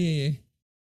याद नहीं है ये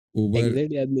उबर?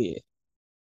 एग्जैक्ट याद नहीं है।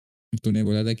 तूने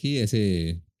बोला था कि ऐसे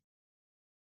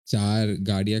 4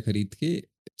 गाड़ियां खरीद के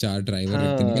 4 ड्राइवर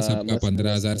रख देने का, हाँ सबका मस्त था,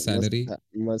 15,000 मस्त सैलरी। था।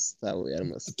 मस्त था वो यार,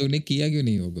 मस्त। तूने किया क्यों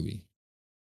नहीं वो कभी?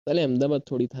 पहले अहमदाबाद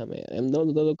थोड़ी था मैं यार, अहमदाबाद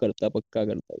होता तो करता, पक्का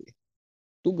करता ये।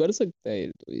 तू कर सकता है ये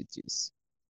तो, ये चीज।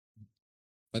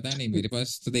 पता नहीं, मेरे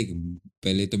पास तो देख,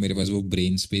 पहले तो मेरे पास वो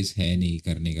ब्रेन स्पेस है नहीं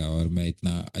करने का, और मैं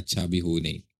इतना अच्छा भी हूँ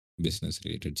नहीं बिजनेस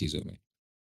रिलेटेड चीज़ों में।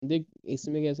 देख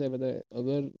इसमें कैसा है पता है,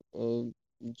 अगर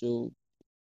जो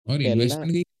और पहला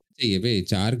इन्वेस्टमेंट की चाहिए भाई,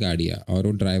 4 गाड़ियां, और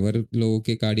वो ड्राइवर लोगों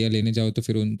के गाड़ियां लेने जाओ तो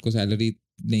फिर उनको सैलरी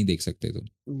नहीं देख सकते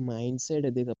तुम। माइंडसेट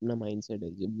है, देख अपना माइंडसेट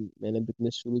है। जब मैंने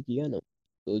बिजनेस शुरू किया ना,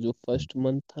 तो जो फर्स्ट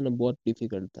मंथ था ना बहुत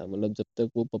डिफिकल्ट था। मतलब जब तक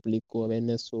वो पब्लिक को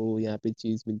अवेयरनेस हो, यहाँ पे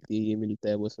चीज़ मिलती है, ये मिलता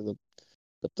है, वो सब,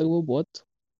 तब तक वो बहुत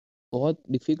बहुत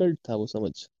डिफिकल्ट था वो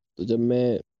समझ। तो जब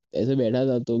मैं ऐसे बैठा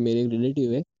था तो मेरे एक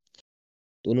रिलेटिव है,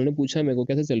 तो उन्होंने पूछा मेरे को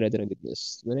कैसे चल रहा है तेरा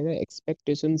बिजनेस। मैंने कहा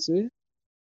एक्सपेक्टेशन से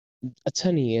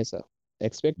अच्छा नहीं है ऐसा, हम्म।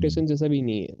 एक्सपेक्टेशन जैसा भी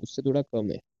नहीं है, उससे थोड़ा कम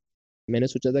है। मैंने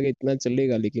सोचा था कि इतना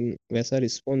चलेगा, लेकिन वैसा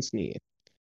रिस्पॉन्स नहीं है।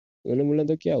 उन्होंने बोला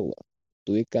तो क्या हुआ,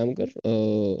 तो एक काम कर,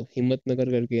 हिम्मत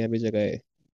नगर करके यहाँ पे जगह है,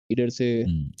 इधर से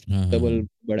हाँ हाँ हाँ। डबल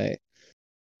बड़ा है।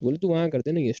 बोले तू वहाँ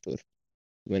करते ना ये स्टोर।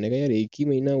 मैंने कहा यार एक ही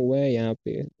महीना हुआ है यहाँ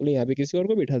पे। बोले यहाँ पे किसी और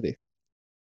को बिठा दे,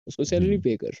 उसको सैलरी हम्म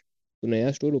पे कर, तो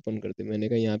नया स्टोर ओपन करते। मैंने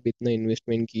कहा यहाँ पे इतना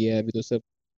इन्वेस्टमेंट किया है, अभी तो सब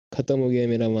खत्म हो गया है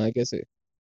मेरा, वहाँ कैसे?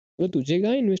 बोले तुझे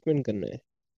कहाँ इन्वेस्टमेंट करना है,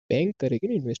 बैंक करेगी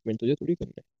ना इन्वेस्टमेंट, तुझे थोड़ी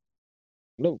करना है।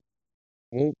 मतलब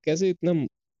वो कैसे इतना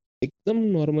एकदम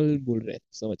नॉर्मल बोल रहे हैं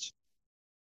समझ।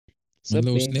 सब मतलब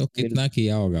बैंक उसने वो से मिल। कितना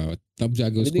किया होगा, तब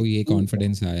जाके अभी उसको देख ये तू,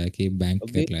 कॉन्फिडेंस आया कि बैंक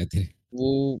अबे कर रहे थे।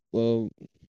 वो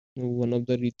one of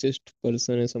the richest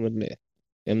person है समझ ले,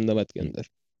 अहमदाबाद के अंदर।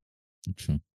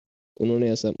 अच्छा। उन्होंने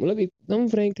ऐसा मतलब एकदम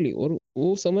फ्रैंकली, और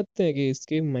वो समझते हैं कि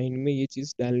इसके माइंड में ये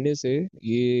चीज डालने से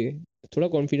ये थोड़ा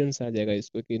कॉन्फिडेंस आ जाएगा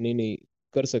इसको कि नहीं नहीं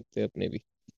कर सकते हैं अपने भी।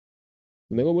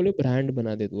 मेरे को बोले ब्रांड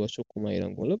बना दे तू अशोक कुमार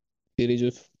रंग, मतलब तेरी जो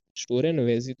स्टोर है ना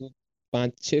वैसी तू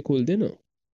 5-6 खोल दे ना,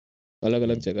 अलग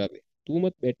अलग जगह पे। तू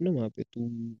मत बैठना वहाँ पे, तू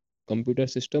कंप्यूटर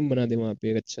सिस्टम बना दे वहाँ पे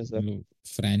एक अच्छा सा। मतलब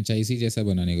फ्रेंचाइजी जैसा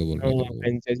बनाने को बोल हाँ, रहे थे वो।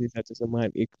 फ्रेंचाइजी अच्छा सा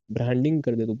मार, एक ब्रांडिंग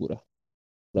कर दे तू पूरा।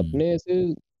 और हम्म अपने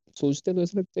ऐसे सोचते तो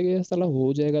ऐसा लगता है कि यार साला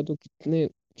हो जाएगा तो कितने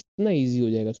कितना इजी हो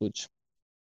जाएगा सोच।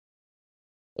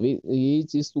 अभी यही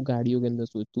चीज तू गाड़ियों के अंदर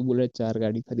सोच, तू बोल रहा है 4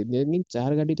 गाड़ी खरीदनी है, लेकिन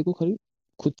 4 गाड़ी तेको खरीद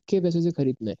खुद के पैसे से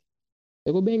खरीदना है,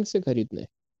 तेको बैंक से खरीदना है।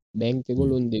 बैंक तेको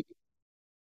हम्म लोन देगी,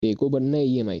 तेको बनना है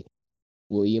ईएमआई।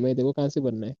 वो ईएमआई तेको कहाँ से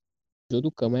बनना है, जो तू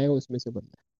कमाएगा उसमें से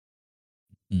बनना है।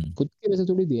 हम्म खुद के पैसे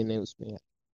थोड़ी देने हैं उसमें यार।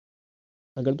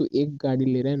 अगर तू एक गाड़ी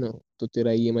ले रहा है ना, तो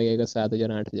तेरा ईएमआई आएगा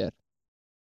 7,000 8,000।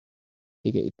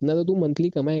 ठीक है, इतना तो तू मंथली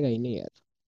कमाएगा ही नहीं यार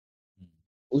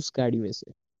उस गाड़ी में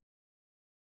से।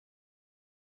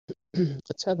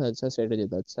 अच्छा था, अच्छा स्ट्रेटेजी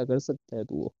था, अच्छा कर सकता है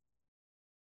तू वो।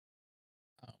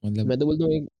 मतलब मैं तो बोलता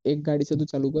हूँ एक एक गाड़ी से तू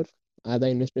चालू कर, आधा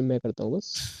इन्वेस्टमेंट मैं करता हूँ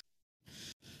बस।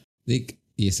 देख,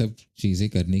 ये सब चीजें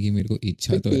करने की मेरे को भाई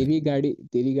इच्छा तो है।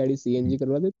 तेरी गाड़ी सीएनजी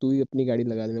करवा दे, तू ही अपनी गाड़ी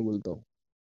लगा देना बोलता हूँ।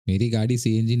 मेरी गाड़ी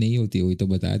सीएनजी नहीं होती, वही तो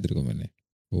बताया तेरे को मैंने,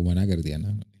 वो मना कर दिया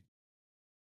ना।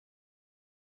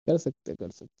 कर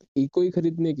सकते इको ही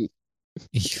खरीदने की।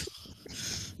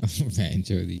 बहन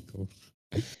चोदी को,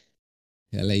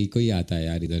 यार इको ही आता है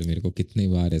यार इधर, मेरे को कितनी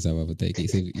बार ऐसा हुआ पता है कि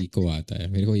सिर्फ इको आता है,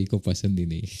 मेरे को इको पसंद ही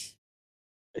नहीं।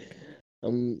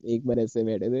 हम एक बार ऐसे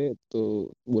बैठे थे तो,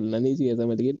 बोलना नहीं चाहिए था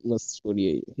मतलब, ये मस्त स्टोरी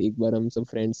है ये। एक बार हम सब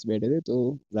फ्रेंड्स बैठे थे तो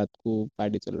रात को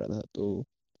पार्टी चल रहा था, तो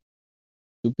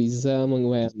पिज्जा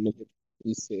मंगवाया हमने फिर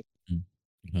इससे, हम्म,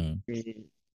 हाँ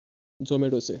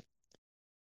जोमेटो से।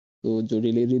 तो जो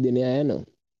डिलीवरी देने आया ना,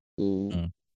 तो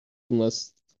हाँ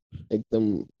मस्त एकदम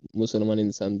मुसलमान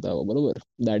इंसान था वो, बरोबर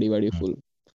दाढ़ी वाड़ी हाँ फुल।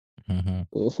 हाँ हाँ।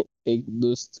 तो एक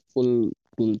दोस्त फुल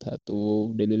टूल था, तो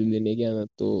वो डिलीवरी लेने गया ना,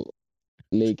 तो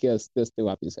लेके हंसते हंसते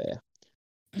वापस आया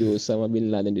कि ओसामा बिन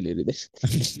लादेन डिलीवरी दे।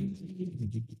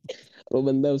 वो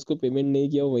बंदा, उसको पेमेंट नहीं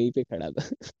किया, वो वहीं पे खड़ा था।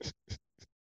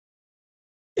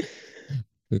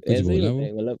 फिर कुछ ऐसे ही बोला होता वो?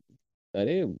 है मतलब।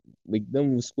 अरे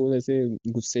एकदम उसको वैसे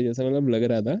गुस्से जैसा मतलब लग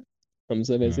रहा था। हम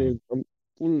सब ऐसे हाँ। हम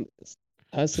फुल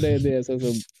हंस रहे थे ऐसा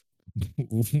सब।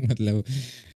 मतलब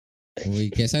वही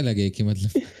कैसा लगे कि मतलब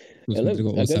उसमें तेरे मतलब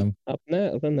को अगर ओसाम। अपना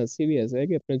अपना नसीब ही ऐसा है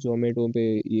कि अपने जोमेटो पे,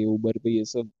 ये उबर पे, ये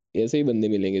सब ऐसे ही बंदे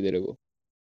मिलेंगे तेरे को।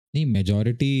 नहीं,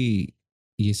 मेजोरिटी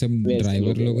ये सब वैसे ड्राइवर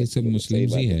लोग हैं, लोग ये सब वैसे लोग हैं, सही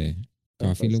मुस्लिम्स ही बात है। है। हाँ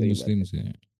काफी हाँ, लोग सही बात है। मुस्लिम्स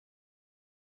हैं।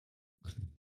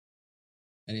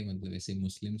 अरे मतलब ऐसे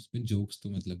मुस्लिम्स में जोक्स तो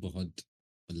मतलब बहुत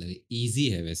मतलब इजी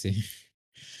है वैसे।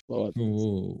 बहुत।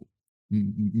 वो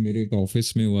मेरे एक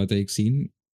ऑफिस में हुआ था एक सीन।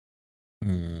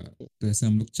 तो ऐसे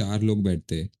हम लोग चार लोग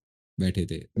बैठते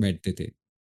थे।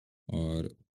 और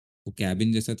वो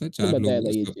कैबिन जैसा था, तो चार बताया लोग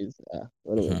था ये सब। चीज, हाँ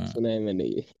बरोबर हाँ। सुना है मैंने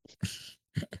ये।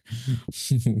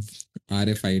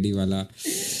 RFID वाला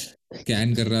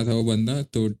स्कैन कर रहा था वो बंदा,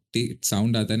 तो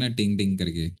साउंड आता है ना टिंग टिंग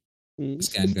करके, हम्म।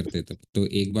 स्कैन करते तब तो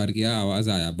एक बार किया आवाज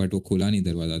आया, बट वो खुला नहीं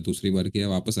दरवाजा, दूसरी बार किया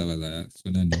वापस आवाज आया,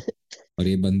 सुना नहीं। और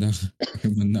ये बंदा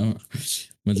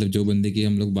मतलब जो बंदे की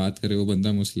हम लोग बात कर रहे वो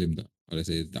बंदा मुस्लिम था, और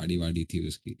ऐसे दाढ़ी वाड़ी थी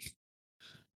उसकी।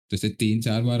 तो ऐसे 3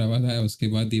 4 बार आवाज आया, उसके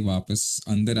बाद ये वापस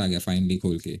अंदर आ गया फाइनली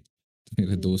खोल के। तो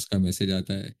मेरे दोस्त का मैसेज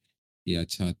आता है कि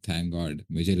अच्छा थैंक गॉड,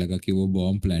 मुझे लगा कि वो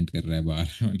बॉम्ब प्लांट कर रहा है बाहर।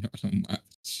 मैंने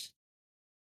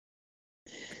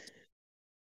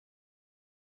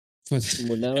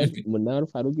बोला, मुन्ना और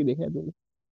फारूक ही देखा है तुमने?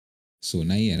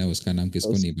 सोना ही है ना, उसका नाम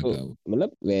किसको नहीं उसको पता वो।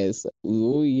 मतलब वैसा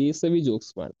वो ये सभी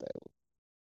जोक्स मारता है वो।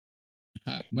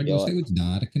 हाँ बट उसके प्योर कुछ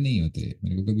डार्क नहीं होते,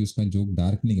 मेरे को कभी उसका जोक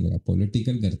डार्क नहीं लगा,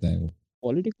 पॉलिटिकल करता है वो।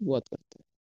 पॉलिटिक्स बहुत करता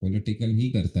पॉलिटिकल ही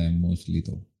करता है मोस्टली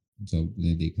तो, जब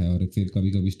मैंने देखा है, और फिर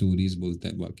कभी कभी स्टोरीज बोलता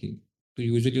है बाकी। तो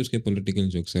यूजुअली उसके पॉलिटिकल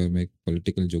जोक्स है, और मैं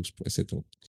पॉलिटिकल जोक्स ऐसे तो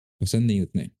पसंद नहीं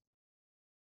उतने। है।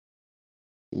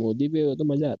 मोदी पे वो तो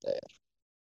मजा आता है यार।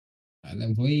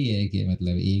 मतलब वही है कि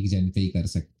मतलब एक जन पे ही कर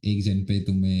सकते, एक जन पे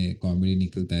तुम्हें कॉमेडी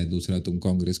निकलता है, दूसरा तुम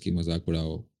कांग्रेस की मजाक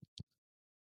उड़ाओ,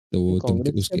 तो वो तुम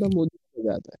कांग्रेस से उसके ज्यादा मोदी पे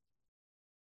मजा आता है।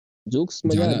 जोक्स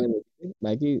मजा ज्यादा आते हैं मोदी पे,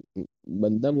 बाकी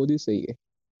बंदा मोदी सही है।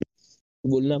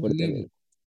 बोलना पड़ता है मेरे मतलब। को।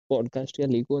 पॉडकास्ट या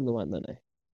लिखो तो मानना है।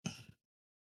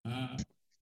 हाँ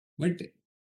बट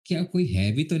क्या कोई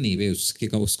है भी तो नहीं वे उसके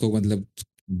का उसको मतलब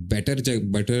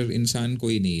बेटर इंसान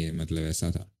कोई नहीं है, मतलब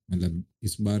ऐसा था। मतलब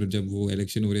इस बार जब वो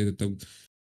इलेक्शन हो रहे थे तब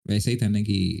वैसा ही था ना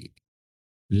कि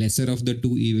laser of the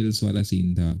two evils वाला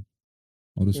सीन था।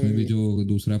 और उसमें भी हम्म। जो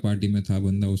दूसरा पार्टी में था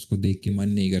बंदा, उसको देख के मन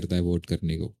नहीं करता है वोट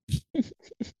करने को।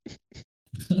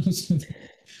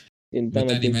 चिंता पता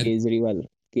मत नहीं कर, मैं। केजरीवाल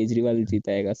केजरीवाल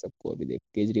जीताएगा सबको, अभी देख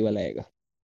केजरीवाल आएगा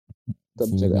सब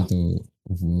वो भी जगह। तो,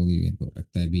 वो भी मेरे को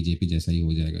लगता है बीजेपी जैसा ही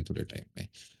हो जाएगा थोड़े टाइम में।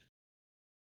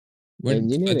 बट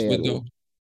इंजीनियर सच है यार वो। बताओ,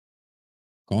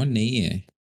 कौन नहीं है?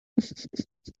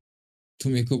 तो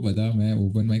मेरे को पता, मैं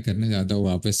ओपन माइक करने जाता हूँ,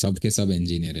 वहाँ पे सब के सब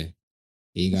इंजीनियर है,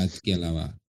 एक आध के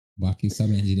अलावा बाकी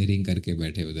सब इंजीनियरिंग करके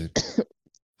बैठे उधर।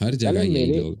 हर साले जगह यही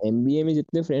मेरे लोग। एमबीए में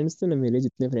जितने फ्रेंड्स थे ना, मेरे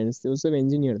जितने फ्रेंड्स थे वो सब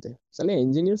इंजीनियर थे। साले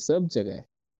इंजीनियर सब जगह है।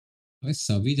 अरे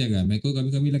सभी जगह मेरे को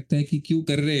कभी कभी लगता है कि क्यों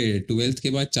कर रहे हैं, 12th के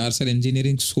बाद 4 साल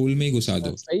इंजीनियरिंग स्कूल में ही घुसा हाँ,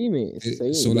 दो, सही में फिर सही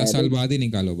में 16 साल डायरेक्ट। बाद ही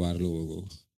निकालो बाहर लोगों को।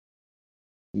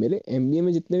 मेरे एमबीए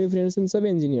में जितने भी फ्रेंड्स थे सब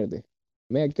इंजीनियर थे।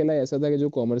 मैं अकेला ऐसा था कि जो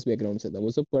कॉमर्स बैकग्राउंड से था,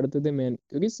 वो सब पढ़ते थे। मैं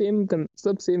क्योंकि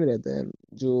सब सेम रहता है।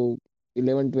 जो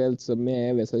 11 12 सब में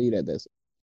है वैसा ही रहता है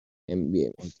एमबीए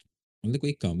में। मतलब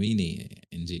कोई कमी नहीं है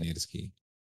इंजीनियर्स की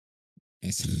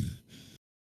ऐसा।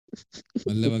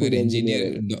 तो मतलब अगर खुद इंजीनियर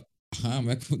है। हाँ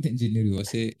मैं खुद इंजीनियर हूँ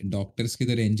वैसे। डॉक्टर्स की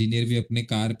तरह इंजीनियर भी अपने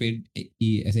कार पे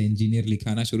ऐसे इंजीनियर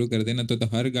लिखाना शुरू कर देना तो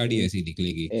हर गाड़ी हम्म, ऐसी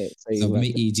निकलेगी। सही सब में बात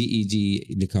है। EG EG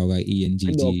लिखा होगा,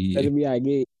 ENGG। डॉक्टर भी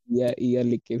आगे या ईयर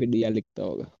लिख के फिर डिया लिखता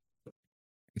होगा।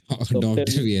 और डॉक्टर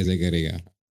डॉक्टर भी। भी ऐसे करेगा।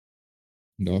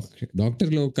 डॉक्टर डॉक्टर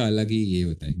लोग का अलग ही ये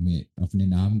होता है, मैं अपने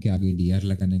नाम के आगे डीआर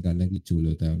लगाने का अलग ही चूल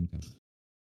होता है उनका।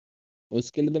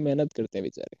 उसके लिए तो मेहनत करते हैं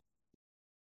बेचारे।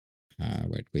 हाँ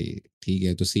बट कोई ठीक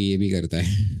है, तो सीए भी करता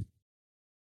है।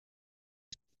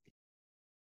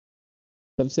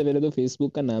 सबसे पहले तो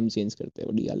फेसबुक का नाम चेंज करते हैं,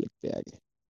 वो डीआर लिखते हैं आगे।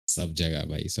 सब जगह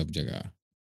भाई, सब जगह,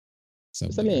 सब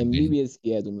असल में जगह नहीं। एमबीबीएस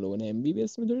किया है तुम लोगों ने,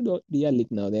 एमबीबीएस में थोड़ी डीआर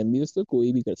लिखना होता है, एमबीबीएस तो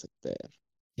कोई भी कर सकता है यार।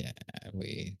 क्या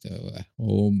वही तो,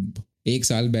 वो एक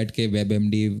साल बैठ के वेब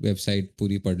एमडी वेबसाइट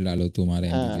पूरी पढ़ डालो, तुम्हारा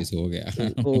हाँ, एमबीबीएस हो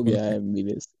गया। हो गया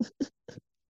एमबीबीएस।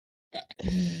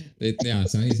 तो इतने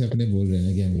आसानी से अपने बोल रहे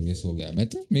हैं कि एमबीबीएस हो गया, मैं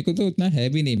तो, मेरे को तो उतना है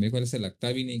भी नहीं, मेरे को ऐसा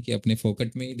लगता भी नहीं कि अपने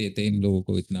फोकट में ही देते हैं इन लोगों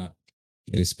को इतना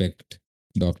रिस्पेक्ट।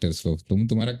 डॉक्टर्स को, तुम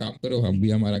तुम्हारा काम करो, हम भी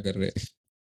हमारा कर रहे हैं।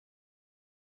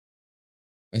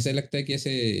 ऐसा लगता है कि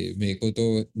ऐसे, मेरे को तो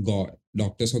गॉड,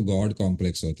 डॉक्टर्स को गॉड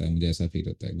कॉम्प्लेक्स होता है, मुझे ऐसा फील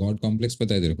होता है। गॉड कॉम्प्लेक्स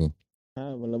पता है तेरे को?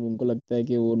 हाँ मतलब उनको लगता है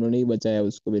कि वो उन्होंने ही बचाया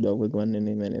उसको भी, डॉक्टर के मानने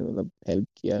नहीं, मैंने मतलब हेल्प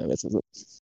किया वैसे तो,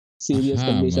 सीरियस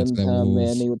हाँ कंडीशन मतलब था, वो,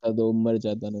 मैं नहीं होता तो मर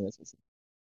जाता ना वैसे से।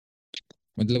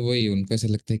 मतलब वही उनको ऐसा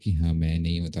लगता है कि हाँ मैं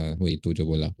नहीं होता, वही तू जो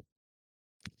बोला।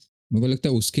 मेरे को लगता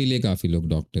है उसके लिए काफी लोग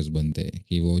डॉक्टर्स बनते हैं,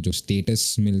 कि वो जो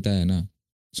स्टेटस मिलता है ना हम्म।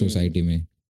 सोसाइटी में।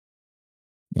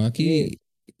 बाकी ये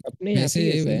अपने यहाँ पे वैसे,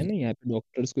 ही ऐसा है ना, यहाँ पे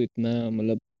डॉक्टर्स को इतना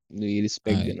मतलब ये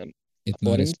रिस्पेक्ट हाँ देना, इतना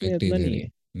फॉरेन में रिस्पेक्ट इतना इधर नहीं ही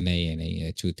है। नहीं है, नहीं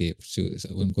है, चूतिए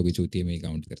उनको भी चूतिए में ही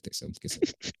काउंट करते हैं सब के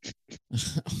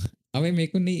सब। अबे मेरे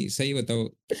को नहीं, सही बताओ,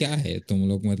 क्या है तुम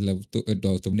लोग, मतलब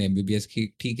तुमने एमबीबीएस की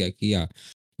ठीक है किया,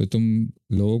 तो तुम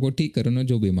लोगों को ठीक करो ना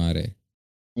जो बीमार है,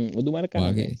 वो तुम्हारा वो काम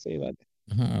आगे। है, सही बात है।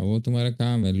 हाँ वो तुम्हारा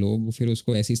काम है, लोग फिर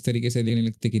उसको ऐसी इस तरीके से लेने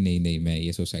लगते कि नहीं नहीं, मैं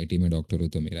ये सोसाइटी में डॉक्टर हूँ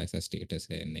तो मेरा ऐसा स्टेटस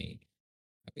है, नहीं।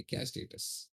 अबे क्या स्टेटस,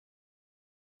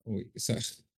 वही सर।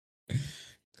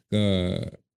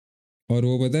 और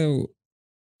वो पता है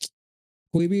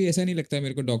कोई भी ऐसा नहीं लगता है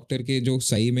मेरे को डॉक्टर के जो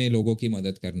सही में लोगों की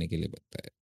मदद करने के लिए बनता है।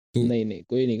 तो नहीं नहीं,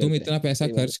 कोई नहीं तुम करता है, इतना पैसा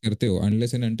सही बात है। खर्च करते हो,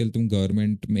 अनलेस एंड अनटिल तुम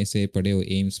गवर्नमेंट में से पढ़े हो,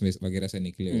 एम्स में वगैरह से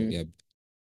निकले हो, हम्म। या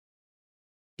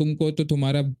तुमको तो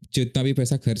तुम्हारा जितना भी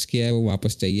पैसा खर्च किया है वो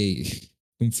वापस चाहिए ही।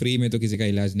 तुम फ्री में तो किसी का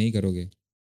इलाज नहीं करोगे।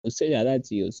 उससे ज्यादा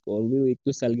चाहिए उसको, और भी वो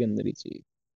 1-2 साल के अंदर ही चाहिए।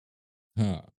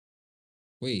 हाँ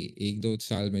वही, एक दो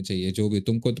साल में चाहिए जो भी,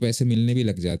 तुमको तो पैसे मिलने भी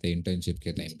लग जाते हैं इंटर्नशिप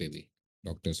के टाइम पे भी,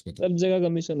 डॉक्टर्स को तो। सब जगह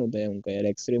कमीशन होता है उनका यार,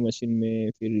 एक्सरे मशीन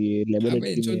में, फिर ये अबे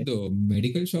लेबोरेटरी जो में। दो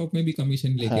मेडिकल शॉप में भी कमीशन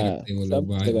लेके हाँ, रखते हैं वो लोग, सब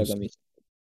वहाँ जगह उस कमीशन।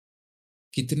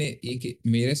 कितने, एक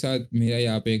मेरे साथ, मेरा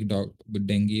यहाँ पे एक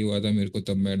डेंगू हुआ था मेरे को,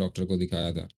 तब मैं डॉक्टर को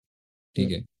दिखाया था, ठीक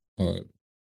हम्म। है। और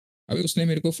अभी उसने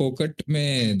मेरे को फोकट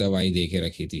में दवाई दे के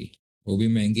रखी थी, वो भी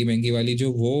महंगी महंगी वाली,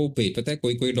 जो वो पता है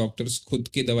कोई कोई डॉक्टर्स खुद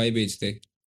की दवाई बेचते,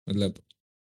 मतलब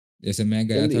जैसे मैं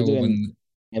गया चल था ये जो वो बंद।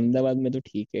 अहमदाबाद में तो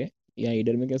ठीक है, यहाँ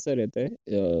ईडर में कैसा रहता है,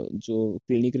 जो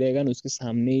क्लिनिक रहेगा ना उसके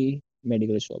सामने ही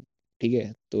मेडिकल शॉप। ठीक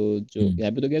है, तो जो हम्म।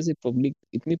 यहाँ पे तो कैसे पब्लिक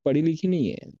इतनी पढ़ी लिखी नहीं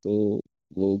है, तो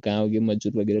वो गाँव के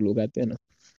मजदूर वगैरह लोग आते हैं ना,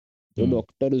 तो हाँ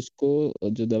डॉक्टर उसको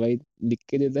जो दवाई लिख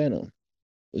के देता है ना,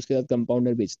 उसके साथ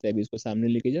कंपाउंडर बेचता है, भी इसको सामने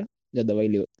लेके जा, या दवाई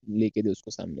लेके दे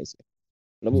उसको सामने से,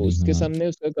 मतलब वो अरे उसके हाँ, सामने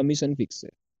उसका कमीशन फिक्स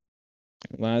है,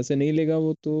 वहां से नहीं लेगा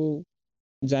वो तो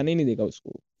जाने ही नहीं देगा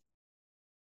उसको।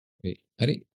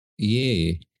 अरे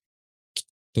ये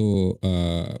तो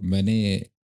मैंने,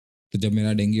 तो जब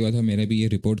मेरा डेंगू हुआ था मैंने भी ये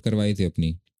रिपोर्ट करवाई थी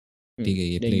अपनी, ठीक है,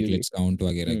 ये डेंगू की। प्लेटलेट्स काउंट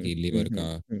वगैरह की लिवर का।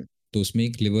 हम्म। तो उसमें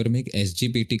एक लिवर में एक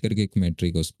एसजीपीटी करके एक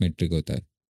मेट्रिक होता है,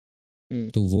 हम्म।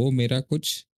 तो वो मेरा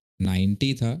कुछ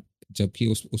 90 था, जबकि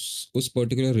उस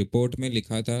पर्टिकुलर रिपोर्ट में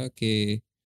लिखा था कि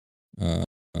अ,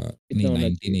 इतना नहीं होना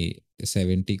 90 चाहिए। नहीं,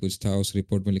 70 कुछ था, उस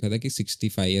रिपोर्ट में लिखा था कि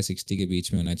 65 या 60 के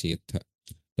बीच में होना चाहिए था,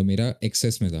 तो मेरा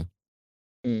एक्सेस में था।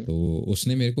 हम्म। तो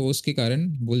उसने मेरे को उसके कारण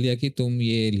बोल दिया कि तुम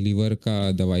ये लिवर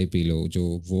का दवाई पी लो, जो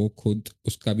वो खुद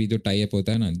उसका भी जो टाई अप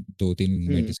होता है ना दो तीन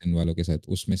हम्म। मेडिसिन वालों के साथ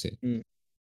उसमें से। हम्म।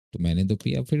 तो मैंने तो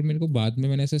पिया, फिर मेरे को बाद में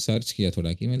मैंने ऐसे सर्च किया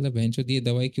थोड़ा कि मतलब बहनचोद ये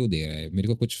दवाई क्यों दे रहा है, मेरे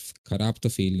को कुछ खराब तो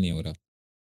फील नहीं हो रहा।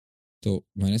 तो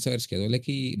मैंने सर्च किया तो बोला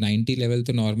कि 90 लेवल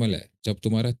तो नॉर्मल है, जब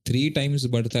तुम्हारा 3 टाइम्स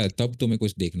बढ़ता है तब तुम्हें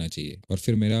कुछ देखना चाहिए। और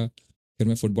फिर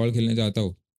मैं फुटबॉल खेलने जाता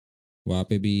हूँ, वहाँ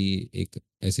पे भी एक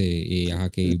ऐसे ये यहाँ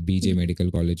के बीजे मेडिकल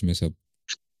कॉलेज में सब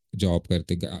जॉब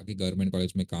करते, आगे गवर्नमेंट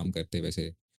कॉलेज में काम करते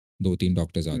वैसे 2-3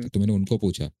 डॉक्टर्स हम्म। आते, तो मैंने उनको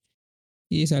पूछा,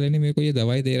 ये साले ने मेरे को ये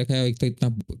दवाई दे रखा है, एक तो इतना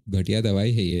घटिया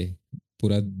दवाई है ये,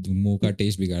 पूरा मुंह का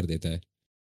टेस्ट बिगाड़ देता है,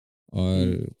 और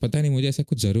हम्म। पता नहीं मुझे ऐसा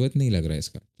कुछ ज़रूरत नहीं लग रहा है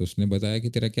इसका। तो उसने बताया कि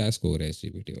तेरा क्या स्कोर है एस जी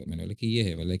पी टी, मैंने बोला कि ये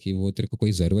है, बोला कि वो तेरे को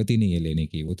कोई ज़रूरत ही नहीं है लेने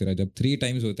की, वो तेरा जब 3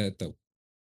 टाइम्स होता है तब।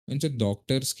 उनसे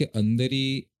डॉक्टर्स के अंदर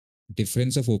ही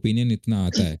डिफरेंस ऑफ ओपिनियन इतना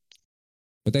आता है।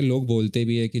 पता है लोग बोलते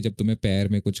भी है कि जब तुम्हें पैर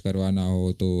में कुछ करवाना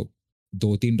हो तो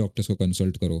 2-3 डॉक्टर्स को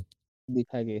कंसल्ट करो,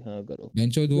 दिखा के हाँ करो,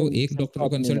 बेंचो वो मतलब एक डॉक्टर सबका को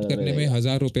अपनी कंसल्ट नजर करने में रहेगा।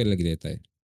 1000 रुपए लग जाता है।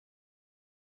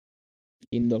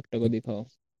 इन डॉक्टर को तो दिखाओ।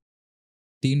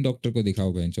 3 डॉक्टर को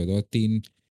दिखाओ बेंचो, और तीन,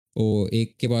 ओ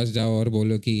एक के पास जाओ और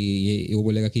बोलो कि ये, वो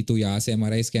बोलेगा कि तू यहाँ से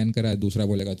एमआरआई स्कैन करा, दूसरा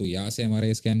बोलेगा तू यहाँ से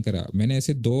एमआरआई स्कैन करा। मैंने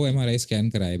ऐसे 2 एमआरआई स्कैन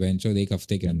कराए बेंचो एक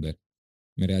हफ्ते के अंदर।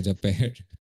 मेरा जब पैर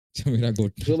जब मेरा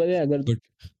घुटना जो वजह अगर घुट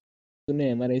तूने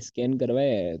एमआरआई स्कैन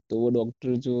करवाया है तो वो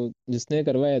डॉक्टर जो जिसने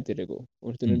करवाया तेरे को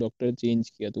और तूने हम्म, डॉक्टर चेंज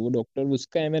किया तो वो डॉक्टर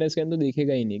उसका एमआरआई स्कैन तो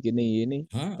देखेगा ही नहीं कि नहीं ये नहीं,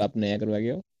 तो हाँ। आप नया करवा के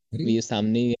आओ। अरे, ये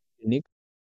सामने ही है क्लिनिक,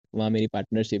 वहाँ मेरी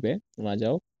पार्टनरशिप है, वहाँ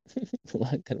जाओ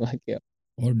वहाँ करवा के आओ।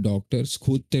 और डॉक्टर्स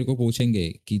खुद तेरे को पूछेंगे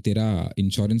कि तेरा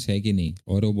इंश्योरेंस है कि नहीं,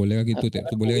 और वो बोलेगा कि हाँ, तू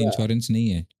अगर बोलेगा होगा इंश्योरेंस नहीं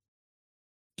है,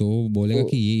 तो वो बोलेगा तो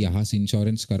कि ये यहाँ से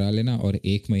इंश्योरेंस करा लेना और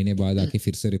 1 महीने बाद आके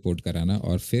फिर से रिपोर्ट कराना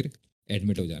और फिर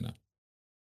एडमिट हो जाना।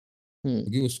 हम्म,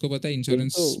 क्योंकि उसको पता है फिर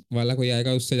इंश्योरेंस तो वाला कोई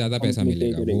आएगा उससे ज़्यादा पैसा कंपनी पे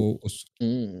मिलेगा वो करेगी। उस।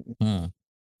 हम्म। हाँ,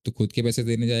 तो खुद के पैसे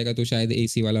देने जाएगा तो शायद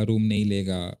एसी वाला रूम नहीं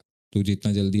लेगा। तू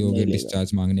जितना जल्दी हो गया नहीं लेगा।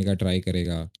 डिस्चार्ज मांगने का ट्राई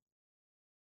करेगा।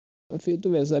 और फिर तो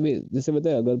वैसा भी जैसे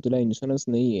बता, अगर तेरा इंश्योरेंस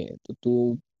नहीं है तो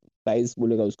तू प्राइस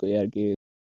बोलेगा उसको यार कि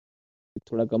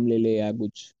थोड़ा कम ले ले या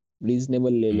कुछ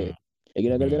रीजनेबल ले ले। हाँ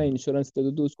लेकिन अगर तेरा हाँ। इंश्योरेंस है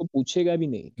तो तू उसको पूछेगा भी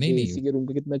नहीं नहीं कि नहीं, एसी के रूम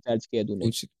का कितना चार्ज किया तूने।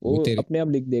 कुछ वो वो तेरे अपने आप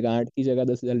लिख देगा, 8 की जगह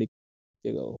 10,000 लिख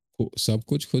देगा वो। सब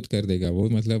कुछ खुद कर देगा वो,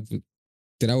 मतलब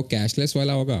तेरा वो कैशलेस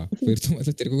वाला होगा फिर तो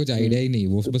मतलब तेरे को कुछ आइडिया ही नहीं,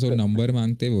 वो तो, बस वो नंबर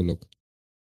मांगते हैं वो लोग।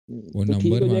 वो तो ठीक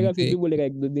नंबर हो जाएगा, फिर मांगते। भी बोलेगा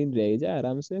 1-2 दिन रह जा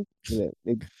आराम से अरे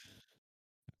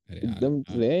यार एकदम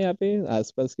हाँ। रहे यहाँ पे।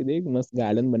 आसपास के देख मस्त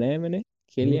गार्डन बनाया है मैंने,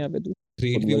 खेल वो यहाँ पे तू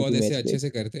ट्रीट भी फुटबॉल बहुत की ऐसे मैच अच्छे देख। से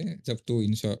करते हैं जब तू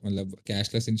इंश्योर मतलब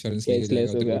कैशलेस इंश्योरेंस लेके जाएगा कैशलेस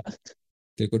और हो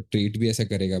तेरे को, गया। ट्रीट भी ऐसा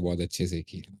करेगा बहुत अच्छे से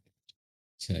कि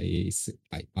अच्छा ये इस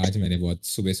आज मैंने बहुत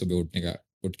सुबह सुबह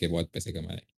उठ के बहुत पैसे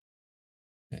कमाए।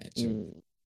 अच्छा। हम्म,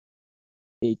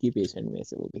 एक ही पेशेंट में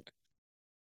से वो भी।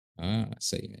 हाँ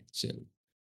सही में, चल।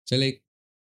 चल एक,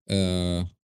 अ,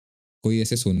 कोई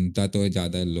ऐसे सुनता तो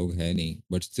ज़्यादा लोग है नहीं,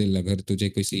 बट स्टिल अगर तुझे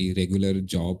किसी रेगुलर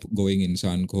जॉब गोइंग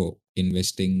इंसान को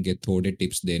इन्वेस्टिंग के थोड़े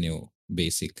टिप्स देने हो,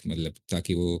 बेसिक मतलब,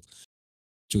 ताकि वो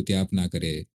चुतियाप ना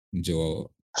करे जो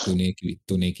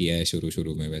तूने किया है शुरू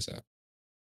शुरू में वैसा,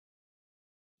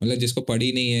 मतलब जिसको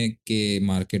पड़ी नहीं है कि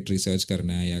मार्केट रिसर्च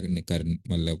करना है या कर,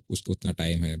 मतलब उसको उतना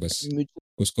टाइम है बस,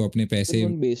 उसको अपने म्यूचुअल पैसे।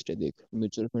 फंड बेस्ड है देख,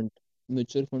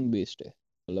 म्यूचुअल फंड बेस्ड है।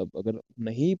 मतलब अगर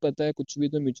नहीं पता है कुछ भी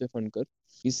तो म्यूचुअल फंड कर।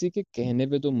 किसी के कहने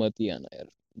पे तो मत ही आना यार।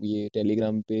 ये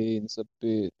टेलीग्राम पे, इन सब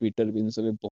पे, ट्विटर पे, इन सब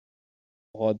पे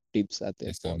बहुत टिप्स आते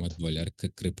हैं ऐसा मत बहुत। बोल यार,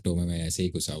 क्रिप्टो में मैं ऐसे ही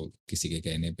घुसा हूँ किसी के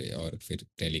कहने पे, और फिर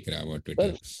टेलीग्राम और पर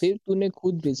ट्विटर। फिर तूने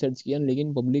खुद रिसर्च किया,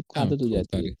 लेकिन पब्लिक को हाँ आदत हो होता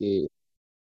जाती है है। कि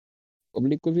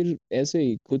पब्लिक को फिर ऐसे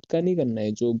ही खुद का नहीं करना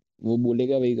है, जो वो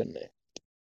बोलेगा वही करना है।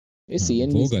 ये हाँ वो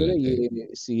सीएनबीसी पता है, गलत है।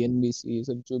 ये सीएनबीसी ये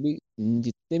सब जो भी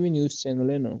जितने भी न्यूज चैनल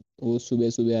है ना, वो सुबह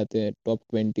सुबह आते हैं टॉप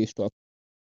 20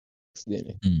 स्टॉक्स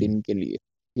देने हम्म। दिन के लिए।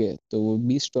 ठीक है, तो वो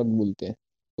 20 स्टॉक बोलते हैं,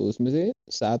 तो उसमें से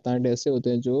 7-8 ऐसे होते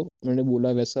हैं जो उन्होंने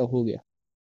बोला वैसा हो गया।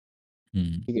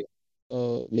 हम्म। ठीक है,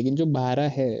 लेकिन जो 12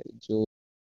 है जो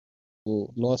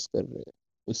वो लॉस कर रहे हैं,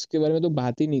 उसके बारे में तो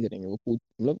बात ही नहीं करेंगे। वो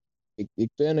मतलब एक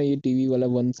तो है ना, ये टीवी वाला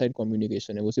वन साइड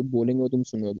कम्युनिकेशन है, वो सिर्फ बोलेंगे वो तुम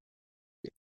सुनोगे,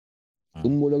 हाँ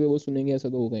तुम बोलोगे वो सुनेंगे, ऐसा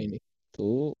तो होगा ही नहीं।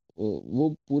 तो वो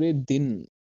पूरे दिन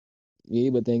यही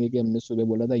बताएंगे कि हमने सुबह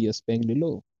बोला था यस बैंक ले लो,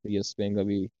 तो यस बैंक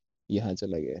अभी यहाँ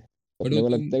चला गया है। बट अपने को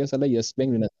लगता है कि साला यस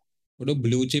बैंक लेना वो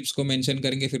ब्लू चिप्स को मेंशन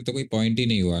करेंगे फिर तो कोई पॉइंट ही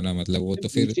नहीं हुआ ना, मतलब वो था। तो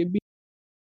फिर। नीचे भी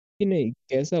नहीं,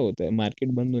 कैसा होता है मार्केट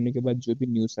बंद होने के बाद जो भी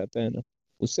न्यूज़ आता है ना,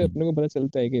 उससे हम्म। अपने को पता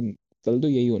चलता है कि कल तो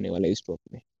यही होने वाला है स्टॉक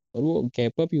में। और वो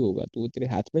गैप अप ही होगा, तो वो तेरे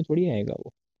हाथ में थोड़ी आएगा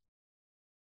वो।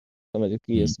 समझ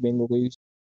कि हम्म। यस बैंक को कोई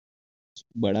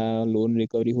बड़ा लोन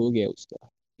रिकवरी हो गया उसका,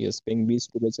 यस बैंक 20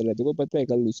 रुपए चल रहा है, देखो पता है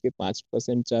कल उसके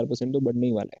 5% 4% तो बढ़ने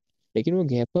ही वाला है। लेकिन वो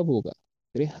गैप अप होगा,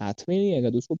 तेरे हाथ में नहीं आएगा,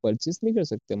 तो उसको परचेस नहीं कर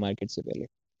सकते मार्केट से पहले।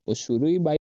 वो शुरू ही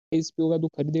 22 पे होगा तो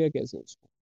खरीदेगा कैसे उसको।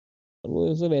 और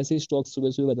वो सब ऐसे ही स्टॉक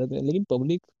सुबह सुबह बताते हैं, लेकिन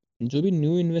पब्लिक जो भी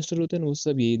न्यू इन्वेस्टर होते हैं ना, वो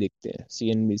सब यही देखते हैं,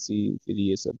 सीएनबीसी फिर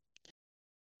ये सब।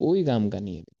 कोई काम का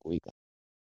नहीं है, कोई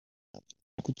काम,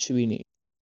 कुछ भी नहीं।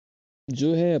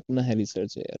 जो है अपना है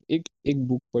रिसर्च है यार। एक एक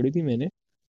बुक पढ़ी थी मैंने,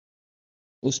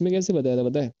 उसमें कैसे बताया था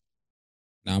पता है,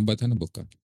 नाम बता ना बुक का।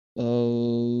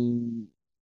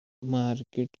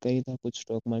 मार्केट का ही था कुछ,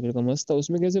 स्टॉक मार्केट का मस्त था।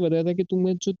 उसमें कैसे बताया था कि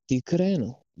तुम्हें जो दिख रहा है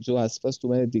ना, जो आसपास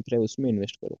तुम्हारे दिख रहा है उसमें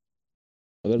इन्वेस्ट करो।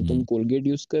 अगर तुम हम्म। कोलगेट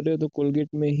यूज कर रहे हो तो कोलगेट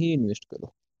में ही इन्वेस्ट करो।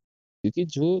 क्योंकि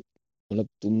जो मतलब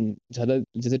तुम ज्यादा,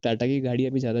 जैसे टाटा की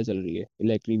गाड़ियां भी ज्यादा चल रही है,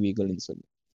 इलेक्ट्रिक व्हीकल इन सब में,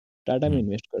 टाटा में हम्म।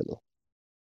 इन्वेस्ट कर दो।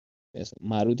 ऐसा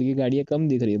मारुति की गाड़ियां कम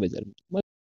दिख रही है बाजार में,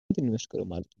 मत इन्वेस्ट करो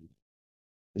मारुति में।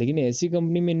 लेकिन ऐसी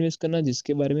कंपनी में इन्वेस्ट करना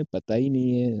जिसके बारे में पता ही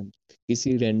नहीं है,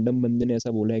 किसी रैंडम बंदे ने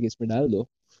ऐसा बोला है कि इसमें डाल दो,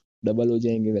 डबल हो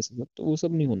जाएँगे वैसे सब, तो वो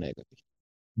सब नहीं होना है कभी।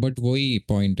 बट वही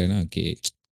पॉइंट है ना कि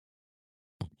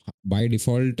बाय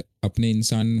डिफ़ॉल्ट अपने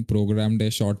इंसान प्रोग्राम्ड है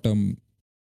शॉर्ट टर्म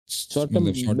शॉर्ट टर्म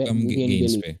मतलब शॉर्ट टर्म गेन के गेन्स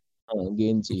लिए। पे। हाँ,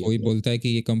 गेन तो चाहिए कोई अपने को। बोलता है कि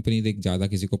ये कंपनी देख ज़्यादा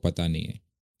किसी को पता नहीं है।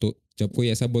 तो जब कोई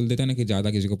ऐसा बोल देता है ना कि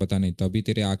ज़्यादा किसी को पता नहीं, तभी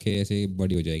तेरे आँखें ऐसे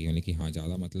बड़ी हो जाएगी मतलब कि हाँ,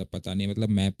 ज़्यादा मतलब पता नहीं मतलब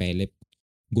मैं पहले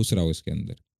घुस रहा हूँ इसके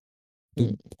अंदर। तो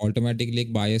हुँ, ऑटोमैटिकली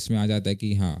एक बायस में आ जाता है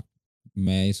कि हाँ,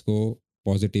 मैं इसको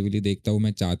पॉज़िटिवली देखता हूँ,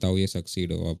 मैं चाहता हूँ ये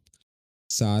सक्सीड हो। अब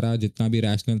सारा जितना भी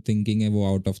रैशनल थिंकिंग है वो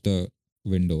आउट ऑफ द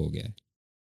विंडो हो गया है।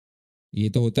 ये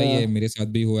तो होता अपना ही है, मेरे साथ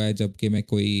भी हुआ है जब कि मैं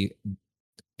कोई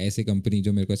ऐसी कंपनी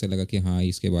जो मेरे को ऐसा लगा कि हाँ,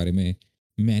 इसके बारे में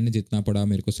मैंने जितना पढ़ा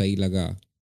मेरे को सही लगा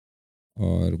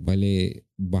और भले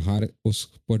बाहर उस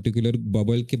पर्टिकुलर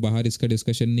बबल के बाहर इसका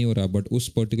डिस्कशन नहीं हो रहा, बट उस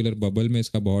पर्टिकुलर बबल में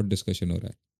इसका बहुत डिस्कशन हो रहा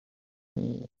है।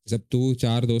 हुँ, जब तू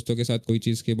 4 दोस्तों के साथ कोई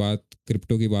चीज़ की बात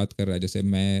क्रिप्टो की बात कर रहा है, जैसे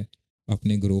मैं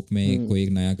अपने ग्रुप में हुँ, कोई एक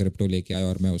नया क्रिप्टो लेके आया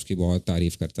और मैं उसकी बहुत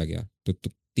तारीफ़ करता गया, तो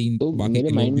 3 तो बाकी मेरे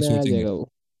के लोग माइंड भी में आ सोचेंगे। जाएगा वो।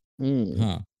 हुँ,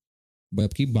 हाँ,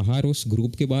 जबकि बाहर उस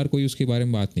ग्रुप के बाहर कोई उसके बारे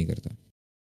में बात नहीं करता।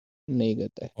 नहीं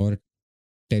करता है। और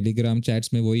टेलीग्राम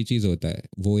चैट्स में वही चीज़ होता है।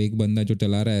 वो एक बंदा जो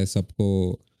चला रहा है सबको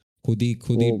खुद ही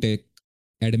वो टेक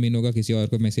एडमिन होगा, किसी और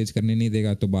को मैसेज करने नहीं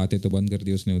देगा, तो बातें तो बंद कर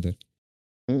दी उसने उधर।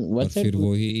 वन और साइड फिर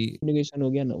वही कम्युनिकेशन हो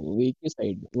गया ना, वो एक ही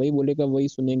साइड, वही बोलेगा वही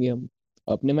सुनेंगे हम।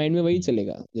 अपने माइंड में वही हुँ,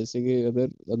 चलेगा। जैसे कि अगर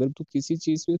अगर तू किसी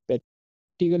चीज़ पे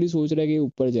प्रैक्टिकली सोच रहा है कि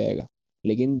ऊपर जाएगा,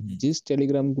 लेकिन हुँ, जिस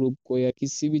टेलीग्राम ग्रुप को या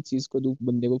किसी भी चीज़ को तू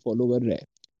बंदे को फॉलो कर रहा है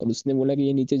और उसने बोला कि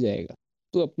ये नीचे जाएगा,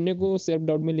 तो अपने हुँ। को सेल्फ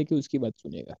डाउट में लेके उसकी बात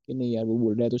सुनेगा कि नहीं यार वो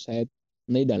बोल रहा है तो शायद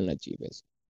नहीं डालना चाहिए पैसे।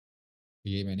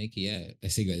 ये मैंने किया है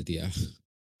ऐसी गलतियाँ।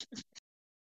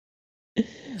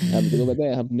 अब तेरे को पता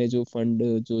है हमने जो फंड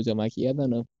जो जमा किया था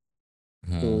ना,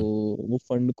 तो हाँ, वो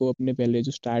फंड को अपने पहले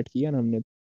जो स्टार्ट किया ना हमने,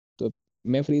 तो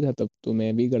मैं फ्री था तब, तो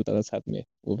मैं भी करता था साथ में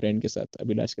वो फ्रेंड के साथ,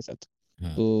 अभिलाष के साथ।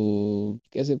 हाँ। तो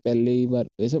कैसे पहले ही बार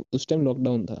वैसे उस टाइम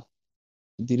लॉकडाउन था,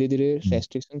 धीरे धीरे हुँ,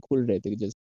 रेस्ट्रिक्शन खुल रहे थे,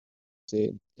 जैसे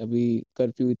अभी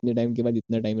कर्फ्यू इतने टाइम के बाद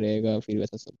इतना टाइम रहेगा, फिर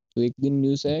वैसा सब। तो एक दिन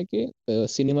न्यूज़ हुँ। आया कि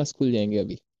सिनेमास खुल जाएंगे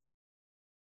अभी।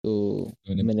 तो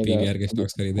तूने मैंने कहा पीवीआर के अभी,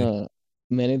 स्टॉक्स खरीदे? हाँ,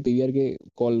 मैंने पीवीआर के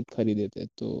कॉल खरीदे थे,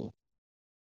 तो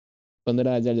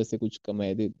 15,000 जैसे कुछ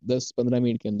कमाए थे 10-15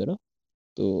 मिनट के अंदर, हाँ।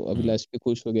 तो हाँ। अभिलाष भी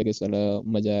खुश हो गया कि साला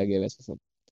मजा आ गया वैसा सब।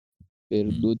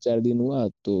 फिर हुँ, 2-4 दिन हुआ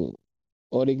तो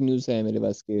और एक न्यूज़ आया मेरे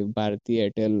पास कि भारतीय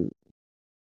एयरटेल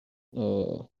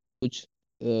कुछ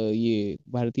ये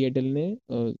भारतीय एयरटेल ने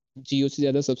जियो से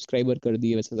ज़्यादा सब्सक्राइबर कर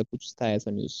दिए, वैसा सब कुछ था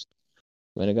ऐसा न्यूज़।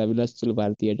 मैंने कहा अभिलाष चलो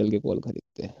भारतीय एयरटेल के कॉल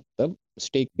खरीदते हैं, तब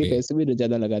स्टेक के बे पैसे भी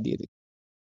ज़्यादा लगा दिए थे,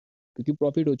 क्योंकि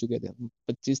प्रॉफिट हो चुके थे,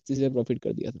 25-30 हजार प्रॉफिट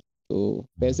कर दिया था, तो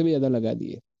हाँ, पैसे भी ज़्यादा लगा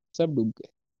दिए, सब डूब गए।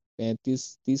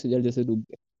 35-30 हजार जैसे डूब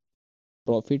गए।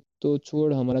 प्रॉफिट तो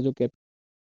छोड़, हमारा जो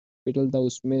कैपिटल था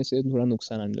उसमें से थोड़ा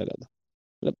नुकसान आने लगा था।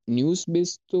 मतलब न्यूज़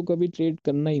बेस तो कभी ट्रेड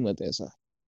करना ही मत है ऐसा,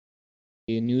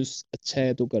 ये न्यूज़ अच्छा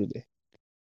है तो कर दे।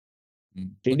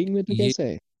 बट ट्रेडिंग में तो ये कैसा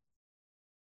है,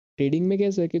 ट्रेडिंग में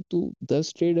कैसा है कि तू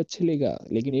 10 ट्रेड अच्छे लेगा,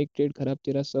 लेकिन एक ट्रेड खराब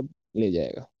तेरा सब ले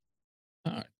जाएगा।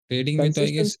 हाँ, ट्रेडिंग में तो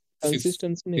आई गेस फिफ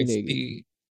कंसिस्टेंसी नहीं रहेगी। 50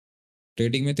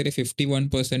 ट्रेडिंग में तेरे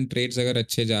 51% ट्रेड्स अगर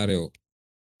अच्छे जा रहे हो,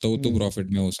 तो तू हम्म, प्रॉफिट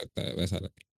में हो सकता है, वैसा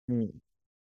लग हम्म,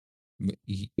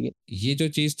 ये ठीक है। ये जो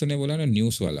चीज़ तूने बोला ना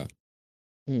न्यूज़ वाला,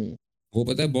 हम्म, वो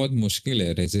पता है बहुत मुश्किल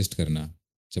है रेज़िस्ट करना।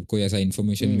 जब कोई ऐसा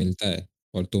इन्फॉर्मेशन हम्म, मिलता है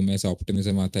और तुम्हें ऐसा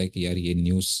ऑप्टिमिज़्म आता है कि यार ये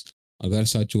न्यूज़ अगर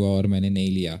सच हुआ और मैंने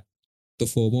नहीं लिया, तो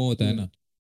फोमो होता है हम्म, ना,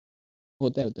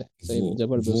 होता है सही वो में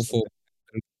वो जबरदस्त फो होता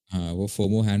हाँ, वो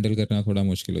फोमो हैंडल करना थोड़ा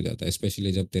मुश्किल हो जाता है,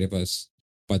 स्पेशली जब तेरे पास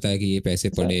पता है कि ये पैसे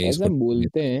है। पड़े, ऐसा ऐसा इसको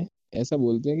बोलते हैं, ऐसा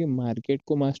बोलते हैं कि मार्केट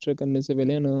को मास्टर करने से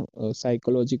पहले ना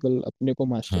साइकोलॉजिकल अपने को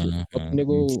मास्टर, हाँ, हाँ, अपने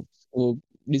को वो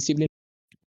डिसिप्लिन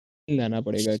लाना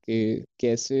पड़ेगा कि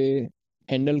कैसे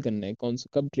हैंडल करना है, कौन सा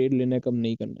कब ट्रेड लेना है, कब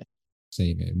नहीं करना है।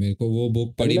 सही में मेरे को वो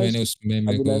बुक पढ़ी अभिलाष मैंने, उसमें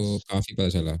मेरे अभिलाष को काफ़ी पता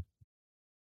चला।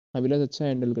 अभिलाष अच्छा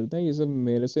हैंडल करता है ये सब,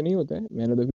 मेरे से नहीं होता है,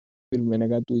 मैंने तो फिर मैंने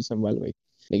कहा तू ही संभाल भाई।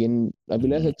 लेकिन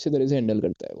अभिलाष हाँ, अच्छे तरह से हैंडल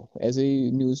करता है, वो ऐसे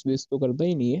ही न्यूज़ बेस तो करता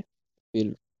ही नहीं है,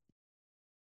 फिर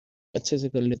अच्छे से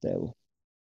कर लेता है वो।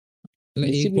 मतलब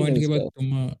एक डिसिप्लिन है पॉइंट के बाद उसका।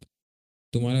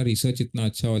 तुम्हारा रिसर्च इतना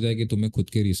अच्छा हो जाए कि तुम्हें खुद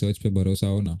के रिसर्च पे भरोसा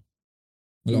हो ना,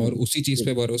 मतलब और हम्म, उसी चीज़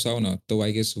पे भरोसा हो ना, तो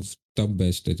आई गेस तब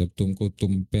बेस्ट है जब तुमको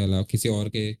तुम पे अलावा किसी और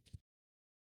के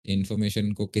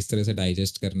इन्फॉर्मेशन को किस तरह से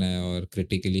डाइजेस्ट करना है और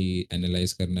क्रिटिकली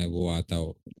एनालाइज करना है वो आता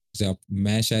हो। जैसे अब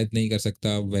मैं शायद नहीं कर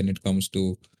सकता when it comes to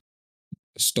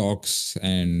stocks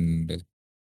and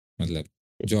मतलब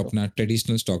जो क्रिप्टो। अपना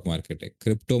ट्रेडिशनल स्टॉक मार्केट है,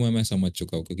 क्रिप्टो में मैं समझ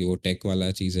चुका हूँ क्योंकि वो टेक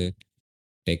वाला चीज़ है।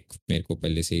 टेक मेरे को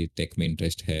पहले से ही टेक में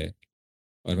इंटरेस्ट है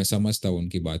और मैं समझता हूँ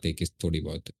उनकी बातें किस थोड़ी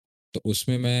बहुत। तो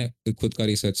उसमें मैं खुद का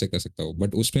रिसर्च से कर सकता हूँ,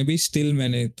 बट उसमें भी स्टिल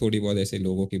मैंने थोड़ी बहुत ऐसे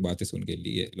लोगों की बातें सुन के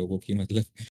ली है, लोगों की मतलब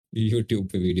यूट्यूब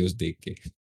पे वीडियोस देख के।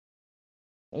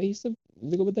 और ये सब,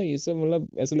 देखो पता है ये सब मतलब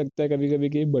ऐसा लगता है कभी कभी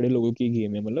कि बड़े लोगों की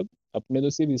गेम है, मतलब अपने तो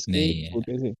सिर्फ इसके नहीं है।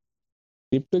 छोटे से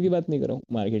क्रिप्टो की बात नहीं कर रहा हूँ,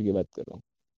 मार्केट की बात कर रहा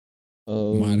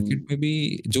मार्केट हूँ। में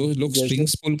भी जो लोग जैसे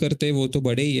स्ट्रिंग्स पुल करते हैं वो तो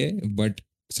बड़े ही है, बट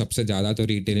सबसे ज्यादा तो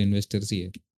रिटेल इन्वेस्टर्स ही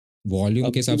है, वॉल्यूम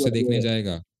अब के भी हिसाब से बड़े देखने हैं,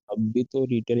 जाएगा। अब भी तो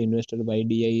रिटेल इन्वेस्टर भाई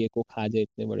डीआईए को खा जाए,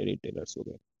 इतने बड़े रिटेलर्स हो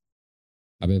गए।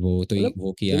 अबे वो तो मतलब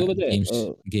वो किया, देखो पता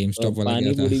है गेम स्टॉप वाला क्या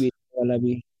पानी था। पूरी बेचने वाला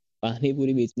भी, पानी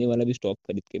पूरी बेचने वाला भी स्टॉक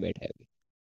खरीद के बैठा है अभी।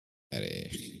 अरे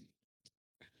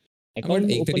हाँ, बट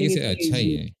अकाउंट एक तरीके ओपनिंग से इतना अच्छा ही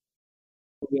इजी है।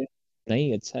 हो गया।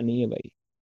 नहीं अच्छा नहीं है भाई।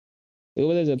 देखो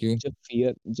पता है जब क्यों?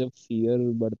 जब फियर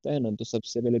बढ़ता है ना तो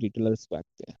सबसे पहले रिटेलर्स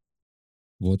भागते हैं।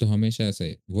 वो तो हमेशा ऐसा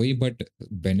है वही, बट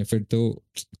बेनिफिट तो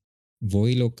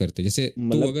वही लोग करते हैं। जैसे तू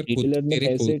मतलब अगर खुद रिटेलर ने तेरे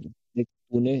पैसे, खुद देख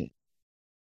तूने।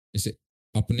 जैसे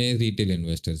अपने रिटेल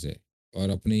इन्वेस्टर्स है और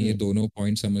अपने ये हम्म। दोनों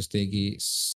पॉइंट समझते हैं कि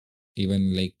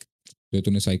इवन लाइक जो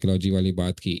तूने साइकोलॉजी वाली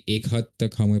बात की, एक हद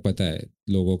तक हमें पता है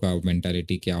लोगों का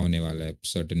मेंटालिटी क्या होने वाला है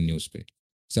सर्टेन न्यूज़ पे।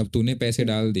 सब तूने पैसे हम्म।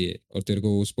 डाल दिए और तेरे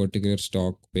को उस पर्टिकुलर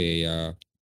स्टॉक पे या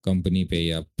कंपनी पे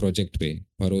या प्रोजेक्ट पे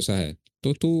भरोसा है,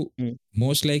 तो तू हम्म।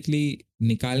 मोस्ट लाइकली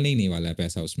निकालने ही नहीं वाला है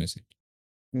पैसा उसमें से।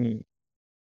 हम्म।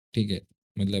 ठीक है,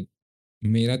 मतलब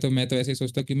मेरा तो, मैं तो ऐसे ही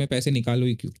सोचता हूँ कि मैं पैसे निकालूँ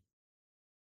ही क्यों।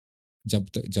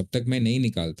 जब तक मैं नहीं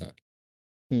निकालता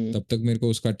हम्म। तब तक मेरे को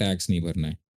उसका टैक्स नहीं भरना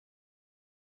है।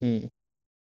 हम्म।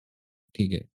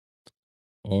 ठीक है,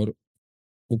 और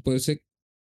ऊपर से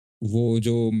वो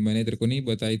जो मैंने तेरे को नहीं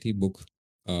बताई थी बुक,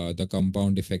 द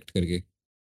कंपाउंड इफेक्ट करके,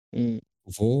 हम्म।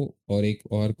 वो और एक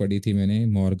और पढ़ी थी मैंने,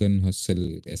 मॉर्गन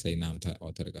हसल ऐसा ही नाम था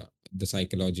ऑथर का, द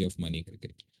साइकोलॉजी ऑफ मनी करके।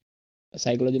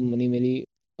 साइकोलॉजी मनी मेरी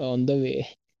ऑन द वे।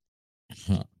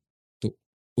 हाँ, तो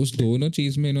उस दोनों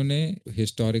चीज में इन्होंने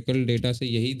हिस्टोरिकल डेटा से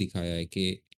यही दिखाया है कि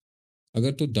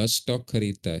अगर तू 10 स्टॉक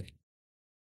खरीदता है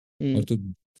और हम्म। तू,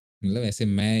 मतलब ऐसे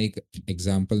मैं एक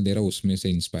एग्जांपल दे रहा हूँ उसमें से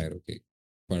इंस्पायर होके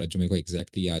पढ़ा, जो मेरे को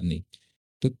एग्जैक्टली याद नहीं,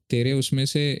 तो तेरे उसमें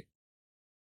से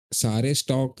सारे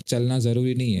स्टॉक चलना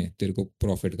जरूरी नहीं है तेरे को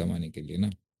प्रॉफिट कमाने के लिए ना।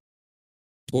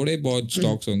 थोड़े बहुत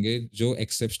स्टॉक्स होंगे जो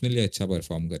एक्सेप्शनली अच्छा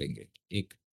परफॉर्म करेंगे,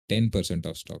 एक 10%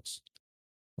 ऑफ स्टॉक्स,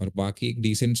 और बाकी एक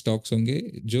डिसेंट स्टॉक्स होंगे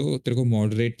जो तेरे को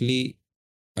मॉडरेटली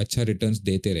अच्छा रिटर्न्स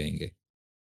देते रहेंगे,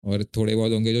 और थोड़े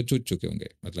बहुत होंगे जो चुट चुके होंगे,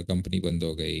 मतलब कंपनी बंद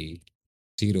हो गई,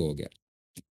 जीरो हो गया।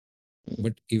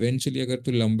 बट इवेंचुअली अगर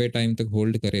तू लंबे टाइम तक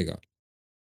होल्ड करेगा,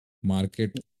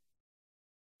 मार्केट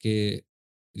के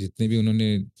जितने भी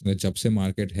उन्होंने, मतलब जब से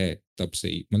मार्केट है तब से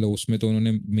ही, मतलब उसमें तो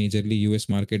उन्होंने मेजरली यूएस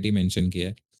मार्केट ही मेंशन किया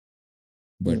है,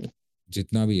 बट हम्म।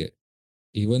 जितना भी है,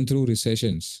 इवन थ्रू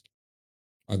रिसेशंस,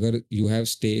 अगर you have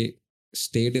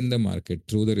stayed in the market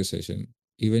through the recession,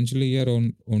 eventually you are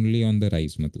only on the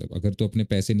rise. मतलब अगर तू अपने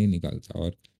पैसे नहीं निकालता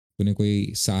और तूने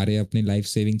कोई सारे अपने लाइफ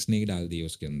सेविंग्स नहीं डाल दिए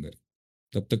उसके अंदर,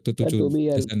 तब तक तो यार तुझे तो भी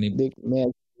यार, ऐसा नहीं। देख मैं ऐसा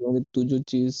बोलूंगा कि तू जो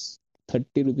चीज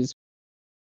 30 रुपीज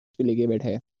पे लेके बैठा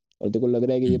है और तेरे को लग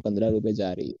रहा है कि ये हम्म, 15 रुपए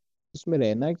जा रही है, उसमें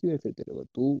रहना क्यों है फिर तेरे को?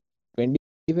 तू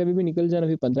 25 में भी निकल जाना,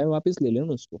 फिर 15 में वापस ले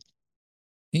लेना उसको।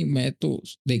 नहीं मैं तो,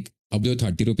 देख अब जो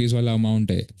 30 रुपीज वाला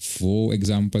अमाउंट है, वो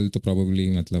एग्जाम्पल तो प्रोबेबली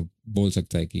मतलब बोल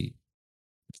सकता है कि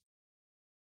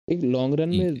एक लॉन्ग रन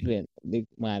में ठीक है। देख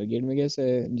मार्केट में कैसा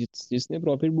है, जिसने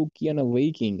प्रॉफिट बुक किया ना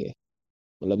वही किंग है।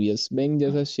 मतलब यस बैंक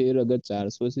जैसा शेयर अगर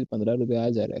 400 से 15 रुपए आ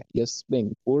जा रहा है, Yes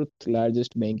Bank fourth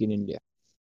largest bank in India,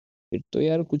 फिर तो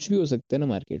यार कुछ भी हो सकता है ना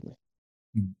मार्केट में।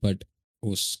 बट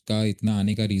उसका इतना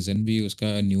आने का रीजन भी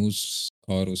उसका न्यूज़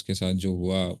और उसके साथ जो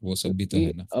हुआ वो सब भी तो क्योंकि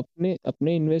है ना। अपने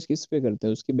अपने इन्वेस्ट किस पे करते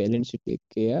हैं, उसकी बैलेंस शीट देख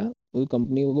के, या वो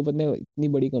कंपनी को पता है इतनी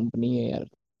बड़ी कंपनी है यार,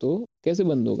 तो कैसे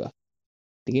बंद होगा?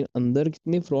 लेकिन अंदर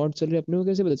कितने फ्रॉड चल रहे हैं अपने को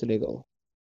कैसे पता चलेगा वो?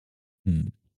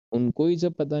 हम्म। उनको ही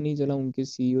जब पता नहीं चला, उनके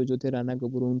सीईओ जो थे राणा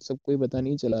कपूर, उन सबको ही पता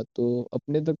नहीं चला, तो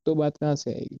अपने तक तो बात कहाँ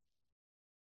से आएगी?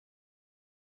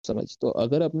 समझ, तो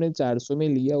अगर अपने 400 में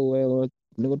लिया हुआ है और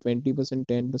अपने को 20%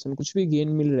 10% कुछ भी गेन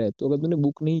मिल रहा है, तो अगर तूने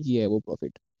बुक नहीं किया है वो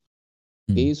प्रॉफिट,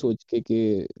 हम्म। यही सोच के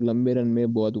कि लंबे रन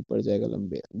में बहुत ऊपर जाएगा,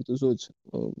 लंबे अभी तो सोच,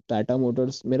 टाटा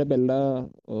मोटर्स मेरा पहला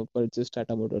परचेस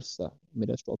टाटा मोटर्स था,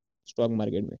 मेरा स्टॉक स्टॉक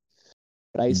मार्केट में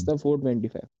प्राइस हम्म। था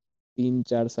 425,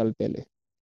 3-4 साल पहले।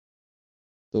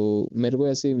 तो मेरे को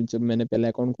ऐसे ही जब मैंने पहला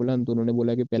अकाउंट खोला तो उन्होंने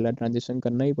बोला कि पहला ट्रांजेक्शन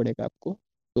करना ही पड़ेगा आपको,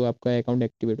 तो आपका अकाउंट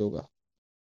एक्टिवेट होगा।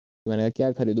 तो मैंने कहा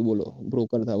क्या खरीदूं बोलो,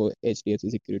 ब्रोकर था वो HDFC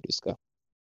सिक्योरिटीज का।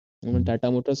 उन्होंने हम्म। टाटा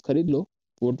मोटर्स खरीद लो,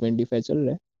 425 चल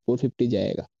रहा है, 450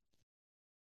 जाएगा,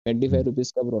 25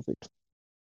 रुपीज का प्रॉफिट।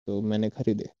 तो मैंने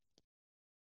खरीदे।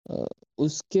 अ,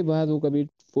 उसके बाद वो कभी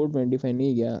 425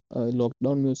 नहीं गया,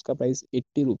 लॉकडाउन में उसका प्राइस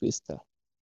 80 रुपीज था।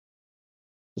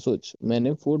 तो सोच,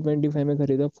 मैंने 425 में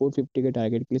खरीदा 450 के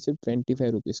टारगेट के लिए, सिर्फ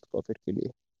 25 रुपीज़ प्रॉफिट के लिए,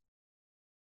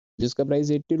 जिसका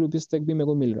प्राइस 80 रुपीज़ तक भी मेरे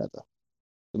को मिल रहा था।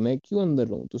 तो मैं क्यों अंदर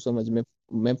रहूँ? तो समझ,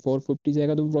 मैं 450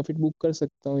 जाएगा तो प्रॉफिट बुक कर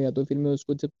सकता हूँ, या तो फिर मैं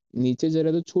उसको जब नीचे जा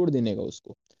रहा है तो छोड़ देने का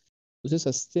उसको, उसे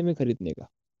सस्ते में खरीदने का।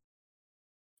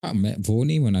 हाँ, मैं वो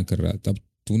नहीं मना कर रहा। तब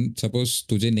तू सपोज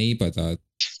तुझे नहीं पता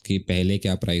कि पहले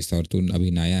क्या प्राइस था और तू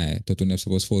अभी नया है, तो तूने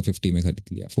सपोज 450 में खरीद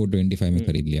लिया, 425 में हम्म।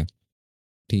 खरीद लिया,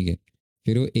 ठीक है।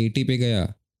 फिर वो 80 पे गया,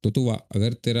 तो तू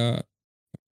अगर तेरा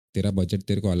तेरा बजट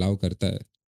तेरे को अलाउ करता है,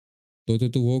 तो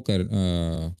तू वो कर,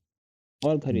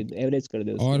 और खरीद, एवरेज कर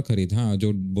दे और उसको। खरीद। हाँ,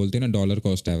 जो बोलते हैं ना डॉलर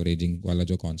कॉस्ट एवरेजिंग वाला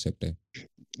जो कॉन्सेप्ट है।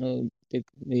 एक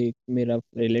एक मेरा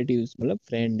रिलेटिव मतलब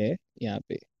फ्रेंड है यहाँ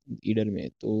पे ईडर में,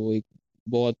 तो एक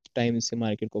बहुत टाइम से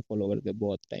मार्केट को फॉलो करते हैं,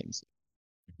 बहुत टाइम से।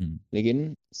 हम्म।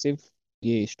 लेकिन सिर्फ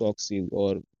ये स्टॉक्स ही,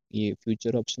 और ये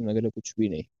फ्यूचर ऑप्शन वगैरह कुछ भी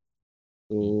नहीं।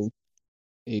 हम्म। तो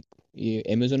एक ये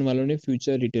अमेजोन वालों ने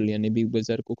फ्यूचर रिटेल यानी बिग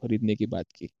बाजार को खरीदने की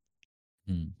बात की,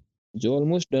 हम्म। जो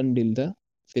ऑलमोस्ट डन डील था।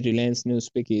 फिर रिलायंस ने उस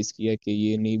पर केस किया कि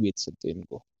ये नहीं बेच सकते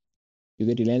इनको,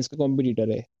 क्योंकि रिलायंस का कॉम्पिटिटर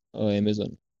है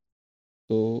अमेजोन।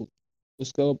 तो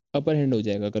उसका अपर हैंड हो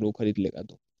जाएगा अगर वो खरीद लेगा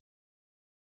तो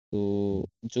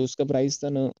जो उसका प्राइस था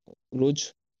ना, रोज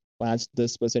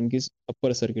 5-10% की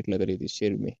अपर सर्किट लग रही थी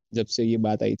शेयर में, जब से ये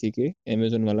बात आई थी कि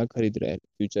अमेजोन वाला खरीद रहा है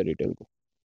फ्यूचर रिटेल को।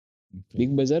 ओके। बिग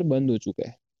बाजार बंद हो चुका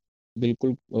है,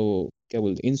 बिल्कुल वो क्या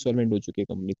बोलते हैं, इंसॉल्वेंट हो चुकी है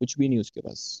कंपनी, कुछ भी नहीं उसके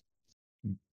पास।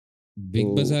 बिग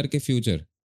तो बाजार के फ्यूचर।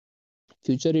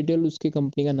 फ्यूचर रिटेल उसकी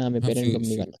कंपनी का नाम है, हाँ, पेरेंट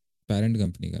कंपनी का नाम। पेरेंट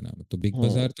कंपनी का नाम है, तो बिग हाँ,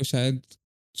 बाजार तो शायद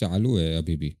चालू है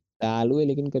अभी भी। चालू है,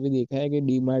 लेकिन कभी देखा है कि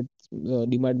डी मार्ट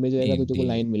में जाएगा नहीं, तो तेरे को डी।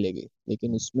 लाइन मिलेगी,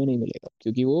 लेकिन उसमें नहीं मिलेगा,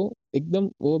 क्योंकि वो एकदम,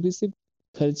 वो भी सिर्फ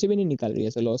खर्चे भी नहीं निकाल रही है,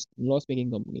 ऐसा लॉस लॉस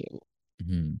मेकिंग कंपनी है वो।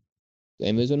 हम्म। तो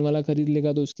अमेजोन वाला खरीद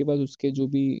लेगा तो उसके पास उसके जो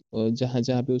भी जहाँ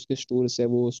जहाँ पे उसके स्टोर्स है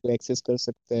वो उसको एक्सेस कर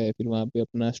सकता है, फिर वहाँ पे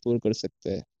अपना स्टोर कर सकता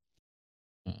है,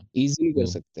 हाँ। इजीली कर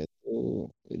वो। सकता है।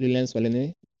 तो रिलायंस वाले ने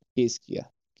केस किया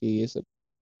कि ये सब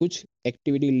कुछ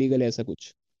एक्टिविटी इलीगल है, ऐसा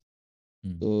कुछ।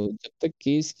 हम्म। तो जब तक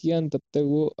केस किया तब तक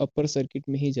वो अपर सर्किट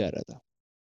में ही जा रहा था,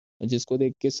 जिसको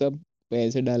देख के सब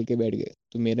पैसे डाल के बैठ गए।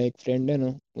 तो मेरा एक फ्रेंड है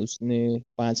ना, उसने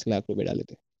 5 लाख रुपए डाले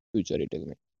थे फ्यूचर रिटेल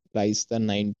में, प्राइस था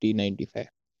 90-95।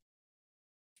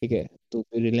 ठीक है, तो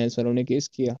फिर रिलायंस वालों ने केस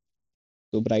किया,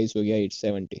 तो प्राइस हो गया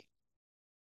 870।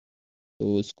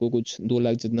 तो उसको कुछ 2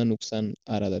 लाख जितना नुकसान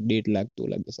आ रहा था, 1.5 लाख 2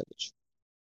 लाख जैसा कुछ।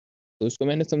 तो उसको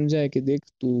मैंने समझाया कि देख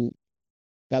तू,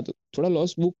 या तो थोड़ा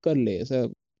लॉस बुक कर ले, ऐसा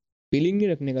फीलिंग नहीं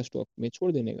रखने का स्टॉक में,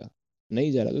 छोड़ देने का।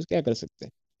 नहीं जा रहा तो क्या कर सकते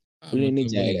हैं। हाँ, बोले नहीं,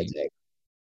 मतलब जाएगा वही। जाएगा।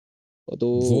 और तो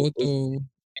वो तो। उस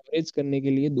एवरेज करने के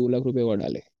लिए 2 लाख रुपए और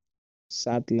डाले,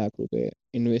 7 लाख रुपए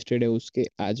इन्वेस्टेड है उसके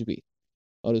आज भी।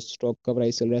 और उस स्टॉक का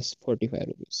प्राइस चल रहा है 45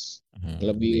 रुपीज। हाँ,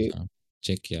 मतलब ये देखा,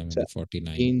 चेक किया मैंने, चा-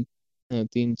 49। तीन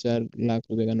 3-4 लाख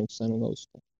रुपए का नुकसान होगा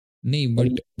उसको। नहीं, और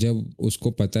बट जब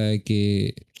उसको पता है कि,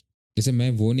 जैसे मैं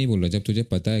वो नहीं बोल रहा, जब तुझे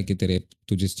पता है कि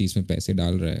तू जिस चीज़ में पैसे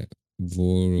डाल रहा है,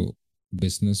 वो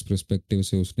बिजनेस पर्सपेक्टिव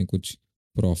से उसने कुछ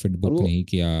प्रॉफिट और बुक वो नहीं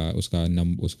किया,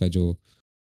 उसका जो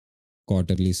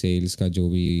क्वार्टरली सेल्स का जो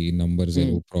भी नंबर्स है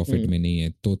हम्म वो प्रॉफिट हम्म में नहीं है,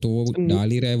 तो वो सब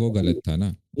डाल ही रहा है, वो न्यूज, गलत था ना।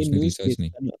 ये उसने न्यूज रिसर्च पेज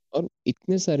नहीं। था ना, और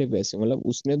इतने सारे पैसे, मतलब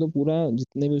उसने तो पूरा,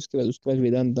 जितने भी उसके पास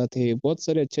वेदांता थे, बहुत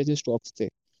सारे अच्छे अच्छे स्टॉक्स थे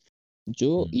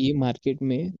जो हम्म। ये मार्केट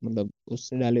में, मतलब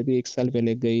उसने डाले थे 1 साल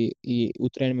पहले गए, ये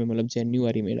उत्तरायण में, मतलब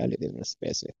जनवरी में डाले थे बस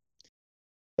पैसे।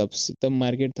 तब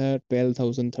मार्केट था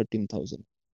 12,000 13,000,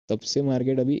 तब से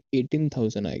मार्केट अभी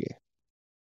 18,000 आ गया।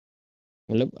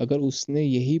 मतलब अगर उसने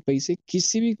यही पैसे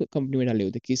किसी भी कंपनी में डाले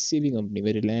होते, किसी भी कंपनी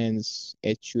में, रिलायंस,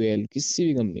 HUL, किसी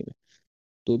भी कंपनी में,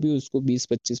 तो भी उसको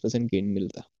 20-25% गेन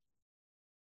मिलता।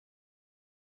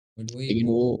 बट वही लेकिन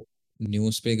वो वो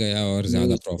न्यूज़ पे गया और ज़्यादा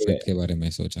न्यूज पे प्रॉफिट गया। के बारे में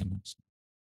सोचा ना।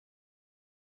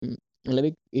 मतलब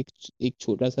एक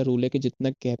छोटा सा रूल है कि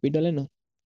जितना कैपिटल है ना,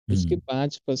 उसके हम्म।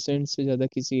 5% से ज्यादा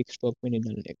किसी एक स्टॉक में नहीं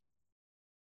डालने का।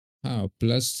 हाँ,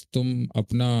 प्लस तुम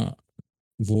अपना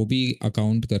वो भी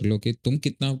अकाउंट कर लो कि तुम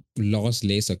कितना लॉस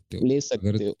ले सकते हो। ले अगर।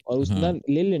 सकते हो, और उतना हाँ।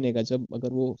 ले लेने का, जब अगर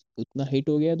वो उतना हिट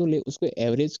हो गया तो ले उसको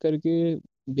एवरेज करके।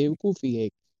 बेवकूफी है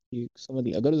ये, समझ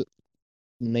ले अगर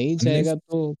नहीं अनलेस। जाएगा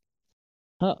तो।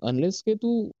 हाँ, अनलेस के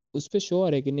तू उस पे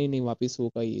श्योर है कि नहीं नहीं वापिस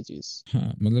होगा ये चीज।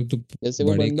 हाँ, मतलब तो जैसे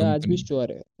वो बड़े बंदा आज भी कंपनी।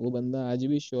 श्योर है, वो बंदा आज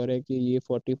भी श्योर है कि ये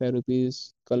 45 रुपीज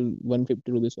कल 150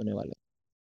 रुपीज होने वाला है।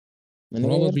 मैंने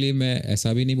कहा यार, प्रॉबेबली मैं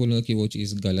ऐसा भी नहीं बोलूँगा कि वो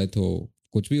चीज़ गलत हो,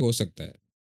 कुछ भी हो सकता है।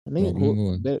 नहीं हो, प्रॉब्लम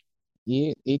वो है।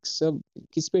 ये एक सब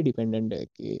किस पे डिपेंडेंट है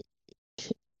कि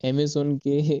अमेजोन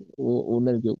के वो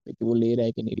ओनर के ऊपर कि वो ले रहा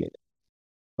है कि नहीं ले रहा है।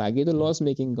 बाकी तो लॉस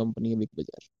मेकिंग कंपनी है बिग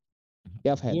बाजार,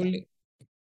 क्या फायदा। बोल,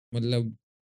 मतलब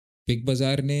बिग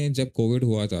बाजार ने जब कोविड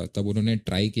हुआ था तब उन्होंने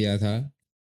ट्राई किया था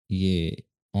ये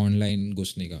ऑनलाइन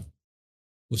घुसने का।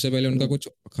 उससे पहले उनका हम्म, कुछ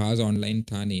खास ऑनलाइन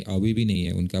था नहीं, अभी भी नहीं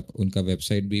है उनका। उनका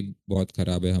वेबसाइट भी बहुत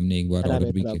खराब है, हमने एक बार खराब है,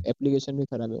 ऑर्डर भी खराब किया। एप्लीकेशन भी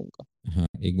खराब है उनका। हाँ,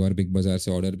 एक बार बिग बाजार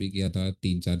से ऑर्डर भी किया था,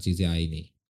 3-4 चीज़ें आई नहीं।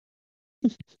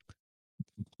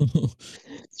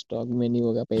 स्टॉक में नहीं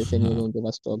होगा, पैसे नहीं होगा हाँ, उनके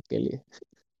पास स्टॉक के लिए।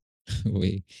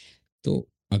 वही। तो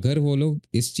अगर वो लोग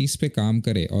इस चीज़ पे काम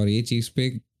करें, और ये चीज़ पे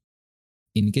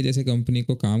इनके जैसे कंपनी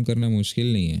को काम करना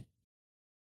मुश्किल नहीं है।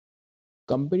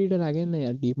 कंपटीटर आ गए ना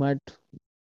यार, डीमार्ट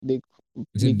देख।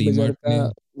 जैसे बिग बाजार डीमार्ट का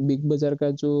ने। बिग बाजार का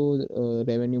जो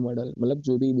रेवेन्यू मॉडल, मतलब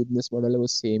जो भी बिजनेस मॉडल है वो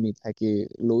सेम ही था कि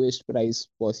लोएस्ट प्राइस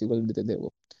पॉसिबल देते थे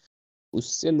वो।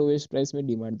 उससे लोएस्ट प्राइस में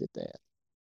डीमार्ट देता है यार।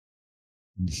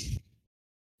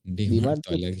 डीमार्ट डीमार्ट तो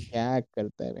तो अलग ही। क्या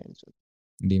करता है भैंसो।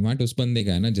 डीमार्ट उस बंदे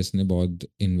का है ना जिसने बहुत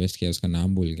इन्वेस्ट किया, उसका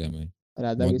नाम भूल गया मैं।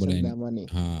 राधा बहुत बड़ा किशन दामानी।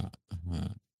 हाँ, हाँ।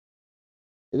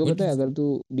 देखो बट पता है, अगर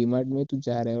तू डीमार्ट में तू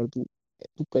जा रहा है और तू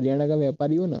तू करियाना का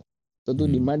व्यापारी हो ना, तो तू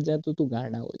हम्म, डीमार्ट जाए तो तू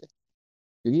गांडा हो जाए।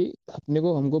 क्योंकि अपने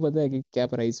को हमको पता है कि क्या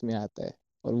प्राइस में आता है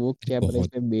और वो अरे क्या प्राइस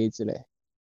बहुत में बेच रहा है।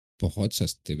 बहुत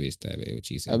सस्ते बेचता है भाई वो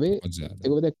चीज़ें, अबे बहुत ज़्यादा।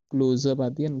 देखो पता है, क्लोजअप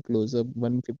आती है ना, क्लोजअप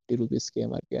 150 रुपीज की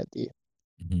एमआरपी आती है।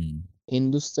 हम्म।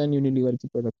 हिंदुस्तान यूनिलीवर की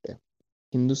प्रोडक्ट है।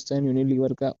 हिंदुस्तान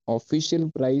यूनिलीवर का ऑफिशियल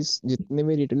प्राइस जितने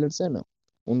भी रिटेलर्स है ना,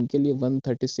 उनके लिए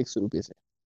 136 रुपीज है।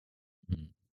 हम्म।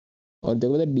 और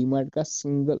देखो पता है, डीमार्ट का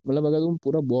सिंगल, मतलब अगर तुम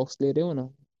पूरा बॉक्स ले रहे हो ना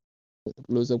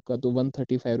क्लोजअप का, तो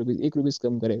 135 रुपीज, 1 रुपीज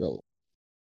कम करेगा वो।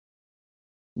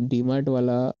 डीमार्ट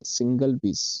वाला सिंगल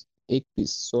पीस, एक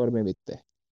पीस 100 रुपये बिकता है।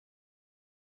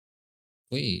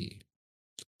 वही।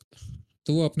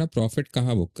 तो वो अपना प्रॉफिट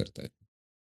कहाँ बुक करता है?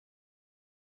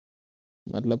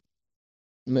 मतलब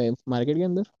मैं मार्केट के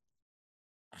अंदर।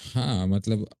 हाँ,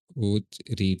 मतलब वो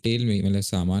रिटेल में, मतलब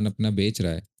सामान अपना बेच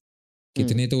रहा है। हम्म।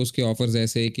 कितने तो उसके ऑफर्स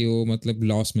ऐसे हैं कि वो मतलब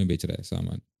लॉस में बेच रहा है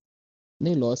सामान।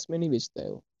 नहीं, लॉस में नहीं बेचता है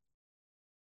वो।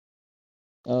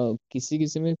 किसी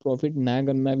किसी में प्रॉफिट ना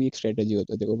करना भी एक स्ट्रेटेजी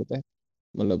होता है, देखो पता है।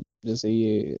 मतलब जैसे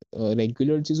ये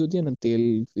रेगुलर चीज होती है ना,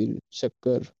 तेल फिर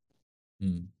शक्कर,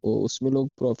 हम्म। वो उसमें लोग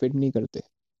प्रॉफिट नहीं करते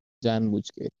जानबूझ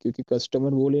के, क्योंकि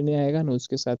कस्टमर वो लेने आएगा ना,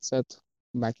 उसके साथ साथ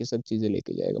बाकी सब चीजें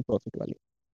लेके जाएगा प्रॉफिट वाली।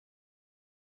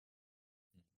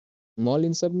 मॉल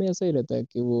इन सब में ऐसा ही रहता है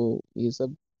कि वो ये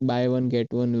सब बाय वन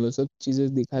गेट वन वो सब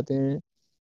चीजें दिखाते हैं,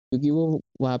 क्योंकि वो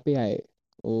वहां पे आए,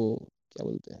 वो क्या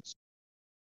बोलते हैं,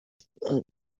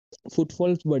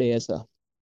 फुटफॉल्स बड़े ऐसा।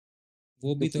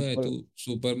 वो तो भी तो है, फुटफॉल, तू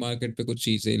सुपरमार्केट पे कुछ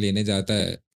चीज़ें लेने जाता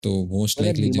है तो मोस्ट पता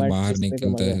है लाइकली जब डीमार्ट बाहर किस में निकलता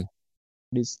कमाता है। है।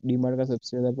 डीमार्ट का सबसे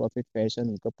ज्यादा प्रॉफिट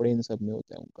फैशन कपड़े इन सब में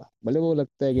होता है उनका। भले वो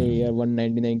लगता है कि हाँ, यार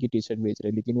 199 की टी शर्ट बेच रहे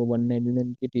हैं, लेकिन वो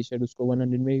 199 की टी शर्ट उसको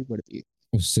 100 में ही पड़ती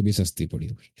उससे भी सस्ती पड़ी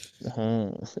हुई। है।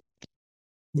 हाँ।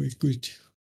 वही कुछ।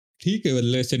 ठीक है,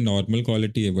 मतलब ऐसे नॉर्मल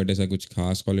क्वालिटी है, बट ऐसा कुछ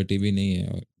खास क्वालिटी भी नहीं है,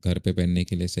 और घर पे पहनने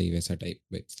के लिए सही वैसा टाइप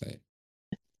बेचता है।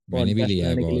 मैंने भी पॉडकास्ट लिया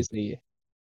है बनाने के लिए बहुत। सही है।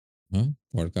 हाँ,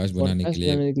 पॉडकास्ट बनाने के पॉडकास्ट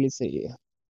लिए। बनाने के लिए सही है।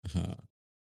 हाँ,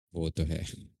 वो तो है।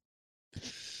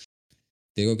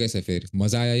 देखो कैसे, फिर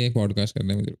मजा आया ये पॉडकास्ट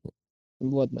करने में तेरे को?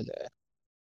 बहुत मजा आया।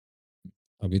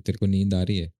 अभी तेरे को नींद आ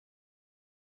रही है?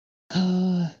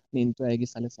 नींद तो आएगी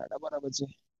साले 12:30 बजे।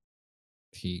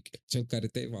 ठीक है, चल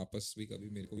करते हैं वापस भी कभी,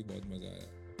 मेरे को भी बहुत मजा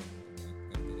आया।